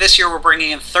in, I think this year we're bringing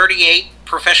in 38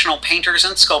 professional painters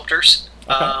and sculptors.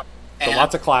 Okay. So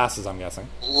lots of classes, I'm guessing.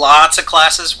 Lots of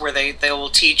classes where they will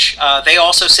teach. They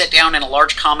also sit down in a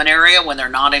large common area when they're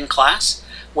not in class,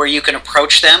 where you can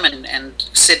approach them and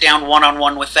sit down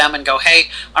one-on-one with them and go, hey,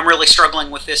 I'm really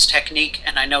struggling with this technique,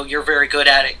 and I know you're very good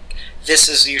at it.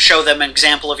 You show them an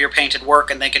example of your painted work,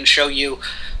 and they can show you,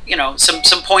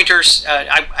 some pointers.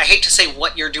 I hate to say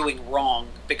what you're doing wrong,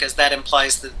 because that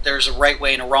implies that there's a right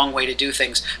way and a wrong way to do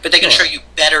things, but they can show you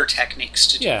better techniques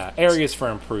to do things. Areas for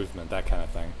improvement, that kind of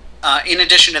thing. In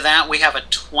addition to that, we have a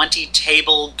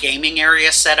 20-table gaming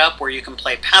area set up where you can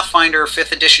play Pathfinder,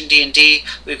 5th edition D&D.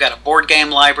 We've got a board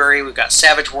game library. We've got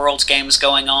Savage Worlds games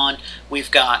going on. We've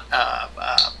got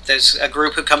there's a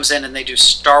group who comes in and they do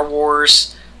Star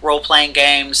Wars role-playing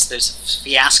games. There's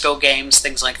Fiasco games,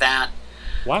 things like that.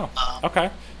 Wow.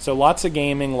 Okay. So lots of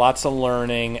gaming, lots of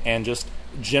learning, and just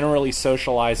generally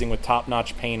socializing with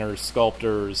top-notch painters,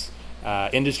 sculptors,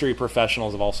 industry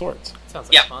professionals of all sorts.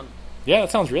 Sounds like fun. Yeah,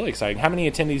 that sounds really exciting. How many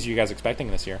attendees are you guys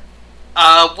expecting this year?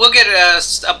 We'll get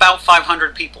about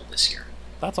 500 people this year.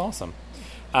 That's awesome.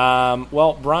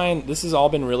 Well, Brian, this has all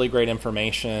been really great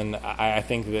information. I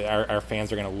think that our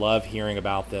fans are going to love hearing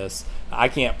about this. I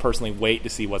can't personally wait to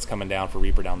see what's coming down for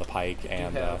Reaper down the pike.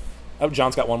 And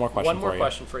John's got one more question for you. One more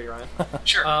question for you, Ryan.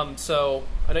 Sure. So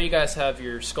I know you guys have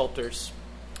your sculptors.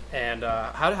 And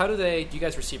how do you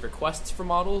guys receive requests for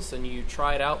models, and you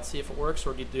try it out, see if it works,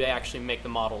 or do they actually make the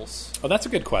models? Oh, that's a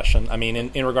good question. I mean,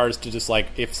 in regards to just like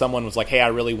if someone was like, hey, I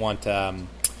really want, a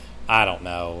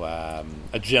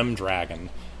gem dragon,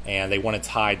 and they want its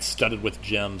hide studded with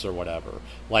gems or whatever.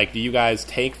 Like, do you guys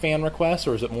take fan requests,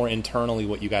 or is it more internally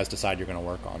what you guys decide you're going to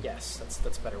work on? Yes,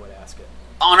 that's a better way to ask it.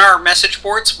 On our message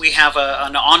boards, we have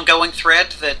an ongoing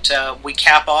thread that we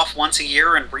cap off once a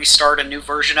year and restart a new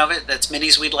version of it that's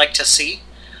minis we'd like to see.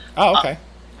 Oh, okay.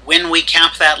 When we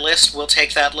cap that list, we'll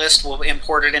take that list, we'll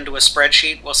import it into a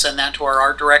spreadsheet, we'll send that to our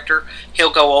art director. He'll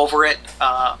go over it.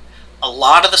 A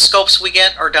lot of the sculpts we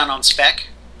get are done on spec.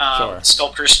 Sure.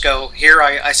 Sculptors go, here,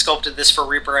 I sculpted this for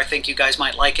Reaper, I think you guys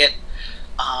might like it.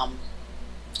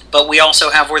 But we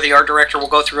also have where the art director will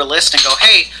go through a list and go,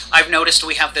 hey, I've noticed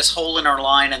we have this hole in our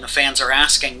line and the fans are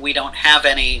asking, we don't have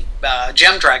any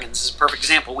gem dragons. This is a perfect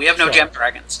example. We have no gem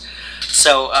dragons.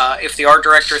 So if the art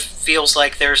director feels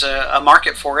like there's a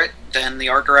market for it, then the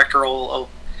art director will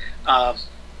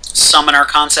summon our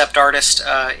concept artist,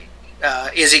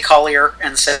 Izzy Collier,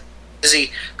 and say,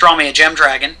 Izzy, draw me a gem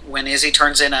dragon. When Izzy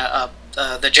turns in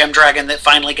the gem dragon that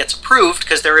finally gets approved,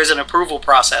 because there is an approval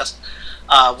process,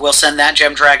 we'll send that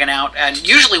gem dragon out, and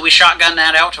usually we shotgun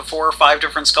that out to 4 or 5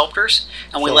 different sculptors,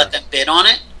 and we let them bid on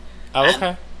it. Oh, okay.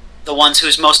 And the ones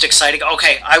who's most excited,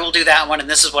 okay, I will do that one, and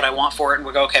this is what I want for it, and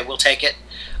we go, okay, we'll take it,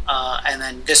 and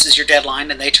then this is your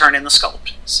deadline, and they turn in the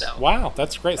sculpt. So wow,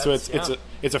 that's great. So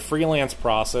it's a freelance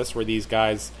process where these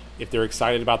guys, if they're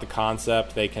excited about the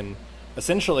concept, they can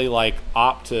essentially like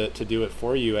opt to do it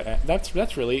for you. That's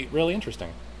really really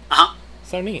interesting.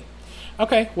 So neat.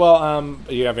 Okay, well,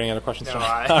 do you have any other questions? No, all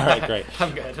right, great.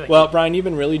 I'm good. Well, Brian, you've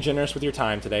been really generous with your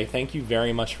time today. Thank you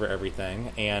very much for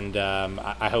everything, and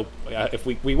I hope if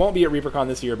we won't be at ReaperCon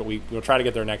this year, but we'll try to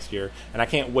get there next year, and I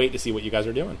can't wait to see what you guys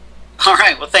are doing. All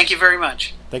right, well, thank you very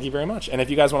much. Thank you very much, and if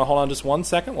you guys want to hold on just 1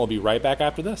 second, we'll be right back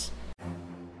after this.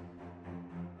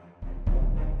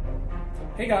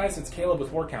 Hey guys, it's Caleb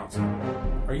with War Council.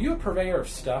 Are you a purveyor of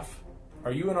stuff?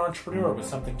 Are you an entrepreneur with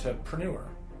something to preneur?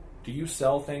 Do you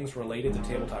sell things related to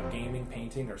tabletop gaming,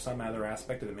 painting, or some other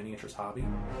aspect of the miniatures hobby?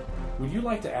 Would you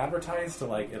like to advertise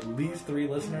to at least 3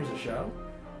 listeners a show?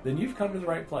 Then you've come to the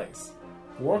right place.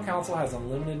 War Council has a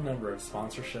limited number of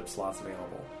sponsorship slots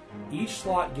available. Each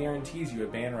slot guarantees you a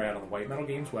banner ad on the White Metal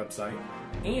Games website,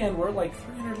 and we're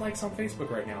 300 likes on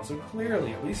Facebook right now, so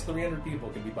clearly at least 300 people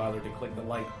can be bothered to click the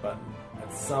like button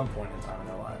at some point in time in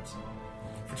their lives.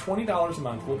 For $20 a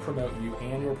month, we'll promote you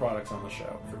and your products on the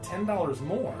show. For $10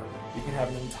 more, you can have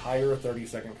an entire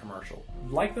 30-second commercial,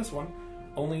 like this one,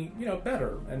 only,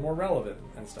 better and more relevant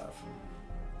and stuff.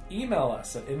 email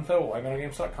us at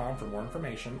info@whitemetalgames.com for more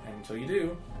information, and until you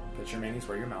do, put your minis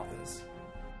where your mouth is.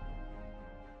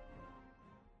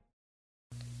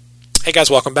 Hey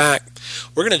guys, welcome back.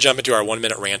 We're going to jump into our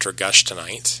 1-minute rant or gush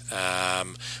tonight.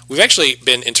 We've actually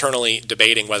been internally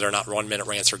debating whether or not 1-minute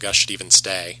rants or gush should even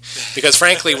stay, because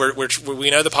frankly,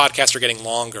 we know the podcasts are getting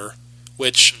longer,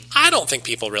 which I don't think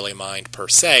people really mind per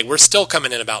se. We're still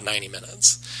coming in about 90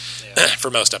 minutes for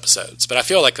most episodes, but I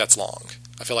feel like that's long.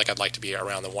 I feel like I'd like to be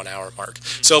around the 1 hour mark.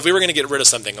 So if we were going to get rid of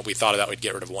something that we thought about, we'd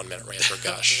get rid of 1-minute rant or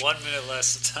gush. 1 minute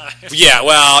less time. Yeah,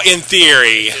 well, in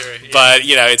theory. Yeah. But,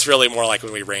 it's really more like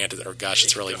when we rant or gush,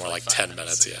 it's really more like 10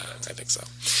 minutes. Yeah, I think so.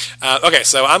 Okay,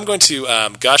 so I'm going to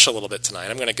gush a little bit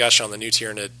tonight. I'm going to gush on the new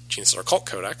Tyranid Genestealer Cult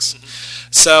Codex.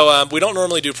 So we don't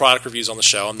normally do product reviews on the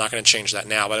show. I'm not going to change that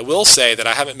now. But I will say that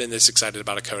I haven't been this excited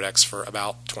about a codex for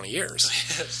about 20 years.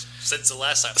 Since the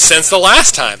last time. Since the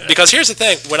last time. Because here's the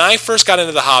thing. When I first got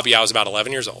into the hobby, I was about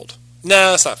 11 years old.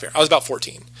 No, that's not fair. I was about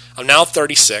 14. I'm now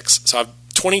 36, so I've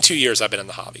 22 years I've been in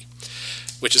the hobby,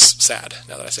 which is sad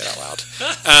now that I say it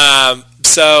out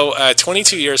loud.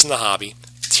 22 years in the hobby.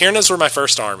 Tyranids were my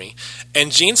first army,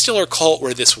 and Genestealer Cult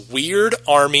were this weird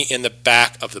army in the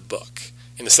back of the book.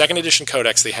 In the second edition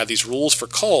codex, they had these rules for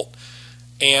Cult,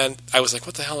 and I was like,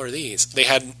 what the hell are these? They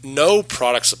had no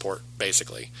product support,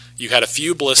 basically. You had a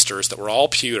few blisters that were all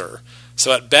pewter,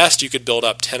 so at best you could build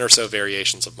up 10 or so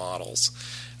variations of models.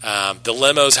 The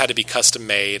limos had to be custom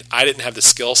made. I didn't have the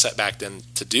skill set back then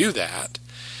to do that.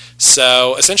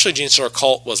 So essentially Genestealer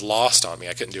Cult was lost on me.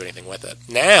 I couldn't do anything with it.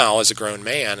 Now, as a grown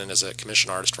man and as a commission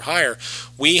artist for hire,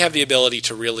 we have the ability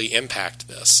to really impact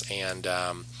this. And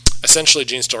essentially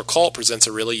Genestealer Cult presents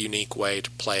a really unique way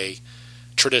to play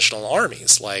traditional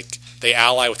armies. Like, they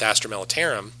ally with Astra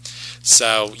Militarum,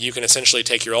 so you can essentially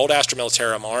take your old Astra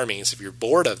Militarum armies, if you're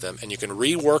bored of them, and you can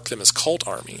rework them as cult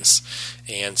armies.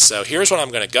 And so here's what I'm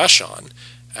going to gush on.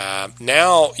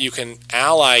 Now you can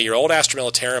ally your old Astra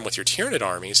Militarum with your Tyranid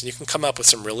armies, and you can come up with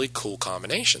some really cool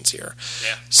combinations here.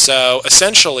 Yeah. So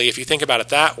essentially, if you think about it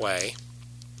that way,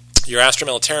 your Astra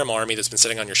Militarum army that's been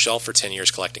sitting on your shelf for 10 years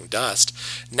collecting dust,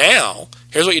 now,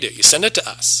 here's what you do. You send it to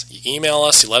us. You email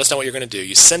us. You let us know what you're going to do.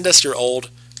 You send us your old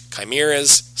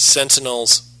Chimeras,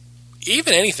 Sentinels,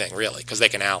 even anything, really, because they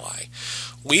can ally.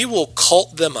 We will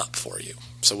cult them up for you.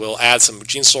 So we'll add some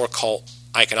Genestealer Cult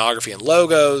iconography and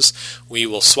logos. We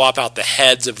will swap out the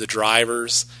heads of the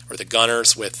drivers or the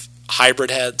gunners with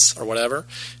hybrid heads or whatever.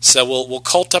 So we'll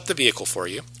cult up the vehicle for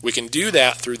you. We can do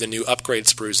that through the new upgrade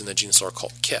sprues in the Genestealer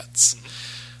Cult kits.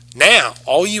 Now,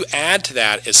 all you add to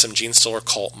that is some Genestealer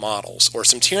Cult models, or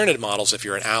some Tyranid models if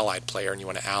you're an allied player and you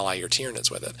want to ally your Tyranids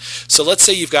with it. So let's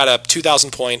say you've got a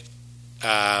 2,000 point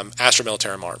Astra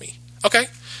Militarum army. Okay.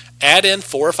 Add in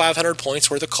 400 or 500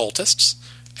 points worth of cultists.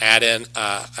 Add in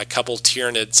a couple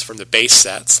Tyranids from the base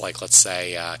sets, like let's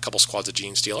say a couple squads of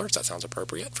Genestealers. That sounds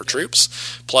appropriate for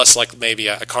troops. Plus, like maybe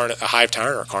a Hive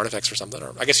Tyrant or a Carnifex or something.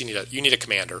 Or I guess you need a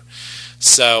commander.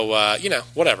 So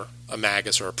whatever, a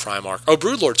Magus or a Primarch. Oh,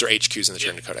 Broodlords are HQs in the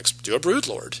Tyranid Codex. Do a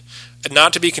Broodlord,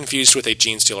 not to be confused with a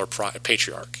Genestealer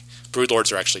Patriarch.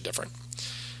 Broodlords are actually different.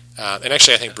 And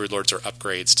actually, I think Broodlords are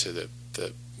upgrades to the.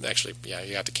 Actually, yeah,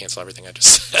 you have to cancel everything I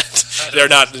just said. They're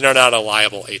not a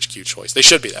liable HQ choice. They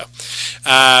should be, though.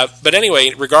 But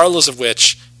anyway, regardless of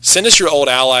which, send us your old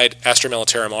allied Astra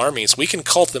Militarum armies. We can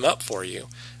cult them up for you.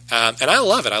 And I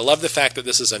love it. I love the fact that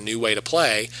this is a new way to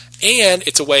play. And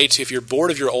it's a way to, if you're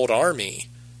bored of your old army,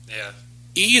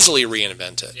 easily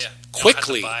reinvent it. Yeah.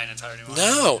 Quickly. You don't have to buy an entirely new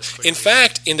No. In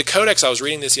fact, in the Codex, I was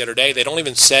reading this the other day, they don't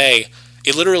even say...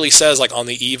 It literally says, like, on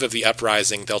the eve of the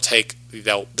uprising, they'll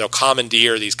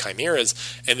commandeer these chimeras,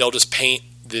 and they'll just paint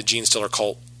the Genestealer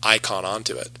Cult icon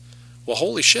onto it. Well,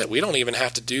 holy shit! We don't even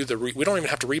have to we don't even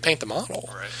have to repaint the model.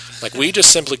 Right. Like, we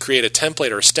just simply create a template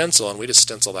or a stencil, and we just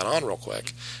stencil that on real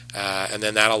quick, and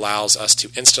then that allows us to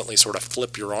instantly sort of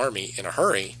flip your army in a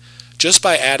hurry, just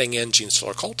by adding in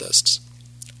Genestealer Cultists.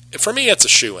 For me, it's a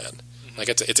shoe-in. Like,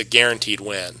 it's a guaranteed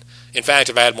win. In fact,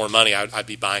 if I had more money, I'd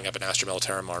be buying up an Astra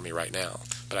Militarum army right now.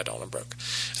 But I don't. I'm broke.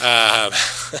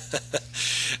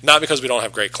 Not because we don't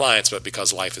have great clients, but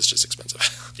because life is just expensive.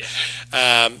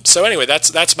 Yeah. So anyway,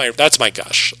 that's my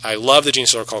gush. I love the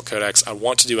Genestealer Cult Codex. I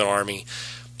want to do an army.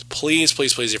 Please,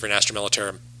 please, please, if you're an Astra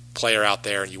Militarum player out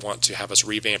there and you want to have us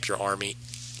revamp your army,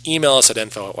 email us at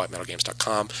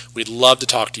info@whitemetalgames.com. We'd love to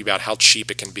talk to you about how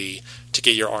cheap it can be to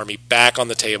get your army back on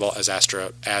the table as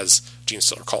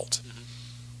Genestealer Cult.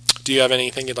 Do you have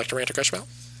anything you'd like to rant or gush about?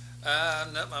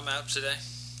 Nope, I'm out today.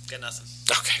 Got nothing.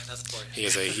 Okay. Got nothing for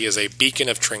you. He is a beacon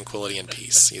of tranquility and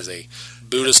peace. He is a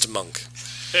Buddhist monk.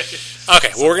 Okay,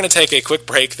 well, we're going to take a quick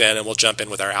break then, and we'll jump in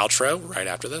with our outro right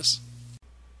after this.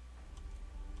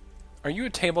 Are you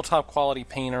a tabletop quality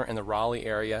painter in the Raleigh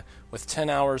area with 10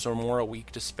 hours or more a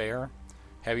week to spare?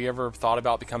 Have you ever thought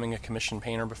about becoming a commissioned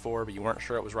painter before, but you weren't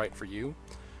sure it was right for you?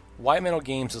 White Metal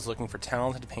Games is looking for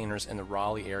talented painters in the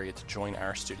Raleigh area to join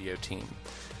our studio team.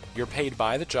 You're paid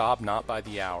by the job, not by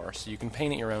the hour, so you can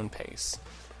paint at your own pace.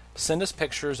 Send us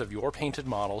pictures of your painted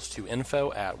models to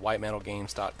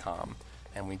info@whitemetalgames.com,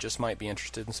 and we just might be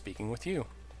interested in speaking with you.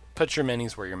 Put your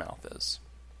minis where your mouth is.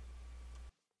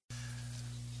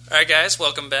 All right, guys,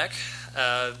 welcome back.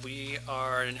 We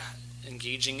are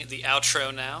engaging the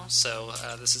outro now, so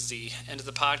this is the end of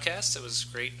the podcast. It was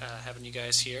great having you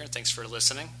guys here. Thanks for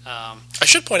listening. I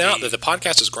should point out that the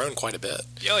podcast has grown quite a bit.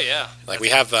 Oh yeah,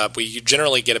 we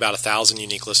generally get about 1,000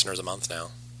 unique listeners a month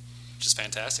now, which is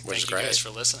fantastic. Which Thank is you great. guys for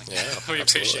listening. Yeah, we absolutely.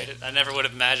 appreciate it. I never would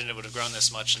have imagined it would have grown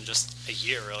this much in just a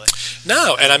year, really.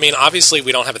 No, and I mean, obviously,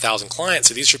 we don't have 1,000 clients,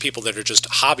 so these are people that are just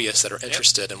hobbyists that are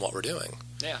interested in what we're doing.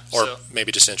 Yeah, Or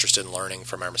maybe just interested in learning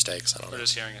from our mistakes. I don't know. Or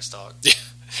just hearing us talk. Yeah.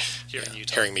 Hearing you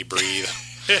talk. Hearing me breathe.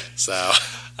 So,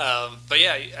 but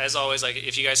yeah, as always, like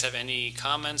if you guys have any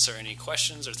comments or any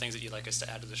questions or things that you'd like us to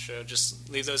add to the show, just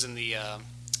leave those in the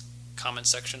comment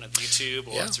section of YouTube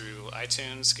or through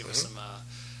iTunes. Give us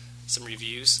some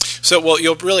reviews. So, well,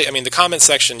 the comment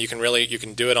section, you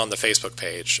can do it on the Facebook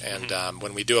page, and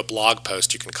when we do a blog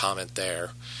post, you can comment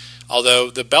there. Although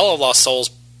the Bell of Lost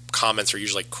Souls comments are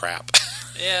usually crap.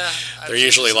 Yeah, they're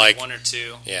usually like one or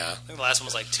two. Yeah, I think the last one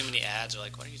was like too many ads. Or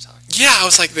like, what are you talking about? Yeah, I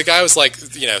was like, the guy was like,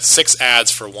 6 ads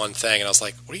for one thing, and I was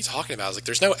like, what are you talking about? I was like,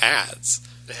 there's no ads.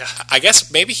 Yeah. I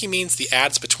guess maybe he means the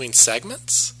ads between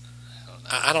segments.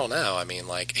 I don't know. I mean,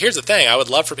 like, here's the thing: I would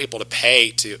love for people to pay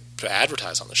to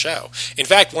advertise on the show. In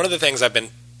fact, one of the things I've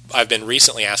been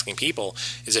recently asking people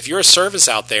is if you're a service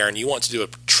out there and you want to do a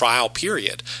trial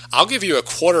period, I'll give you a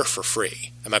quarter for free.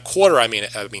 And by quarter, I mean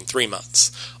 3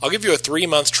 months. I'll give you a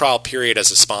 3-month trial period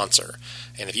as a sponsor.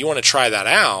 And if you want to try that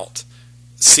out,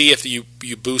 see if you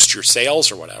boost your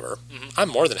sales or whatever, I'm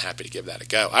more than happy to give that a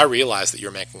go. I realize that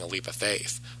you're making a leap of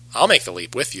faith. I'll make the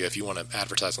leap with you if you want to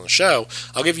advertise on the show.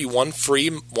 I'll give you one free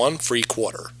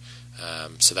quarter.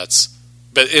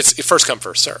 But it's first come,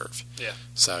 first serve. Yeah.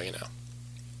 So,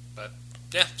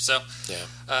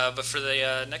 But for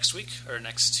the next week, or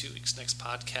next 2 weeks, next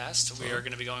podcast, we are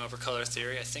going to be going over color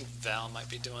theory. I think Val might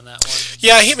be doing that one.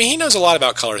 Yeah, he knows a lot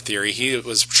about color theory. He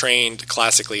was trained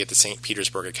classically at the St.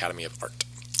 Petersburg Academy of Art.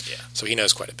 Yeah. So he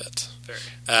knows quite a bit. Very.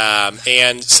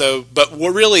 But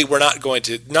we're not going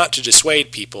to, not to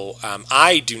dissuade people.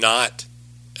 I did not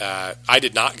go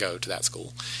to that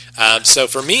school. So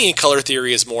for me, color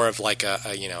theory is more of like a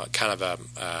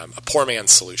poor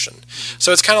man's solution.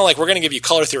 So it's kind of like we're going to give you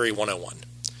color theory 101.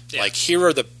 Yeah. Like, here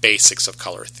are the basics of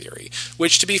color theory,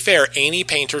 which, to be fair, any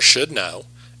painter should know,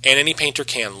 and any painter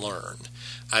can learn.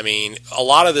 I mean, a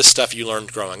lot of this stuff you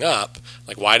learned growing up,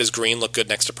 like why does green look good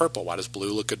next to purple? Why does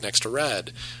blue look good next to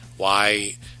red?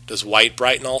 Why does white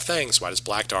brighten all things? Why does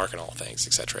black darken all things,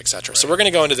 et cetera, et cetera? Right. So we're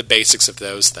going to go into the basics of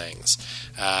those things,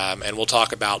 and we'll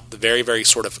talk about the very, very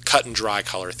sort of cut and dry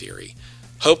color theory.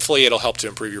 Hopefully it'll help to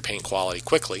improve your paint quality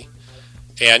quickly,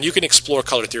 and you can explore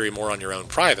color theory more on your own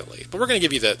privately. But we're going to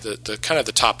give you the kind of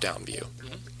the top-down view.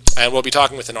 And we'll be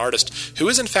talking with an artist who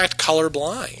is, in fact,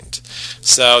 colorblind.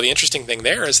 So the interesting thing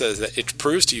there is that it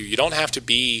proves to you don't have to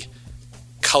be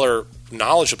color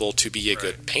knowledgeable to be a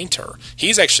good painter.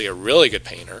 He's actually a really good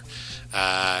painter,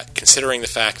 considering the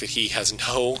fact that he has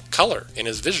no color in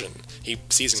his vision. He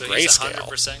sees in grayscale.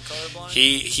 He's 100% colorblind?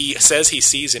 He says he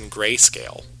sees in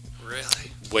grayscale.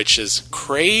 Really? Which is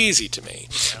crazy to me.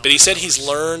 But he said he's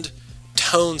learned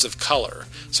tones of color.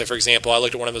 So, for example, I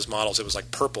looked at one of his models. It was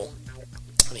like purple.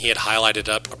 And he had highlighted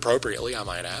up appropriately, I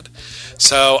might add.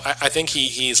 So I think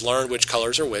he's learned which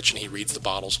colors are which, and he reads the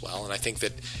bottles well. And I think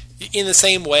that in the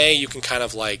same way, you can kind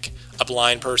of like a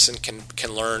blind person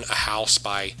can learn a house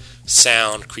by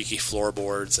sound, creaky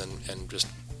floorboards, and just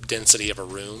density of a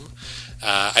room.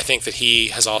 I think that he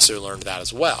has also learned that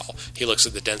as well. He looks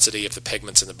at the density of the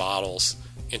pigments in the bottles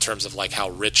in terms of like how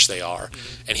rich they are,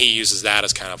 and he uses that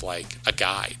as kind of like a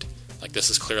guide. Like, this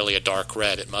is clearly a dark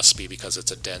red. It must be because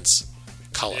it's a dense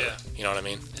color. Yeah. You know what I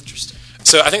mean? Interesting.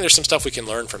 So I think there's some stuff we can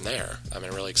learn from there. I'm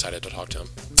really excited to talk to him.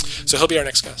 So he'll be our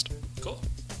next guest. Cool.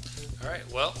 All right.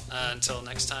 Well, until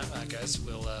next time, guys,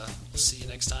 we'll see you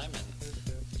next time. And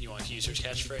you want to use your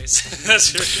catchphrase?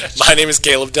 That's your catchphrase. My name is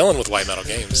Caleb Dillon with White Metal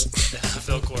Games.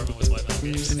 Phil Corbin with White Metal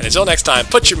Games. And until next time,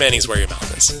 put your minis where your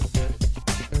mouth is.